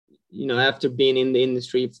us, you know, after being in the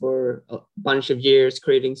industry for a bunch of years,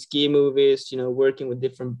 creating ski movies, you know, working with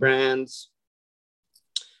different brands.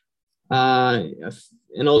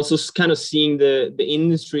 And also kind of seeing the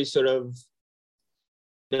industry sort of,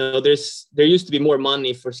 you know, there used to be more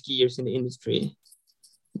money for skiers in the industry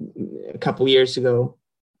a couple years ago,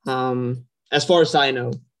 as far as I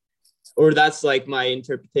know, or that's like my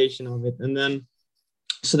interpretation of it. And then,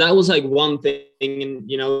 so that was like one thing, and,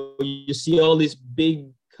 you know, you see all these big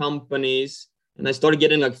companies, and I started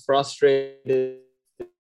getting like frustrated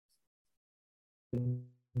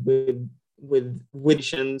with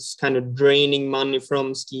kind of draining money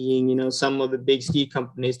from skiing. You know, some of the big ski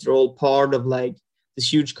companies, they're all part of like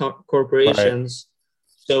these huge corporations.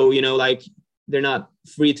 Right. So, you know, like they're not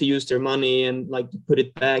free to use their money and like to put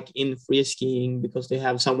it back in free skiing, because they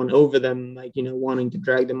have someone over them, like, you know, wanting to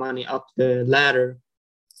drag the money up the ladder.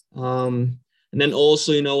 And then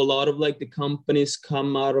also, you know, a lot of like the companies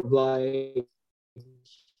come out of like,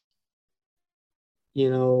 you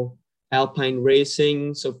know, alpine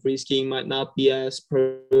racing, so free skiing might not be as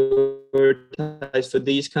prioritized for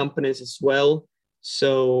these companies as well.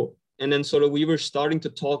 So, and then sort of we were starting to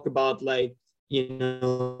talk about like, you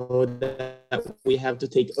know, that we have to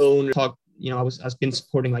take ownership. You know, I've been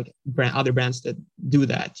supporting like other brands that do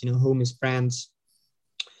that, you know, Homies brands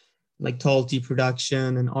like Talty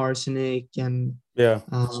Production and Arsenic and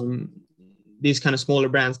these kind of smaller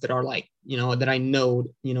brands that are like, you know, that I know,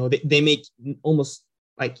 you know, they make almost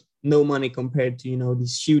like no money compared to, you know,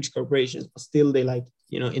 these huge corporations, but still they like,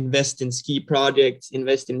 you know, invest in ski projects,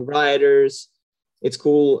 invest in riders. It's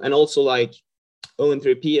cool. And also like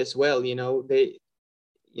ON3P as well, you know, they've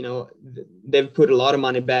put a lot of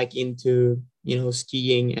money back into, you know,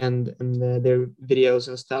 skiing and their videos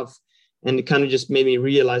and stuff. And it kind of just made me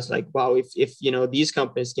realize like, wow, if, you know, these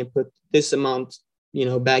companies can put this amount, you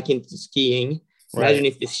know, back into skiing, right. Imagine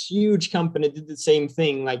if this huge company did the same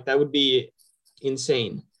thing, like that would be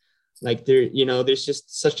insane. Like there, you know, there's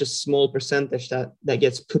just such a small percentage that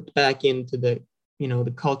gets put back into the, you know,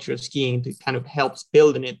 the culture of skiing to kind of helps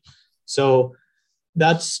building it. So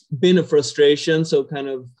that's been a frustration. So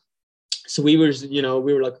we were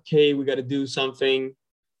like, okay, we got to do something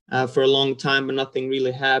for a long time, but nothing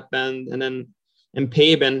really happened. And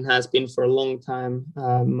Peben has been for a long time.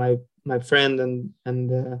 My friend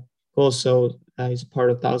and also he's a part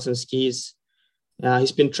of 1000 Skis.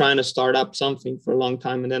 He's been trying to start up something for a long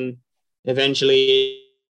time, and then eventually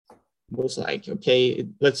was like, okay,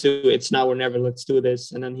 let's do it. It's now or never. Let's do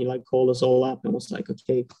this. And then he like called us all up and was like,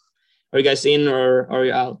 okay, are you guys in or are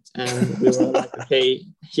you out? And we were like, okay,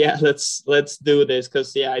 yeah, let's do this.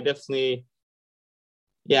 Cause yeah, I definitely,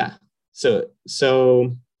 yeah. So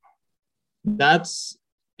that's,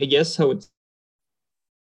 I guess, how it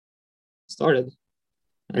started.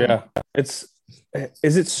 Yeah. Is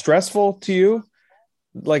it stressful to you?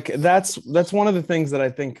 Like that's one of the things that I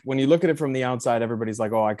think when you look at it from the outside, everybody's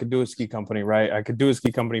like, oh, I could do a ski company, right? I could do a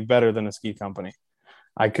ski company better than a ski company.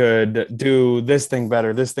 I could do this thing better.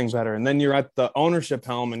 And then you're at the ownership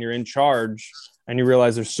helm and you're in charge and you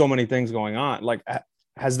realize there's so many things going on. Like,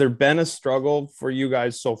 has there been a struggle for you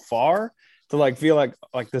guys so far to like feel like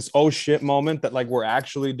this oh shit moment that like we're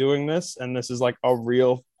actually doing this and this is like a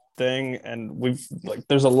real thing and we've like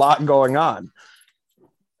there's a lot going on?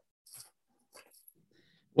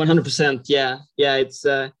 100%. Yeah. It's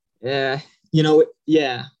you know,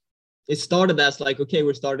 yeah. It started as like, okay,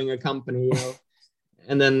 we're starting a company, you know,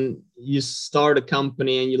 then you start a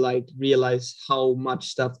company and you like realize how much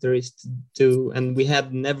stuff there is to do. And we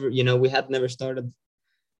had never started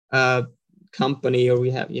a company, or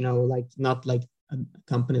we have, like not like a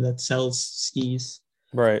company that sells skis.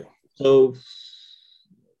 Right. So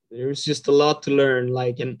there's just a lot to learn,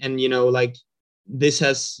 like, and like this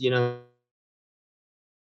has,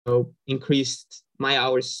 increased my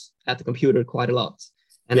hours at the computer quite a lot,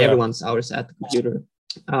 and everyone's hours at the computer.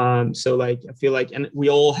 So like, I feel like, and we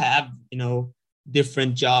all have,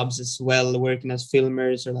 different jobs as well, working as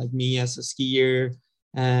filmers, or like me as a skier.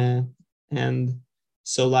 And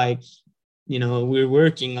so like, we're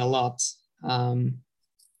working a lot.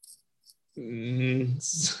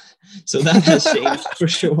 So that has changed for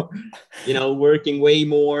sure, working way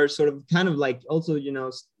more, sort of kind of like also,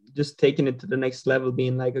 just taking it to the next level,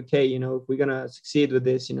 being like, okay, if we're going to succeed with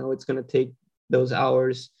this, it's going to take those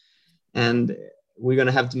hours, and we're going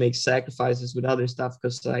to have to make sacrifices with other stuff,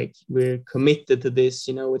 because like we're committed to this.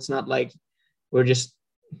 It's not like we're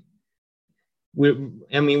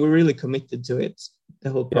really committed to it, the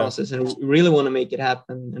whole process, and we really want to make it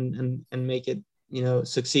happen and make it,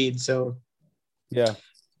 succeed. So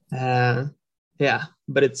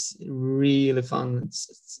but it's really fun.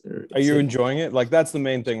 Are you enjoying it? Like, that's the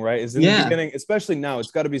main thing, right? Is in the beginning, especially now,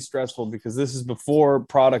 it's got to be stressful, because this is before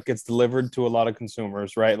product gets delivered to a lot of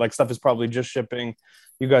consumers, right? Like, stuff is probably just shipping.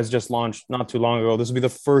 You guys just launched not too long ago. This will be the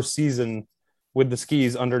first season with the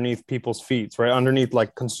skis underneath people's feet, right? Underneath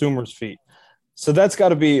like consumers' feet. So that's got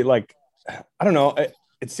to be like, I don't know.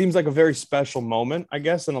 It seems like a very special moment, I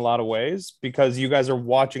guess, in a lot of ways, because you guys are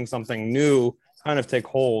watching something new kind of take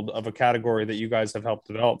hold of a category that you guys have helped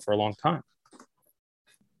develop for a long time.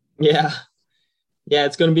 Yeah,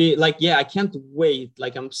 it's going to be like, I can't wait.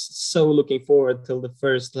 Like, I'm so looking forward till the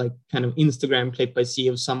first like kind of Instagram clip I see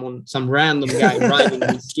of some random guy riding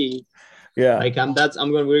his ski. Yeah, like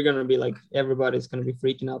we're going to be like, everybody's going to be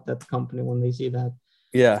freaking out at the company when they see that.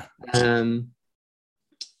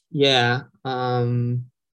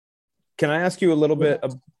 Can I ask you a little bit?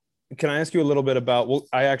 About? Well,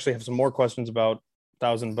 I actually have some more questions about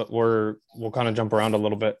 1,000, but we'll kind of jump around a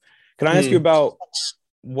little bit. Can I ask you about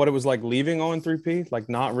what it was like leaving ON3P, like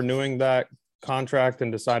not renewing that contract and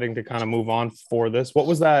deciding to kind of move on for this? What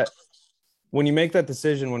was that when you make that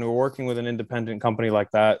decision, when you're working with an independent company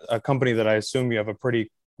like that, a company that I assume you have a pretty,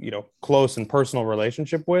 close and personal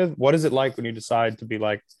relationship with? What is it like when you decide to be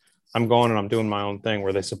like, I'm going and I'm doing my own thing?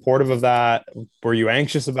 Were they supportive of that? Were you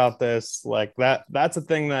anxious about this? Like that's a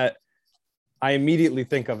thing that I immediately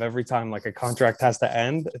think of every time like a contract has to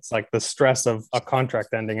end. It's like the stress of a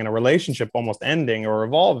contract ending, and a relationship almost ending or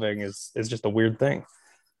evolving is just a weird thing.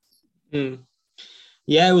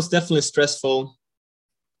 Yeah, it was definitely stressful.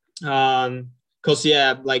 Cause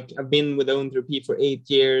like I've been with ON3P for 8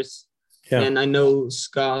 years, and I know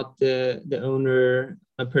Scott, the owner,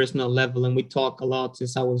 a personal level, and we talk a lot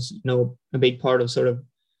since I was, a big part of sort of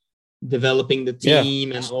developing the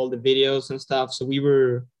team and all the videos and stuff. So we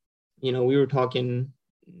were talking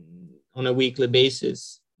on a weekly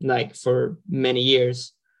basis, like for many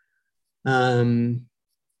years. But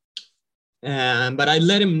I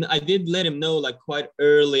did let him know like quite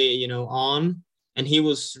early, on, and he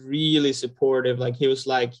was really supportive. Like he was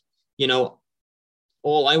like,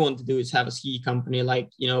 all I want to do is have a ski company. Like,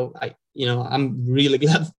 I'm really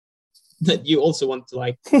glad that you also want to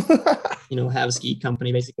like, have a ski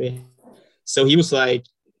company basically. So he was like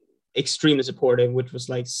extremely supportive, which was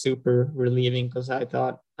like super relieving, because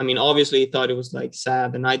obviously he thought it was like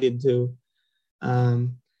sad, and I did too.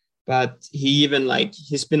 But he's been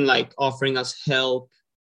like offering us help,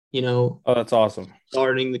 Oh, that's awesome.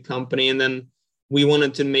 Starting the company. And then we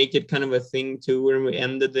wanted to make it kind of a thing too, where we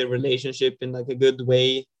ended the relationship in like a good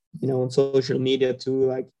way, on social media too.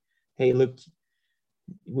 Like, hey, look,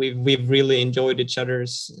 we've really enjoyed each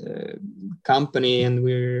other's company, and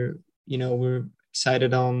we're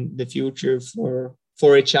excited on the future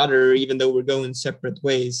for each other, even though we're going separate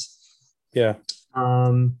ways. Yeah.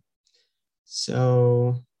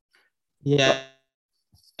 So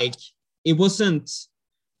like it wasn't,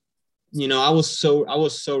 I was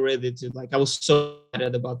so ready to, like, I was so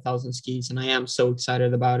excited about 1,000 skis, and I am so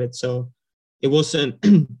excited about it. So it wasn't,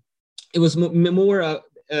 it was more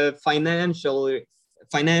financially,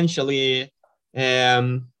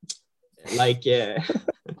 like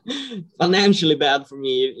financially bad for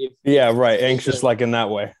me. Anxious, like in that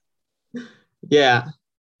way. Yeah,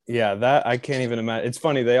 that I can't even imagine. It's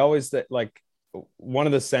funny, they always like, one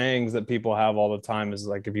of the sayings that people have all the time is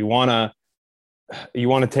like, if you want to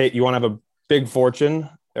have a big fortune,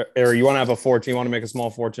 or you want to have a fortune, you want to make a small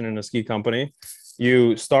fortune in a ski company,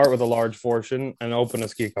 you start with a large fortune and open a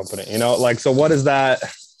ski company, you know, like, so what is that?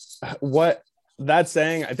 What that's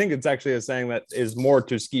saying, I think it's actually a saying that is more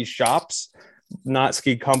to ski shops, not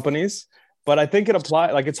ski companies. But I think it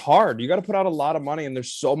applies, like, it's hard. You got to put out a lot of money, and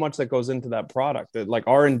there's so much that goes into that product, that, like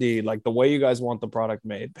R&D, like the way you guys want the product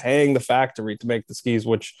made, paying the factory to make the skis,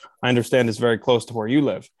 which I understand is very close to where you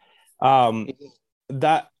live.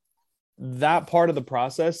 That part of the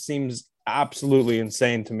process seems absolutely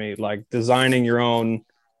insane to me. Like designing your own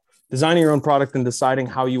product and deciding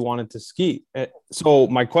how you want it to ski. So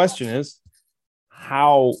my question is,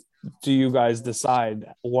 how do you guys decide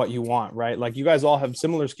what you want, right? Like you guys all have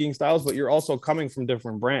similar skiing styles, but you're also coming from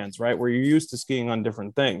different brands, right? Where you're used to skiing on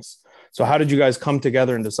different things. So how did you guys come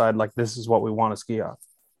together and decide, like, this is what we want to ski on?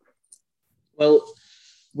 Well,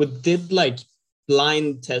 we did like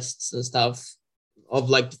blind tests and stuff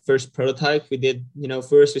of like the first prototype. We did, you know,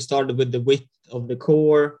 first we started with the width of the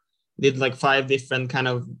core, did like 5 different kind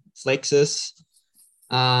of flexes.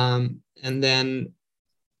 And then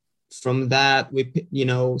from that,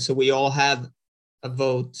 so we all had a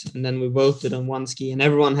vote, and then we voted on one ski, and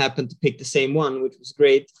everyone happened to pick the same one, which was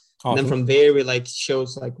great. Awesome. And then from there, we like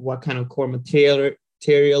chose like what kind of core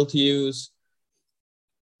material to use.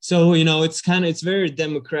 So, you know, it's very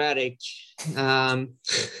democratic.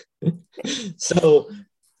 So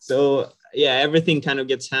yeah, everything kind of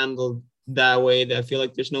gets handled that way. I feel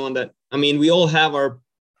like there's no one that, I mean, we all have our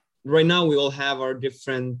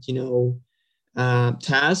different, you know,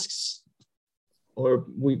 tasks, or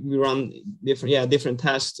we run different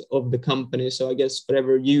tasks of the company. So I guess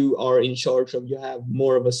whatever you are in charge of, you have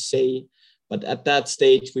more of a say. But at that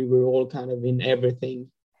stage, we were all kind of in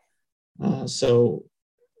everything. So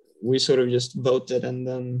we sort of just voted and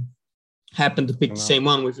then happened to pick the same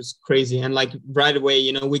one, which was crazy. And like right away,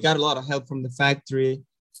 you know, we got a lot of help from the factory,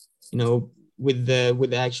 you know, with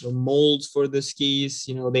the actual molds for the skis.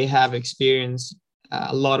 You know, they have experience,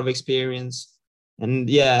 a lot of experience. And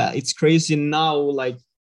yeah, it's crazy now, like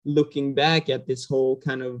looking back at this whole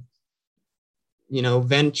kind of, you know,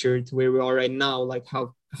 venture to where we are right now, like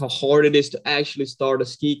how hard it is to actually start a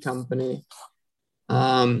ski company.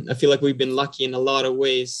 I feel like we've been lucky in a lot of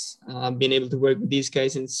ways, being able to work with these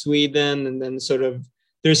guys in Sweden, and then sort of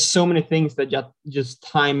there's so many things that just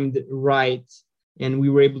timed right, and we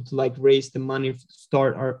were able to like raise the money to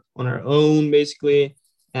start on our own basically,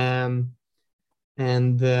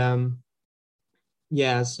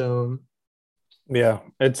 yeah, so yeah,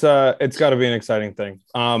 it's got to be an exciting thing.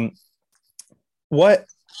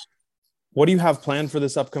 What do you have planned for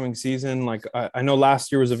this upcoming season? Like, I know last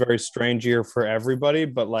year was a very strange year for everybody,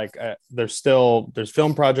 but like there's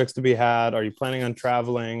film projects to be had. Are you planning on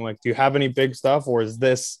traveling? Like, do you have any big stuff, or is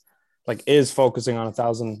this like is focusing on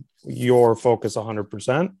 1,000 your focus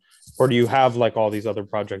 100%, or do you have like all these other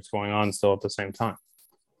projects going on still at the same time?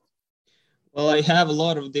 Well, I have a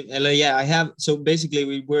lot of I have. So basically,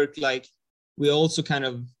 we also kind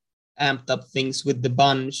of amped up things with the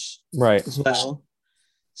bunch, right, as well.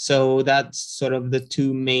 So that's sort of the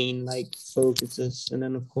two main like focuses, and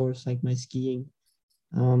then of course like my skiing.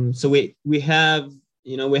 So we have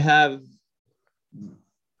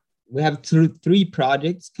three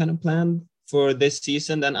projects kind of planned for this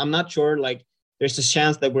season, and I'm not sure, like there's a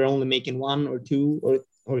chance that we're only making one or two,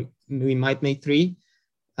 or we might make three.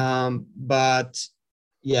 But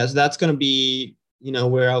yeah, so that's gonna be, you know,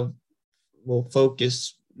 where I will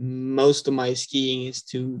focus most of my skiing is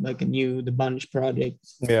to like the bunch project.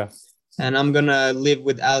 Yeah. And I'm gonna live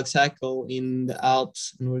with Alex Hackel in the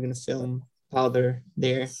Alps, and we're gonna film Powder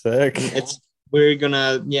there. Sick. We're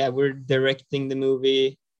directing the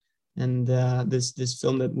movie, and this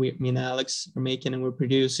film that me and Alex are making, and we're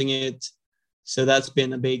producing it. So that's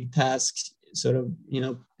been a big task, sort of, you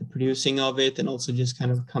know, the producing of it, and also just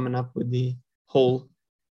kind of coming up with the whole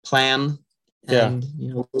plan. And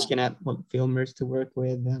you know, looking at what filmers to work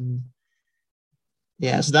with, and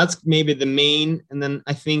yeah, so that's maybe the main. And then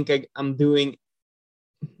I think I'm doing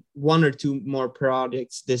one or two more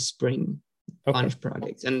projects this spring, bunch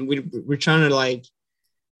projects, and we're trying to like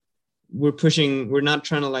we're not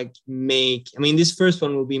trying to like make. I mean, this first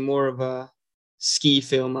one will be more of a ski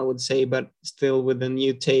film, I would say, but still with a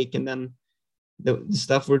new take. And then the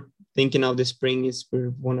stuff we're thinking of this spring is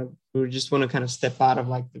we just want to kind of step out of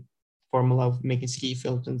like the formula of making ski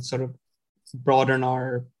films and sort of broaden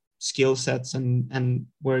our skill sets and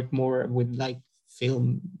work more with like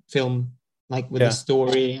film like with the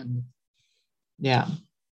story. And yeah,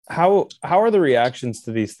 how are the reactions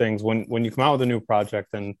to these things when you come out with a new project?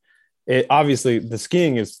 And it obviously the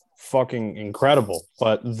skiing is fucking incredible,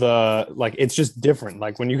 but it's just different.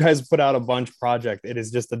 Like when you guys put out a bunch project,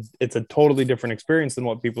 it's a totally different experience than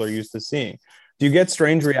what people are used to seeing. Do you get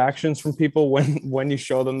strange reactions from people when you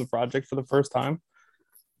show them the project for the first time?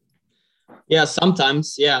 Yeah,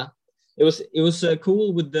 sometimes. Yeah, it was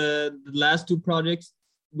cool with the last two projects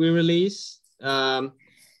we released.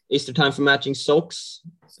 It's the time for matching socks,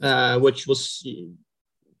 which was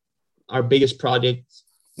our biggest project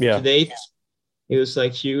to date. It was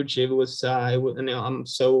like huge. It was, I'm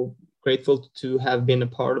so grateful to have been a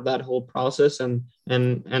part of that whole process and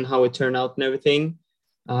how it turned out and everything.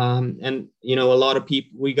 And a lot of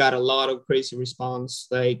people, we got a lot of crazy response,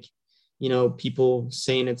 like, people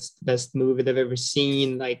saying it's the best movie they've ever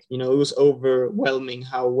seen. Like, it was overwhelming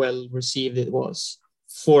how well received it was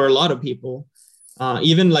for a lot of people.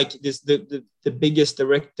 Even like the biggest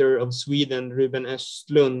director of Sweden, Ruben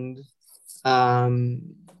Östlund,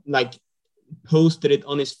 like posted it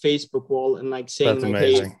on his Facebook wall and like saying, like,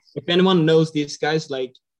 hey, if anyone knows these guys,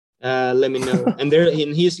 like, let me know. And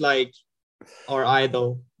he's like our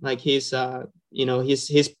idol. Like he's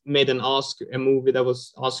made a movie that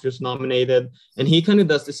was Oscars nominated, and he kind of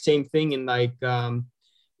does the same thing in like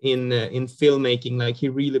in filmmaking. Like he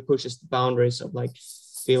really pushes the boundaries of like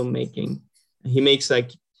filmmaking. He makes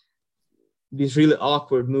like these really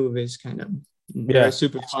awkward movies, kind of. They're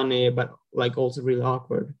super funny, but like also really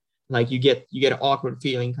awkward. Like you get an awkward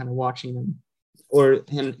feeling kind of watching them,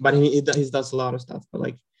 but he does a lot of stuff. But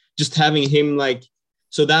like just having him, like,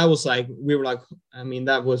 so that was like, we were like, I mean,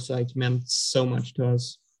 that was like meant so much to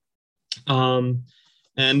us. And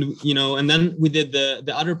then we did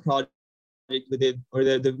the other project we did, or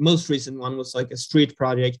the most recent one was like a street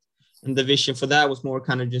project, and the vision for that was more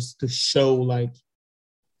kind of just to show like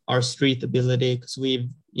our street ability, because we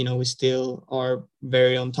still are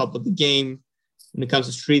very on top of the game when it comes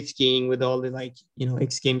to street skiing, with all the like,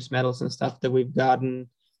 X Games medals and stuff that we've gotten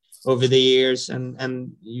over the years.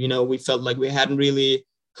 And we felt like we hadn't really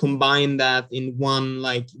combined that in one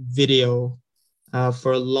like video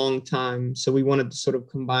for a long time. So we wanted to sort of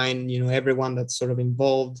combine, everyone that's sort of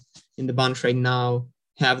involved in the bunch right now,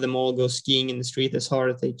 have them all go skiing in the street as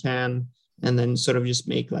hard as they can, and then sort of just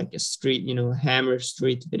make like a street, hammer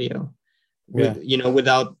street video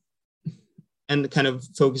without, and kind of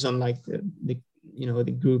focus on like the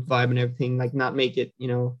group vibe and everything, like not make it,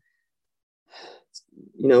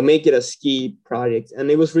 make it a ski project.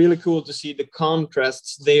 And it was really cool to see the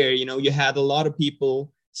contrasts there. You had a lot of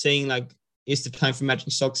people saying like, It's the Time for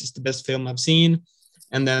Matching Socks is the best film I've seen.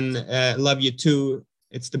 And then Love You Too,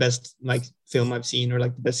 it's the best like film I've seen, or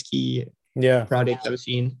like the best ski project I've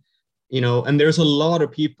seen. And there's a lot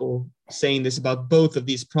of people saying this about both of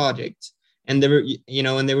these projects. And they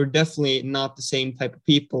were definitely not the same type of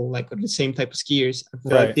people, like the same type of skiers. I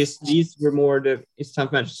feel like these were more It's Time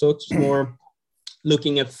for Matching Socks was more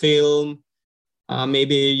looking at film,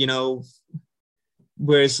 maybe,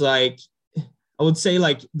 whereas like, I would say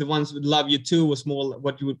like the ones with Love You Too was more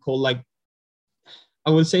what you would call like, I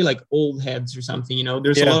would say like old heads or something,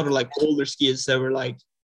 there's a lot of like older skiers that were like,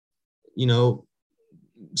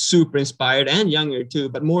 super inspired, and younger too,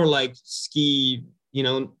 but more like ski,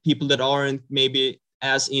 people that aren't maybe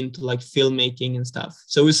as into like filmmaking and stuff.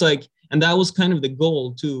 So it's like, and that was kind of the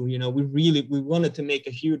goal too, we wanted to make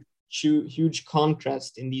a huge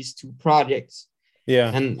contrast in these two projects.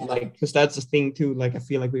 And like, because that's the thing too, like I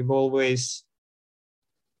feel like we've always,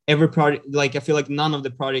 every project, like I feel like none of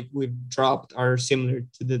the project we've dropped are similar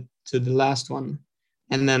to the last one.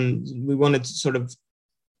 And then we wanted to sort of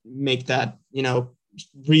make that,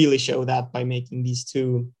 really show that by making these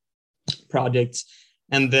two projects.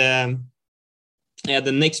 And the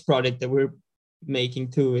next project that we're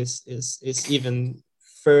making too is even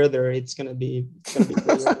further. It's gonna be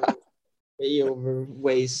way over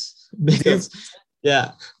ways, because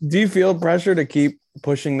Do you feel pressure to keep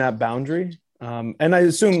pushing that boundary? And I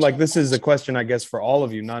assume like this is a question, I guess, for all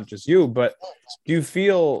of you, not just you, but do you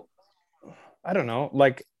feel, I don't know,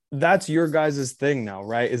 like that's your guys' thing now,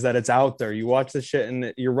 right? Is that it's out there. You watch the shit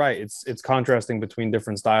and you're right. It's contrasting between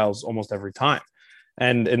different styles almost every time.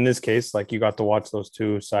 And in this case, like you got to watch those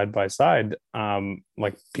two side by side.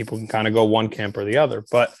 Like people can kind of go one camp or the other,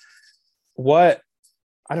 but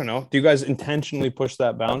I don't know. Do you guys intentionally push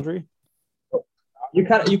that boundary? You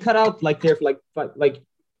cut out like there for like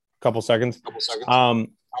couple seconds.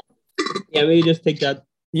 Maybe just take that.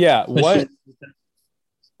 Yeah. What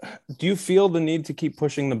do you feel the need to keep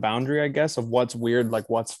pushing the boundary, I guess, of what's weird, like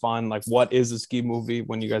what's fun, like what is a ski movie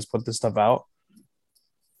when you guys put this stuff out?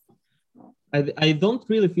 I don't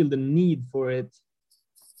really feel the need for it.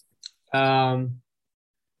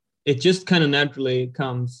 It just kind of naturally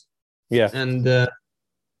comes. Yeah. And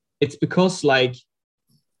it's because like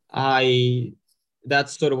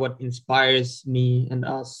that's sort of what inspires me and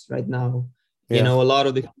us right now. Yeah. You know, a lot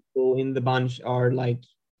of the people in the bunch are like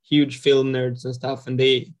huge film nerds and stuff,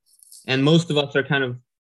 and most of us are kind of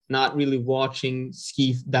not really watching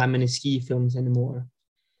that many ski films anymore.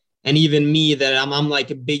 And even me, that I'm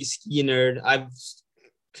like a big ski nerd, I've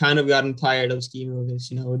kind of gotten tired of ski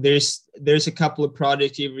movies. You know, there's a couple of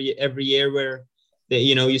projects every year where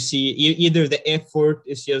you see either the effort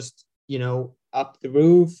is just, up the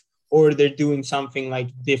roof, or they're doing something like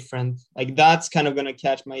different. Like that's kind of gonna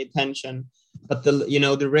catch my attention. But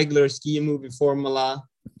the regular ski movie formula,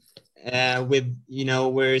 with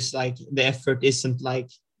where it's like the effort isn't like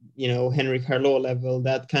Henrik Harlaut level,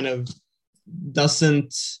 that kind of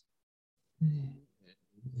doesn't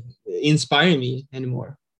inspire me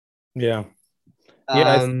anymore. Yeah.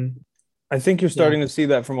 I think you're starting to see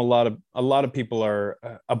that from a lot of people.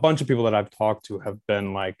 A bunch of people that I've talked to have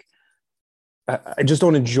been like, I just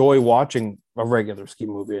don't enjoy watching a regular ski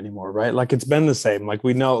movie anymore, right? Like it's been the same. Like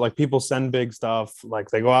we know, like people send big stuff, like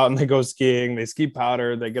they go out and they go skiing, they ski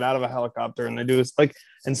powder, they get out of a helicopter and they do this, like,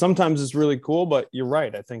 and sometimes it's really cool, but you're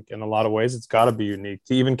right. I think in a lot of ways it's got to be unique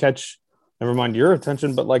to even catch, never mind your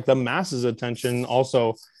attention, but like the masses' attention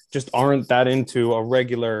also just aren't that into a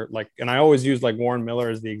regular, like, and I always use like Warren Miller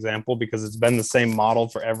as the example because it's been the same model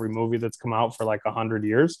for every movie that's come out for like 100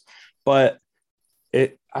 years. But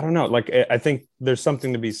I don't know, like I think there's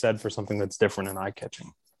something to be said for something that's different and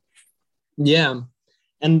eye-catching. Yeah.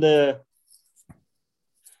 And and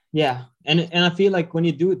I feel like when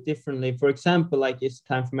you do it differently, for example, like It's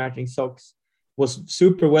Time for Matching Socks was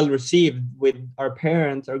super well received with our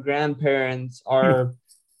parents, our grandparents, our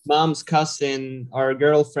mom's cousin, our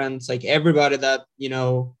girlfriends, like everybody that,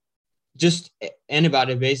 just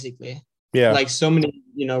anybody basically. Yeah. Like so many,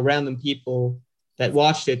 random people that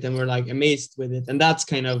watched it and were like amazed with it. And that's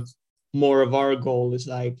kind of more of our goal, is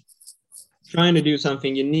like trying to do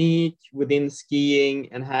something unique within skiing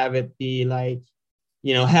and have it be like,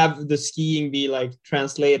 have the skiing be like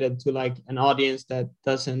translated to like an audience that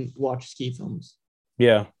doesn't watch ski films.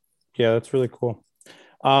 Yeah. That's really cool.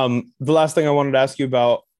 The last thing I wanted to ask you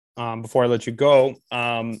about, before I let you go,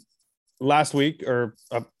 last week or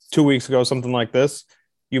 2 weeks ago, something like this,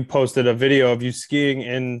 you posted a video of you skiing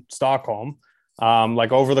in Stockholm,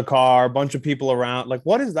 like over the car, a bunch of people around. Like,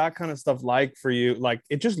 what is that kind of stuff like for you? Like,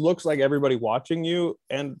 it just looks like everybody watching you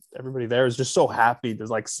and everybody there is just so happy to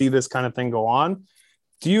like see this kind of thing go on.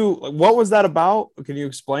 What was that about? Can you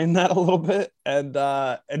explain that a little bit? And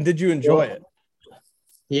did you enjoy it?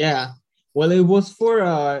 Yeah, well, it was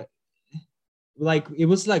for like it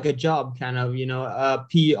was like a job kind of, a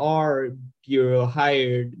PR bureau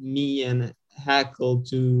hired me and Hackle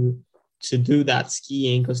to do that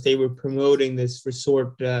skiing because they were promoting this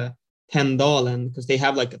resort, Tänndalen, because they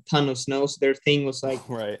have like a ton of snow. So their thing was like,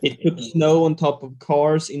 right, they put snow on top of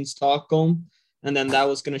cars in Stockholm, and then that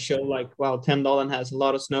was going to show like, wow, Tänndalen has a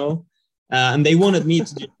lot of snow. And they wanted me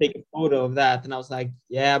to just take a photo of that. And I was like,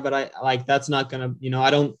 yeah, but I like, that's not going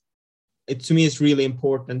to, to me, it's really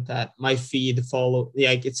important that my feed follow,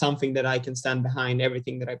 like it's something that I can stand behind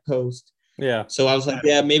everything that I post. Yeah. So I was like,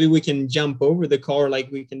 yeah, maybe we can jump over the car, like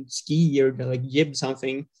we can ski or like jib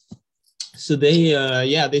something. So they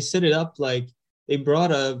set it up, like they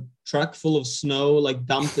brought a truck full of snow, like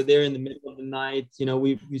dumped it there in the middle of the night.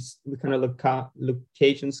 We kind of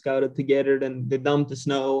location scouted together, then they dumped the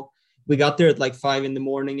snow. We got there at like 5 a.m.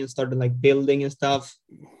 and started like building and stuff.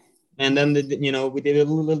 And then, we did a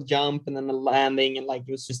little jump and then a landing, and like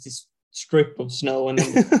it was just this strip of snow, and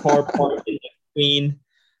then the car parked in between.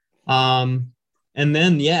 And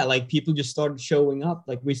then, like people just started showing up.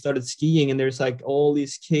 Like we started skiing, and there's like all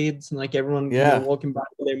these kids and like everyone walking back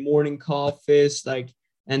with their morning coffees, like,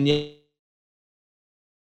 and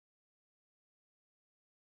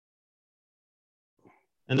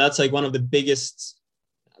and that's like one of the biggest,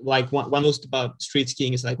 like one most about street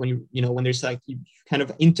skiing is like when when there's like you kind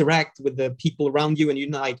of interact with the people around you,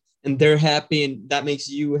 and and they're happy, and that makes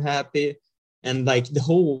you happy. And like the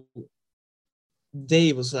whole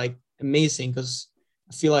day was like amazing, because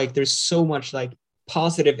I feel like there's so much like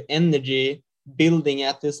positive energy building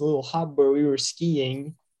at this little hub where we were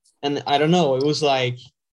skiing. And I don't know, it was like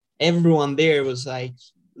everyone there was like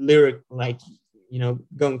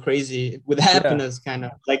going crazy with happiness, kind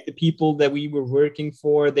of like the people that we were working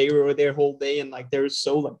for, they were there whole day, and like they're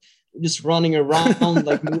so like just running around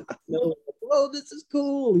like oh, this is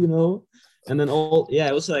cool, and then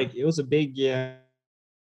it was a big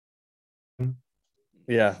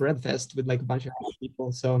Fred Fest with like a bunch of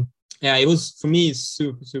people. So yeah, it was, for me,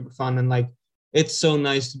 super, super fun. And like, it's so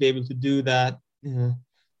nice to be able to do that.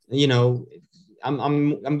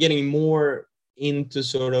 I'm getting more into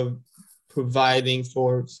sort of providing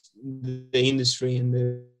for the industry and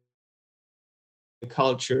the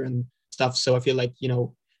culture and stuff. So I feel like, you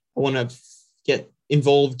know, I want to get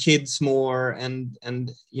involve kids more and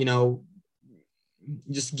you know,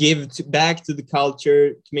 just give back to the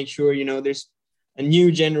culture to make sure, you know, there's a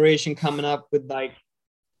new generation coming up with like,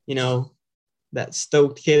 you know, that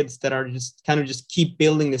stoked kids that are just kind of just keep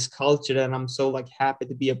building this culture that I'm so like happy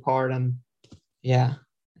to be a part. And yeah.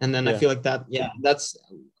 And then I feel like that,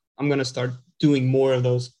 I'm going to start doing more of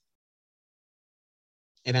those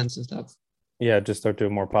events and stuff. Yeah, just start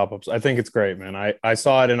doing more pop-ups. I think it's great, man. I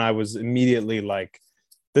saw it and I was immediately like,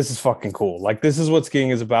 this is fucking cool. Like, this is what skiing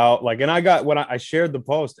is about. Like, and I got, when I shared the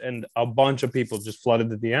post and a bunch of people just flooded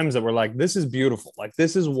the DMs that were like, this is beautiful. Like,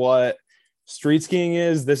 this is what street skiing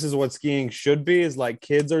is. This is what skiing should be, is like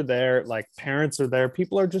kids are there, like parents are there.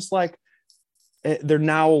 People are just like, they're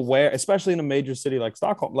now aware, especially in a major city like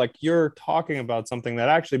Stockholm. Like, you're talking about something that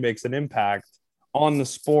actually makes an impact on the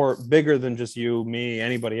sport bigger than just you, me,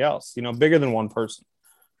 anybody else, you know, bigger than one person.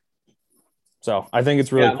 So I think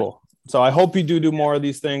it's really cool. So I hope you do more of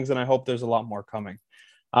these things, and I hope there's a lot more coming.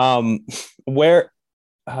 Where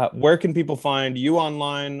can people find you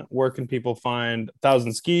online? Where can people find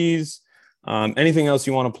 1,000 Skis? Anything else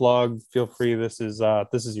you want to plug? Feel free. This is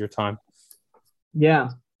your time. Yeah.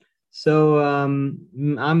 So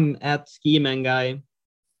I'm at Skiman Guy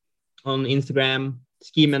on Instagram,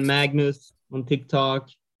 Skiman Magnus on TikTok.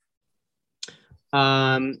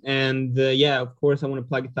 Of course, I want to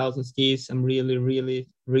plug 1,000 Skis. I'm really, really,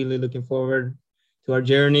 really looking forward to our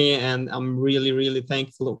journey, and I'm really, really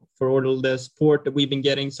thankful for all the support that we've been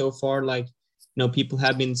getting so far. Like, you know, people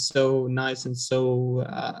have been so nice and so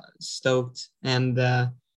stoked, and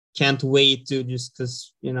can't wait to, just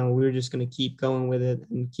because, you know, we're just going to keep going with it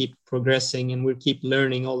and keep progressing, and we keep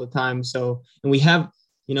learning all the time. So, and we have,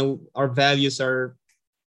 you know, our values are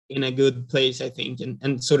in a good place, I think,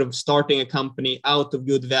 and sort of starting a company out of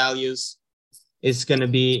good values is going to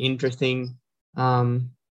be interesting.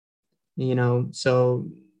 You know, so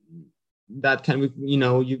that kind of, you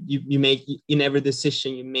know, you make, in every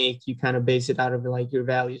decision you make, you kind of base it out of like your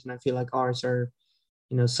values. And I feel like ours are,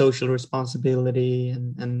 you know, social responsibility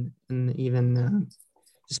and even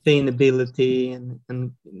sustainability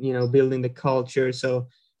and, you know, building the culture. So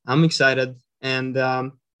I'm excited. And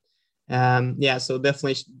so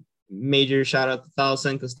definitely major shout out to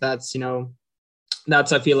 1,000, because that's, you know,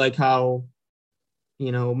 that's, I feel like how,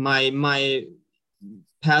 you know, my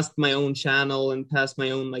past my own channel and past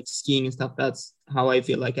my own like skiing and stuff, that's how I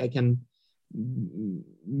feel like I can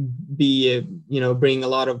be you know, bring a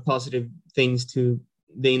lot of positive things to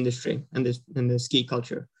the industry and the ski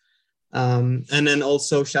culture. And then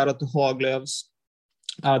also shout out to Haglöfs,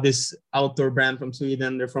 this outdoor brand from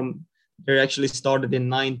Sweden. They're actually started in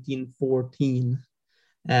 1914.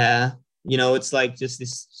 You know, it's like just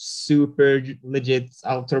this super legit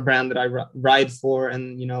outdoor brand that I ride for.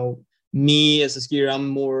 And, you know, me as a skier, I'm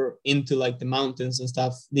more into like the mountains and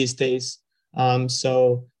stuff these days.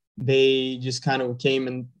 So they just kind of came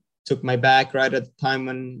and took my back right at the time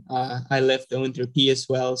when I left the Winter P as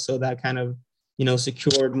well. So that kind of, you know,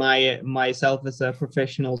 secured myself as a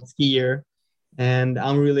professional skier. And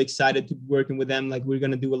I'm really excited to be working with them. Like, we're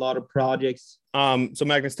going to do a lot of projects. So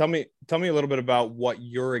Magnus, tell me a little bit about what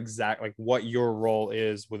your role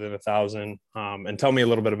is within 1,000, and tell me a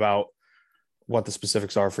little bit about what the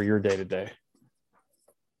specifics are for your day to day.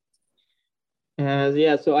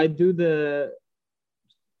 So I do the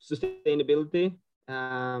sustainability.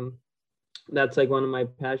 That's like one of my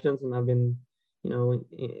passions, and I've been, you know,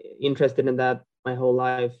 interested in that my whole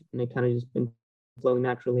life, and it kind of just been flowing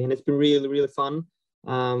naturally, and it's been really, really fun.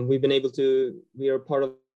 We are part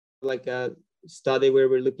of like a study where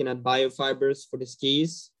we're looking at biofibers for the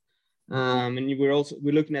skis, and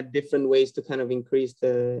we're looking at different ways to kind of increase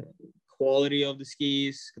the quality of the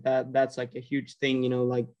skis. That's like a huge thing, you know,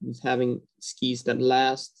 like having skis that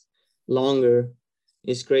last longer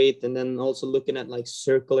is great. And then also looking at like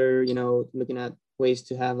circular, you know, looking at ways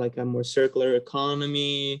to have like a more circular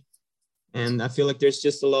economy. And I feel like there's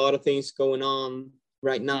just a lot of things going on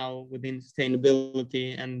right now within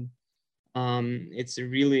sustainability, and it's a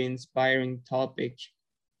really inspiring topic.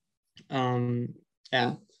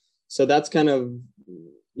 So that's kind of,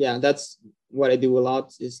 that's what I do a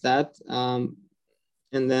lot, is that. And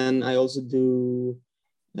then I also do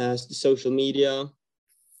the social media.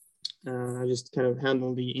 I just kind of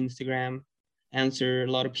handle the Instagram, answer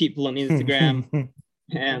a lot of people on Instagram,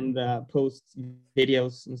 and post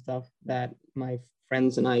videos and stuff that my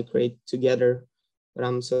friends and I create together. But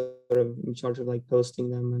I'm sort of in charge of like posting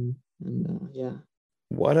them and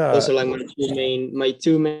What those are like my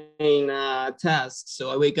two main tasks. So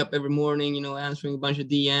I wake up every morning, you know, answering a bunch of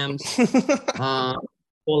DMs,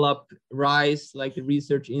 pull up RISE, like the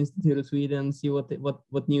Research Institute of Sweden, see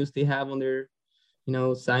what news they have on their, you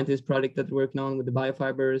know, scientist project that they're working on with the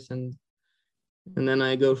biofibers, and then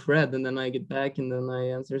I go shred, and then I get back, and then I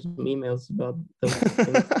answer some emails about those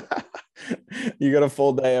things. You got a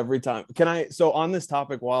full day every time. So on this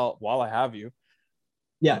topic, while I have you,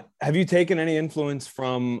 yeah, have you taken any influence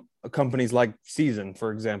from companies like Season,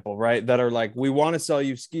 for example, right? That are like, we want to sell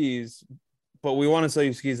you skis, but we want to sell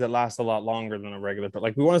you skis that last a lot longer than a regular, but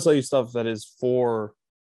like we want to sell you stuff that is for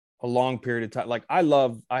a long period of time. Like I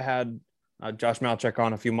had Josh Malchek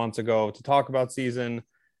on a few months ago to talk about Season.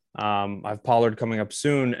 I've Pollard coming up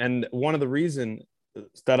soon. And one of the reasons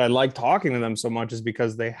that I like talking to them so much is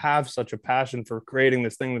because they have such a passion for creating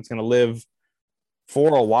this thing that's going to live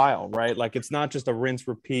for a while, right? Like it's not just a rinse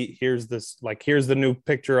repeat. Here's the new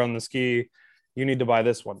picture on the ski. You need to buy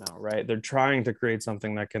this one now, right? They're trying to create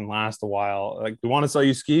something that can last a while. Like we want to sell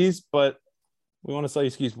you skis, but we want to sell you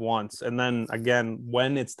skis once. And then again,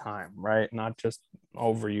 when it's time, right? Not just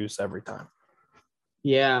overuse every time.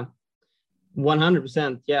 Yeah,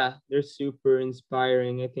 100%. Yeah, they're super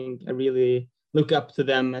inspiring. I think I really look up to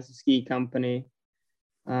them as a ski company.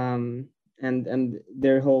 And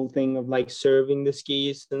their whole thing of like serving the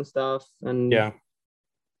skis and stuff. And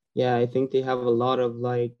yeah, I think they have a lot of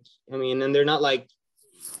like, I mean, and they're not like,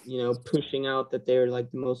 you know, pushing out that they're like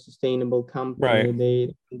the most sustainable company. Right.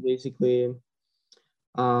 They basically,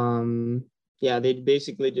 they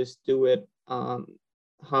basically just do it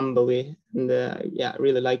humbly, and I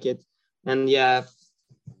really like it. And yeah,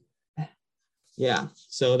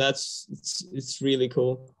 so it's really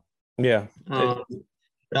cool. Yeah.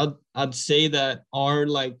 But I'd say that our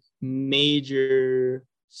like major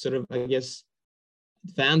sort of, I guess,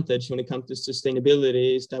 advantage when it comes to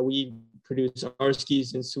sustainability is that we produce our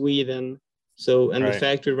skis in Sweden. So, and the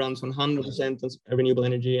factory runs 100% on renewable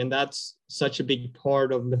energy. And that's such a big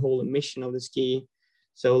part of the whole emission of the ski.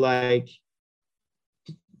 So like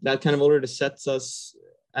that kind of already sets us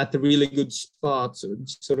at the really good spot. So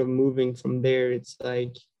sort of moving from there, it's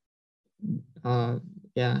like,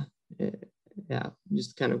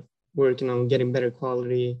 just kind of working on getting better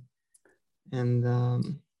quality. And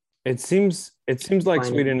it seems like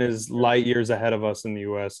Sweden is light years ahead of us in the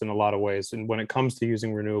US in a lot of ways. And when it comes to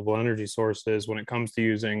using renewable energy sources, when it comes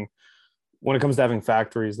to having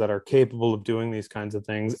factories that are capable of doing these kinds of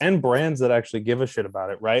things, and brands that actually give a shit about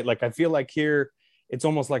it, right? Like I feel like here it's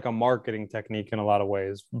almost like a marketing technique in a lot of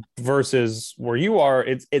ways, versus where you are,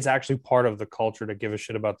 it's actually part of the culture to give a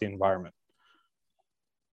shit about the environment.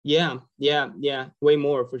 Yeah, way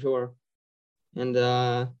more for sure. And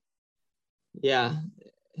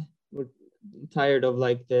we're tired of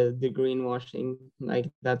like the greenwashing, like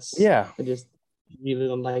that's, I just really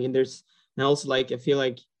don't like it. And also like I feel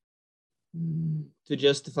like to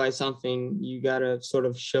justify something you gotta sort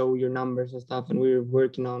of show your numbers and stuff, and we're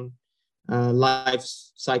working on life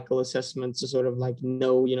cycle assessments to sort of like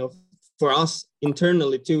know, you know, for us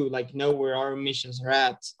internally too, like know where our emissions are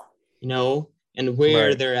at, you know, and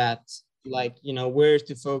where they're at, like, you know, where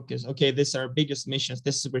to focus. Okay, this is our biggest missions,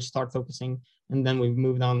 this is where we start focusing, and then we've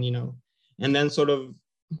moved on, you know. And then sort of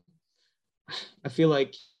I feel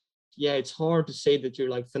like, yeah, it's hard to say that you're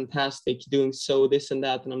like fantastic doing so this and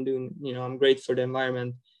that, and I'm doing, you know, I'm great for the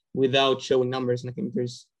environment without showing numbers. And I think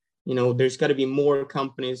there's, you know, there's got to be more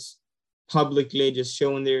companies publicly just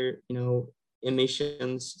showing their, you know,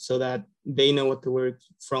 emissions so that they know what to work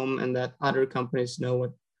from and that other companies know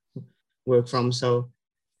what work from. So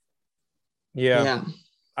yeah.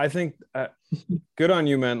 I think good on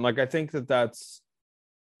you, man. Like I think that's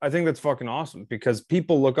fucking awesome, because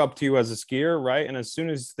people look up to you as a skier, right? And as soon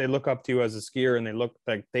as they look up to you as a skier and they look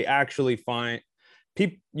like they actually find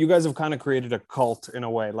people, you guys have kind of created a cult in a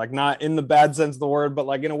way, like not in the bad sense of the word, but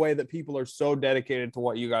like in a way that people are so dedicated to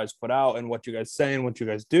what you guys put out and what you guys say and what you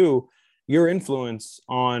guys do. Your influence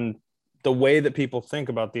on the way that people think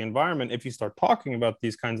about the environment, if you start talking about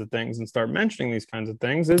these kinds of things and start mentioning these kinds of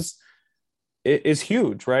things, is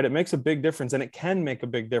huge, right? It makes a big difference, and it can make a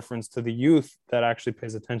big difference to the youth that actually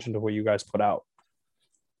pays attention to what you guys put out.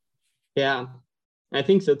 Yeah, I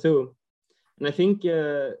think so too. And I think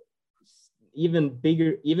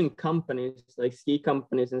even companies like ski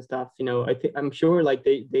companies and stuff, you know, I'm sure like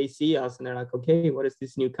they see us and they're like, okay, what is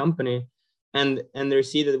this new company? And they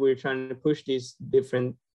see that we're trying to push these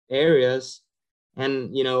different areas.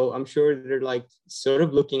 And, you know, I'm sure they're like sort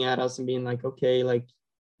of looking at us and being like, okay, like,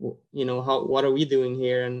 you know, what are we doing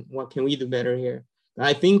here and what can we do better here?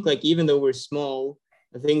 I think like even though we're small,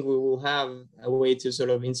 I think we will have a way to sort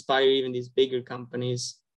of inspire even these bigger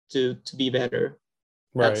companies to be better.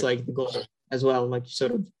 Right. That's like the goal as well, like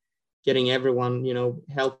sort of getting everyone, you know,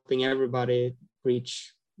 helping everybody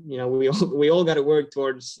reach, you know, we all got to work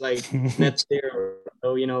towards like net zero.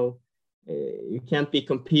 So, you know, you can't be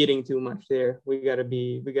competing too much there. We got to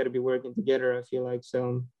be working together, I feel like.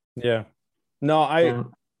 So yeah. No,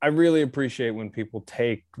 I really appreciate when people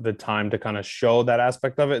take the time to kind of show that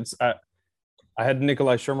aspect of it. I had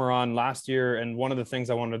Nikolai Schirmer on last year, and one of the things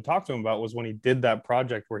I wanted to talk to him about was when he did that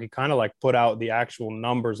project where he kind of like put out the actual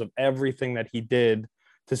numbers of everything that he did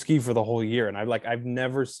to ski for the whole year. And I've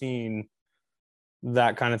never seen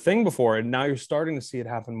that kind of thing before. And now you're starting to see it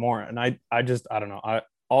happen more. And I don't know.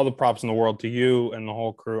 All the props in the world to you and the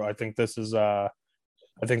whole crew. I think this is a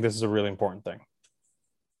really important thing.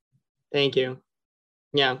 Thank you.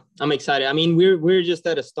 Yeah, I'm excited. I mean, we're just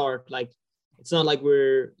at a start. Like, it's not like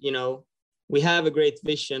we're, you know, we have a great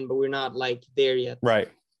vision, but we're not like there yet. Right.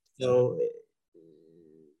 So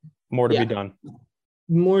more to be done.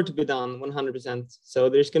 More to be done, 100%. So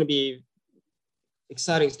there's going to be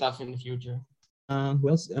exciting stuff in the future. Who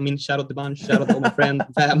else? I mean, shout out the bunch, shout out to all my friends,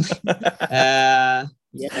 family. Yeah.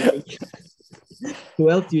 Who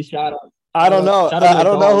else do you shout out? I don't know. I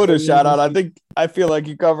don't know who to shout out. I feel like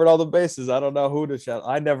you covered all the bases. I don't know who to shout.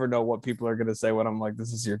 I never know what people are gonna say when I'm like,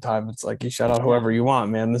 "This is your time." It's like you shout out whoever you want,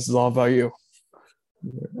 man. This is all about you.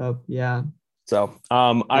 Yeah. So,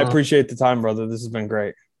 I appreciate the time, brother. This has been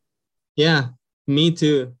great. Yeah, me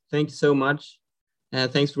too. Thank you so much.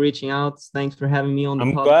 Thanks for reaching out. Thanks for having me on the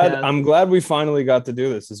podcast. I'm glad we finally got to do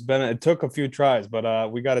this. It took a few tries, but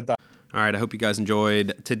we got it done. All right, I hope you guys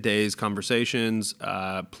enjoyed today's conversations.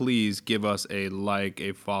 Please give us a like,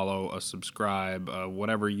 a follow, a subscribe,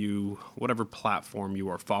 whatever platform you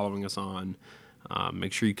are following us on.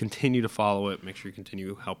 Make sure you continue to follow it. Make sure you continue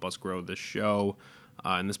to help us grow this show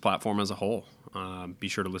and this platform as a whole. Be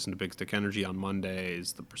sure to listen to Big Stick Energy on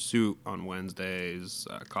Mondays, The Pursuit on Wednesdays,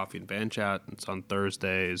 Coffee and Band Chat, it's on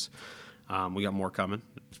Thursdays. We got more coming.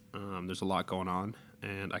 There's a lot going on,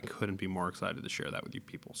 and I couldn't be more excited to share that with you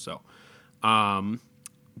people. So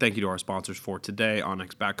thank you to our sponsors for today,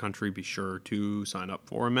 Onyx Backcountry. Be sure to sign up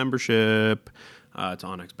for a membership to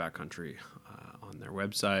Onyx Backcountry on their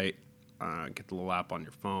website. Get the little app on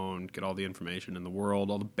your phone, get all the information in the world,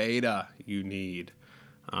 all the beta you need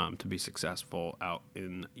to be successful out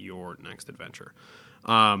in your next adventure.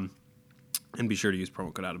 And be sure to use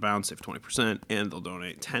promo code OUTOFBOUNDS, save 20%, and they'll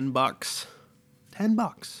donate $10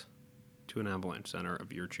 to an avalanche center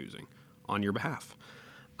of your choosing on your behalf.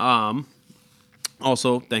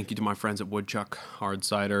 Also, thank you to my friends at Woodchuck Hard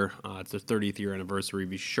Cider. It's their 30th year anniversary.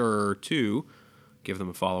 Be sure to give them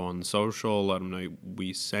a follow on social. Let them know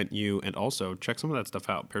we sent you, and also check some of that stuff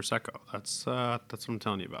out. Pear Seco. That's what I'm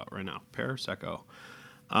telling you about right now. Pear Seco.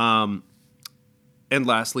 And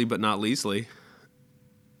lastly, but not leastly,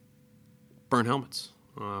 Burn helmets.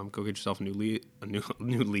 Go get yourself a new lead.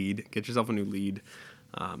 Get yourself a new lead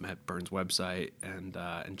at Burn's website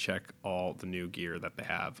and check all the new gear that they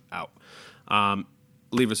have out.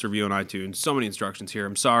 Leave us a review on iTunes. So many instructions here.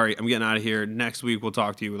 I'm sorry. I'm getting out of here. Next week we'll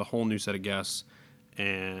talk to you with a whole new set of guests,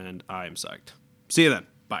 and I am psyched. See you then.